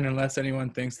move on unless anyone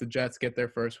thinks the Jets get their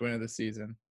first win of the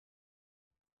season.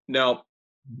 No,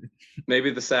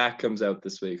 maybe the sack comes out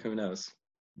this week. Who knows?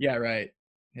 Yeah, right.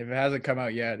 If it hasn't come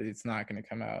out yet, it's not going to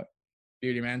come out.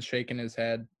 Beauty man's shaking his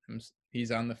head.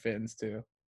 He's on the fins too.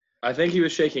 I think he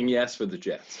was shaking yes for the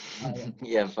Jets.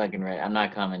 Yeah, fucking right. I'm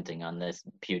not commenting on this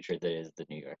putrid that is the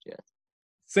New York Jets.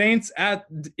 Saints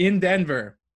in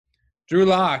Denver. Drew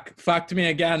Lock fucked me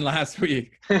again last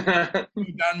week. I'm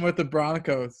done with the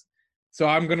Broncos. So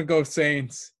I'm going to go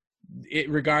Saints,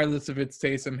 regardless if it's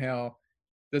Taysom Hill.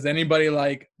 Does anybody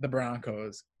like the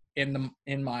Broncos in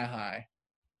my high?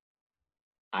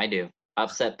 I do.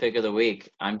 Upset pick of the week.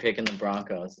 I'm picking the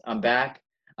Broncos. I'm back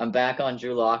on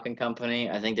Drew Lock and company.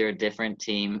 I think they're a different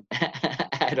team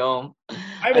at home.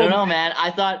 I don't know, man.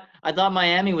 I thought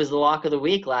Miami was the lock of the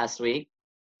week last week,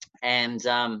 and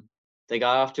they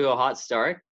got off to a hot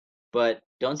start. But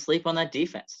don't sleep on that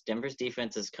defense. Denver's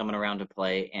defense is coming around to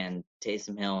play, and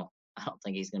Taysom Hill, I don't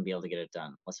think he's going to be able to get it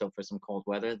done. Let's hope for some cold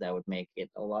weather. That would make it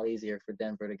a lot easier for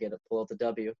Denver to pull out the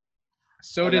W.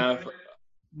 So I did now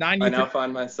 93.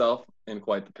 find myself in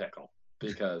quite the pickle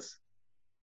because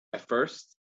at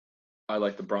first I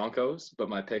like the Broncos, but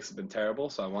my picks have been terrible,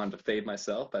 so I wanted to fade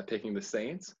myself by picking the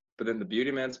Saints. But then the Beauty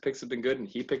Man's picks have been good, and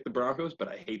he picked the Broncos, but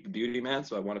I hate the Beauty Man,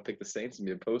 so I want to pick the Saints and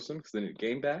be opposed to him because they need a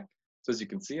game back. So as you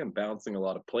can see, I'm balancing a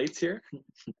lot of plates here.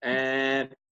 And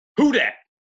who dat?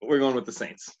 We're going with the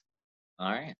Saints.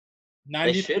 All right.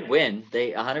 90, They should win.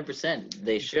 They 100%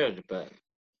 they should, but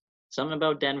something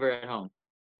about Denver at home.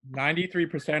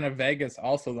 93% of Vegas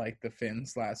also liked the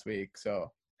Finns last week.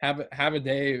 So have a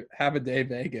day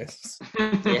Vegas.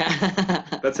 Yeah.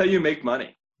 That's how you make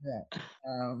money.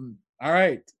 All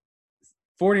right.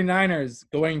 49ers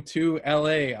going to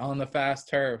LA on the fast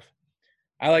turf.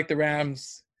 I like the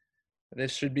Rams.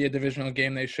 This should be a divisional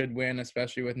game they should win,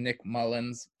 especially with Nick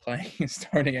Mullins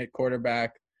starting at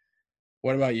quarterback.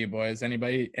 What about you boys?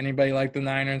 Anybody like the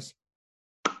Niners?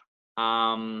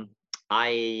 I'm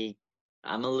a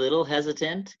little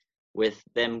hesitant with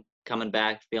them coming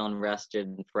back feeling rested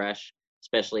and fresh,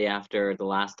 especially after the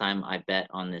last time I bet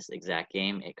on this exact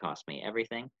game. It cost me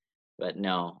everything. But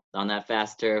no, on that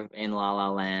fast turf in La La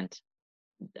Land,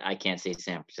 I can't see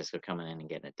San Francisco coming in and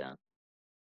getting it done.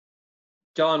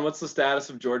 John, what's the status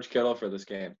of George Kittle for this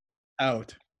game?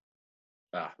 Out.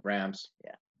 Rams.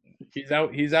 Yeah. He's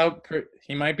out.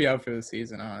 He might be out for the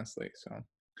season, honestly. So,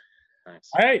 Nice.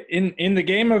 all right. In the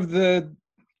game of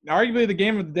arguably the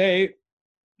game of the day,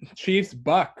 Chiefs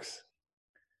Bucks.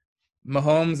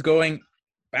 Mahomes going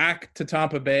back to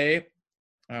Tampa Bay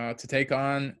to take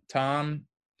on Tom.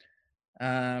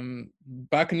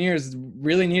 Buccaneers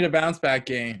really need a bounce back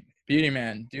game. Beauty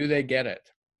Man, do they get it?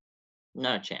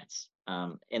 Not a chance.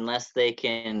 Unless they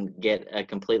can get a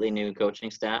completely new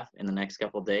coaching staff in the next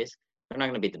couple of days, they're not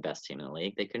going to beat the best team in the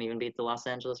league. They couldn't even beat the Los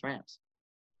Angeles Rams.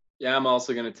 Yeah, I'm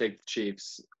also going to take the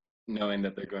Chiefs, knowing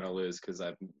that they're going to lose because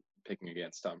I'm picking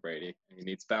against Tom Brady. He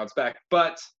needs to bounce back.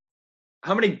 But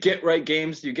how many get-right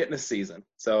games do you get in a season?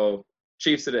 So,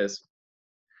 Chiefs it is.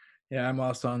 Yeah, I'm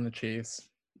also on the Chiefs.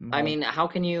 I mean, how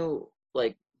can you,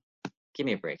 give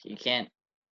me a break. You can't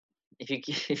 – if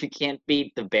you can't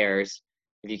beat the Bears,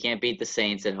 if you can't beat the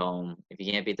Saints at home, if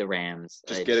you can't beat the Rams.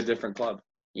 Just get a different club.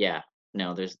 Yeah.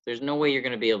 No, there's no way you're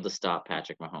going to be able to stop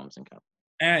Patrick Mahomes and company.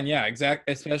 And yeah,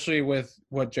 exactly. Especially with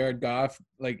what Jared Goff,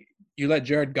 you let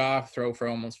Jared Goff throw for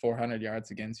almost 400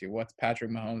 yards against you. What's Patrick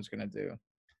Mahomes going to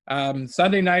do?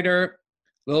 Sunday nighter,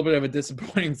 a little bit of a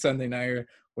disappointing Sunday nighter.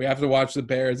 We have to watch the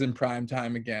Bears in prime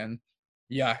time again.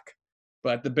 Yuck.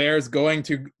 But the Bears going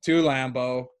to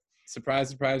Lambeau. Surprise,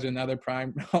 surprise! Another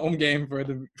prime home game for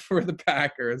the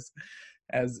Packers,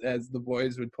 as the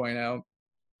boys would point out.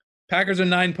 Packers are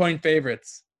 9-point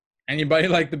favorites. Anybody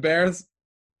like the Bears?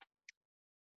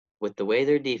 With the way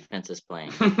their defense is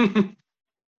playing,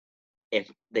 if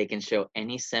they can show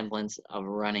any semblance of a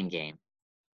running game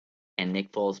and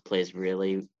Nick Foles plays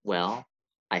really well,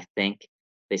 I think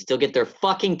they still get their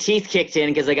fucking teeth kicked in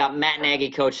because they got Matt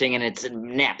Nagy coaching and it's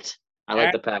inept. I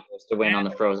like the Packers to win on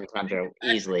the frozen tundra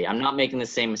easily. I'm not making the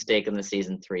same mistake in the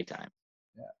season 3 times.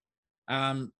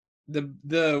 Yeah.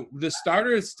 The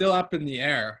starter is still up in the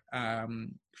air.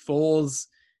 Foles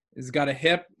has got a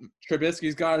hip.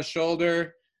 Trubisky's got a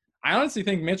shoulder. I honestly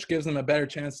think Mitch gives them a better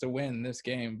chance to win this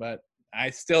game, but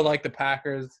I still like the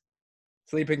Packers.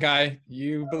 Sleeping guy,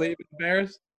 you believe in the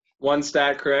Bears? One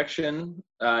stat correction.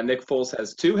 Nick Foles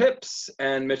has 2 hips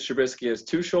and Mitch Trubisky has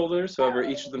 2 shoulders. However,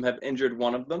 each of them have injured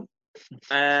one of them.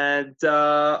 And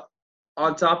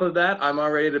on top of that, I'm all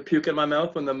ready to puke in my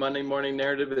mouth when the Monday morning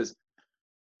narrative is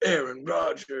Aaron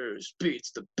Rodgers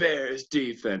beats the Bears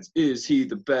defense. Is he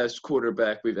the best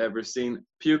quarterback we've ever seen?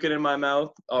 Puking in my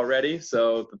mouth already,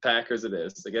 so the Packers it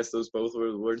is. I guess those both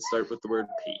words start with the word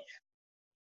P.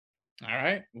 All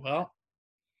right. Well,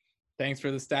 thanks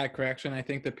for the stat correction. I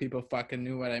think that people fucking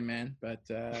knew what I meant, but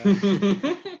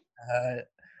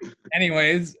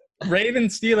anyways,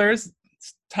 Ravens Steelers,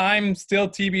 time still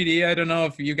TBD. I don't know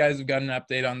if you guys have got an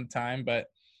update on the time,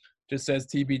 but just says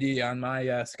TBD on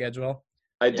my schedule.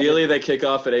 Ideally, they kick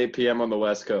off at 8 p.m. on the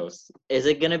West Coast. Is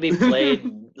it going to be played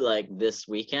this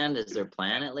weekend? Is their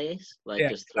plan at least?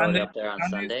 Just throw it up there on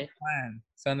Sunday?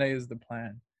 Sunday is the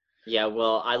plan. Yeah,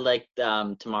 well, I like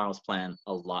tomorrow's plan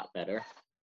a lot better.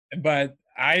 But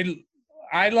I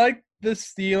like the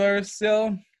Steelers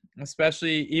still,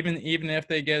 especially even if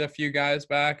they get a few guys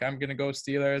back. I'm going to go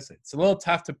Steelers. It's a little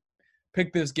tough to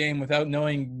pick this game without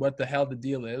knowing what the hell the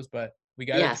deal is, but We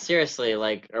got Yeah, seriously.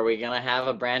 Like, are we gonna have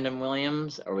a Brandon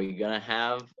Williams? Are we gonna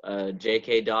have a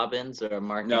J.K. Dobbins or a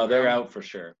Mark? No, they're Ingram? out for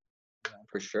sure.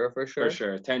 For sure. For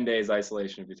sure. 10 days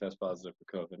isolation if you test positive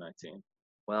for COVID-19.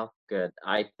 Well, good.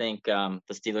 I think the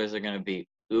Steelers are going to be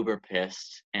uber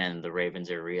pissed, and the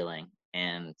Ravens are reeling.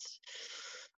 And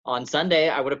on Sunday,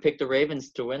 I would have picked the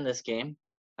Ravens to win this game.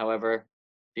 However, a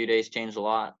few days changed a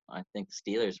lot. I think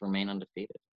the Steelers remain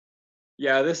undefeated.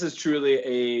 Yeah, this is truly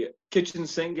a kitchen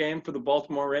sink game for the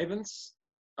Baltimore Ravens.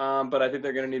 But I think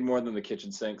they're going to need more than the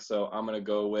kitchen sink. So I'm going to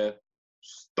go with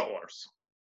Steelers.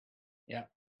 Yeah.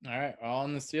 All right. All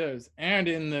in the Steelers. And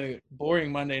in the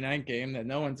boring Monday night game that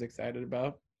no one's excited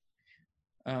about,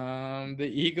 the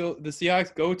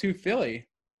Seahawks go to Philly.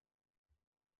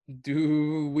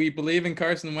 Do we believe in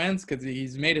Carson Wentz? Because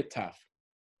he's made it tough.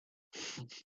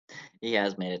 He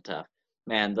has made it tough.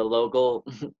 Man, the local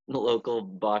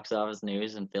box office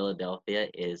news in Philadelphia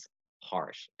is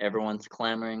harsh. Everyone's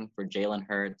clamoring for Jalen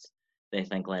Hurts. They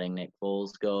think letting Nick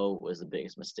Foles go was the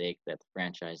biggest mistake that the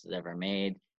franchise has ever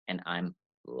made, and I'm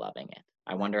loving it.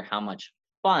 I wonder how much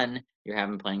fun you're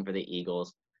having playing for the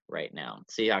Eagles right now.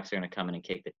 Seahawks are going to come in and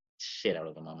kick the shit out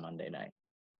of them on Monday night.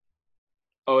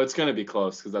 Oh, it's going to be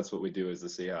close because that's what we do as the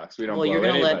Seahawks. We don't. Well, you're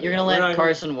going to let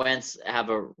Carson Wentz have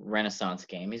a renaissance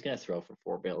game. He's going to throw for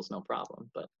 4 bills, no problem.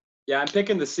 But yeah, I'm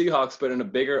picking the Seahawks, but in a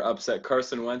bigger upset,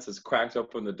 Carson Wentz has cracked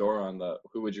open the door on the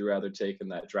who would you rather take in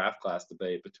that draft class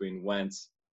debate between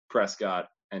Wentz, Prescott,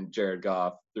 and Jared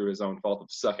Goff through his own fault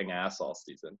of sucking ass all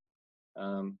season.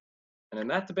 And in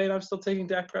that debate, I'm still taking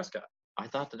Dak Prescott. I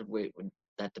thought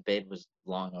that debate was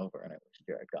long over and it was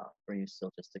Jared Goff. Were you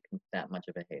still just that much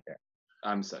of a hater?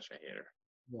 I'm such a hater.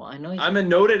 Well, I know I'm a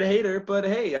noted hater, but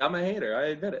hey, I'm a hater. I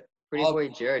admit it. Pretty boy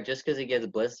Jared, just because he gets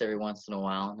blitzed every once in a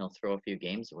while and he'll throw a few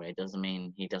games away doesn't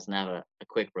mean he doesn't have a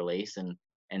quick release and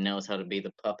knows how to be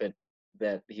the puppet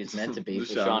that he's meant to be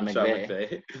for Sean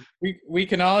McVay. We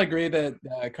can all agree that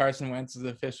Carson Wentz is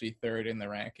officially third in the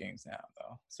rankings now,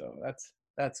 though. So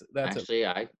that's actually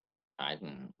I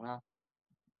didn't. Well,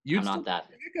 I'm not that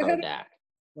pro Dak.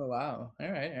 Oh wow!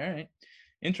 All right.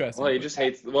 Interesting. Well, he just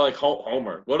hates like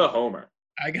Homer. What a Homer!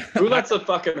 Who lets the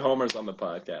fucking homers on the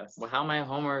podcast? Well, how am I a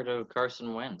homer to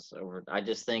Carson Wentz? I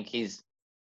just think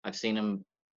I've seen him,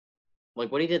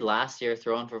 like what he did last year,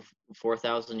 throwing for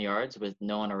 4,000 yards with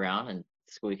no one around and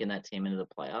squeaking that team into the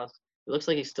playoffs. It looks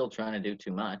like he's still trying to do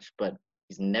too much, but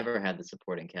he's never had the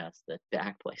supporting cast that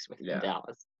Dak plays with in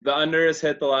Dallas. The under has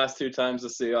hit the last 2 times the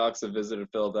Seahawks have visited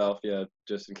Philadelphia,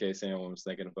 just in case anyone was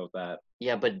thinking about that.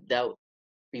 Yeah, but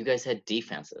you guys had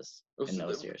defenses in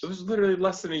those years. It was literally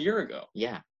less than a year ago.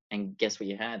 Yeah, and guess what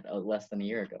you had less than a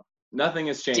year ago? Nothing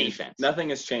has changed. Defense. Nothing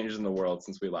has changed in the world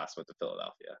since we last went to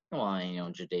Philadelphia. Well,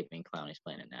 Jadeveon Clowney's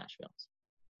playing in Nashville.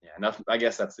 Yeah, I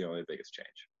guess that's the only biggest change.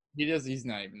 He's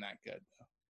not even that good,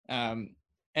 though.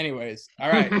 Anyways, all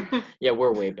right. Yeah,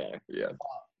 we're way better. Yeah.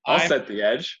 I'll set the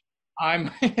edge. I'm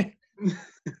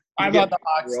about the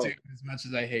Hawks too, as much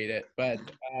as I hate it. But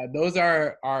those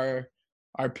are our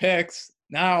picks.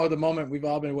 Now, the moment we've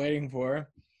all been waiting for.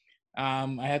 I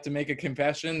have to make a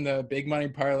confession. The big money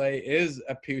parlay is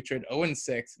a putrid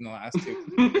 0-6 in the last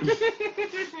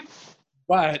 2.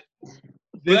 But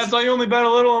that's why you only bet a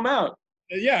little amount.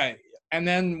 Yeah. And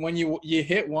then when you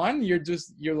hit one,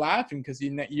 you're laughing because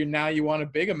you want a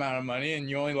big amount of money and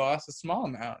you only lost a small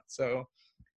amount. So,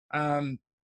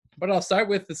 but I'll start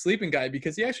with the sleeping guy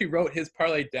because he actually wrote his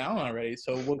parlay down already.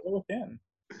 So we'll go with him.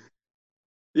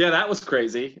 Yeah, that was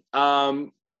crazy.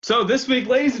 So this week,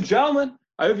 ladies and gentlemen,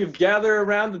 I hope you've gathered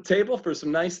around the table for some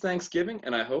nice Thanksgiving,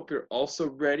 and I hope you're also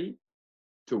ready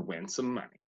to win some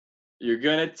money. You're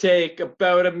going to take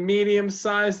about a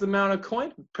medium-sized amount of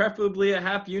coin, preferably a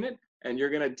half unit, and you're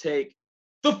going to take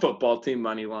the football team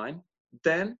money line.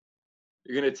 Then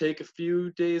you're going to take a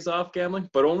few days off gambling,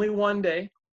 but only one day.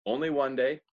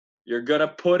 You're going to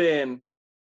put in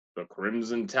the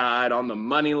Crimson Tide on the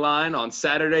money line on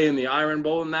Saturday in the Iron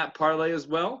Bowl in that parlay as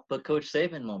well. But Coach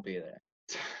Saban won't be there.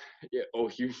 Yeah.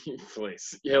 Oh,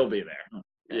 please. He'll be there.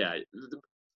 Okay. Yeah.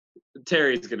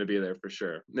 Terry's going to be there for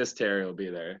sure. Miss Terry will be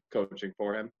there coaching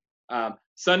for him.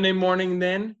 Sunday morning,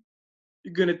 then,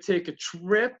 you're going to take a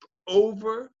trip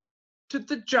over to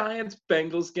the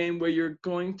Giants-Bengals game where you're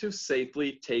going to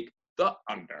safely take the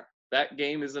under. That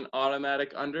game is an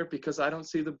automatic under because I don't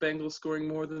see the Bengals scoring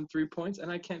more than 3 points,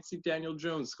 and I can't see Daniel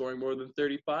Jones scoring more than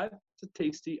 35. It's a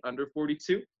tasty under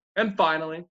 42. And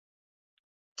finally,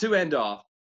 to end off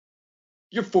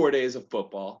your 4 days of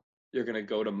football, you're going to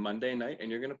go to Monday night, and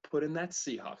you're going to put in that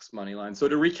Seahawks money line. So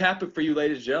to recap it for you,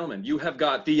 ladies and gentlemen, you have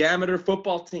got the amateur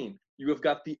football team. You have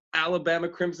got the Alabama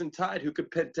Crimson Tide, who could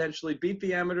potentially beat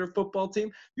the amateur football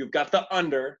team. You've got the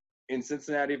under in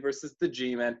Cincinnati versus the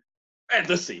G-Men and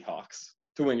the Seahawks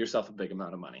to win yourself a big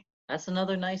amount of money. That's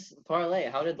another nice parlay.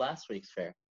 How did last week's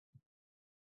fare?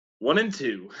 1 and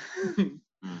 2.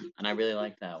 And I really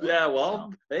like that one. Yeah,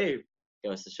 well, So, hey,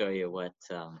 goes to show you what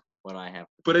I have.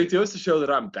 but it goes to show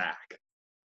that I'm back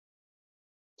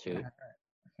to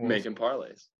making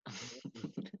parlays.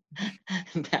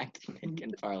 back to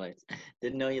making parlays.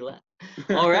 Didn't know you left.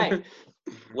 All right.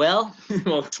 Well,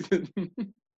 Well,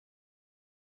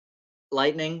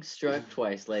 lightning struck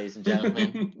twice, ladies and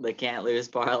gentlemen. The can't lose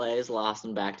parlays lost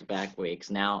in back-to-back weeks.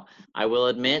 Now, I will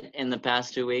admit, in the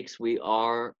past 2 weeks, we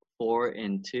are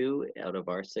 4-2 out of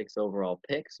our 6 overall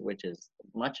picks, which is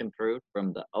much improved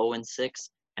from the 0-6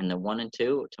 and the 1-2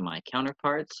 to my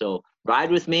counterpart. So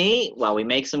ride with me while we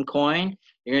make some coin.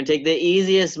 You're going to take the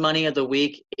easiest money of the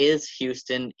week is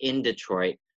Houston in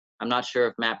Detroit. I'm not sure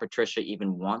if Matt Patricia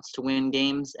even wants to win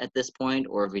games at this point,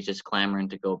 or if he's just clamoring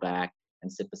to go back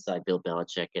and sit beside Bill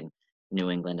Belichick in New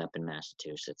England up in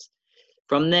Massachusetts.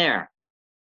 From there,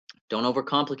 don't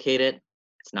overcomplicate it.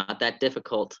 It's not that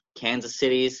difficult. Kansas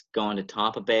City's going to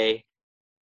Tampa Bay,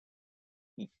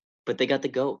 but they got the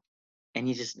GOAT, and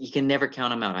you can never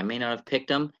count them out. I may not have picked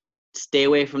them. Stay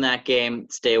away from that game.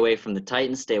 Stay away from the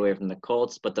Titans. Stay away from the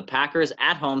Colts. But the Packers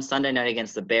at home Sunday night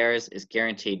against the Bears is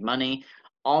guaranteed money,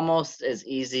 almost as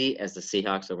easy as the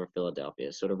Seahawks over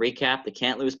Philadelphia. So to recap, the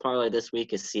can't lose parlay this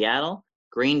week is Seattle,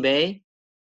 Green Bay,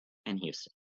 and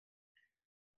Houston.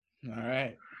 All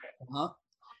right.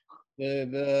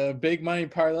 The big money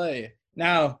parlay.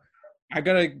 Now, I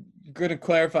gonna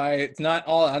clarify. It's not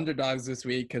all underdogs this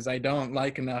week because I don't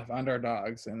like enough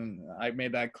underdogs, and I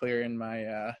made that clear in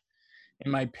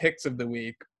my picks of the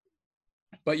week.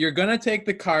 But you're gonna take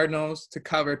the Cardinals to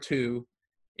cover 2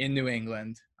 in New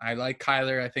England. I like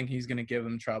Kyler. I think he's gonna give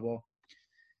them trouble.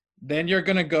 Then you're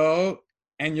gonna go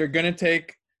and you're gonna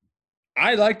take.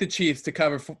 I like the Chiefs to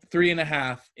cover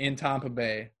 3.5 in Tampa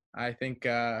Bay. I think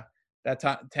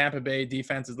that Tampa Bay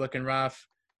defense is looking rough.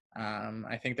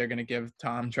 I think they're going to give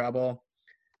Tom trouble.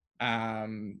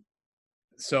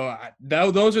 So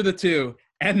those are the 2.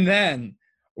 And then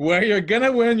where you're going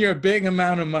to win your big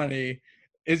amount of money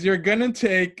is you're going to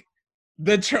take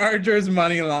the Chargers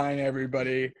money line,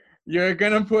 everybody. You're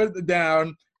going to put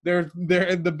down.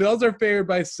 The Bills are favored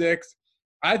by 6.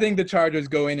 I think the Chargers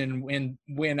go in and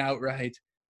win outright.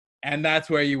 And that's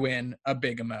where you win a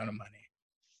big amount of money.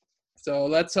 So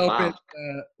let's hope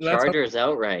Chargers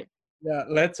outright. Yeah,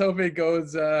 let's hope it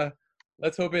goes.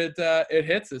 Let's hope it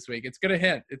hits this week. It's gonna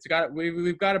hit.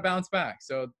 We've got to bounce back.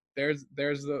 So there's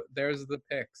the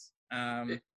picks.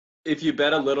 If you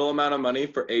bet a little amount of money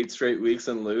for 8 straight weeks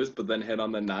and lose, but then hit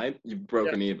on the 9th, you've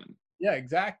broken even. Yeah,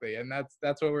 exactly, and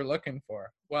that's what we're looking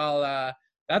for. Well,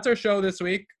 that's our show this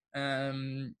week.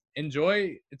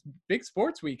 Enjoy. It's big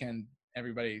sports weekend,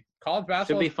 everybody. College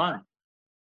basketball should be fun.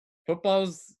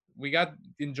 Football's. We got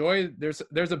enjoy. There's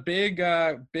a big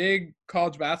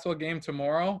college basketball game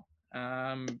tomorrow.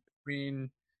 Between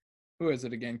who is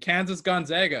it again? Kansas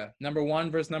Gonzaga, number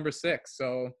 1 versus number 6.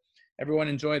 So everyone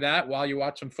enjoy that while you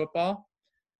watch some football.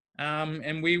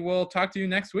 And we will talk to you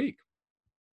next week.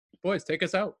 Boys, take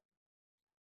us out.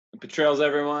 Betrayals,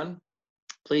 everyone.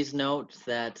 Please note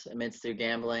that amidst your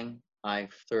gambling, I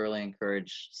thoroughly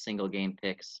encourage single game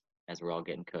picks as we're all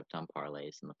getting cooked on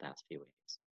parlays in the past few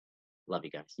weeks. Love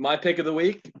you guys. My pick of the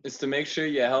week is to make sure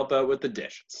you help out with the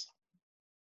dishes.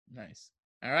 Nice.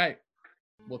 All right.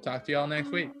 We'll talk to you all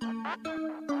next week.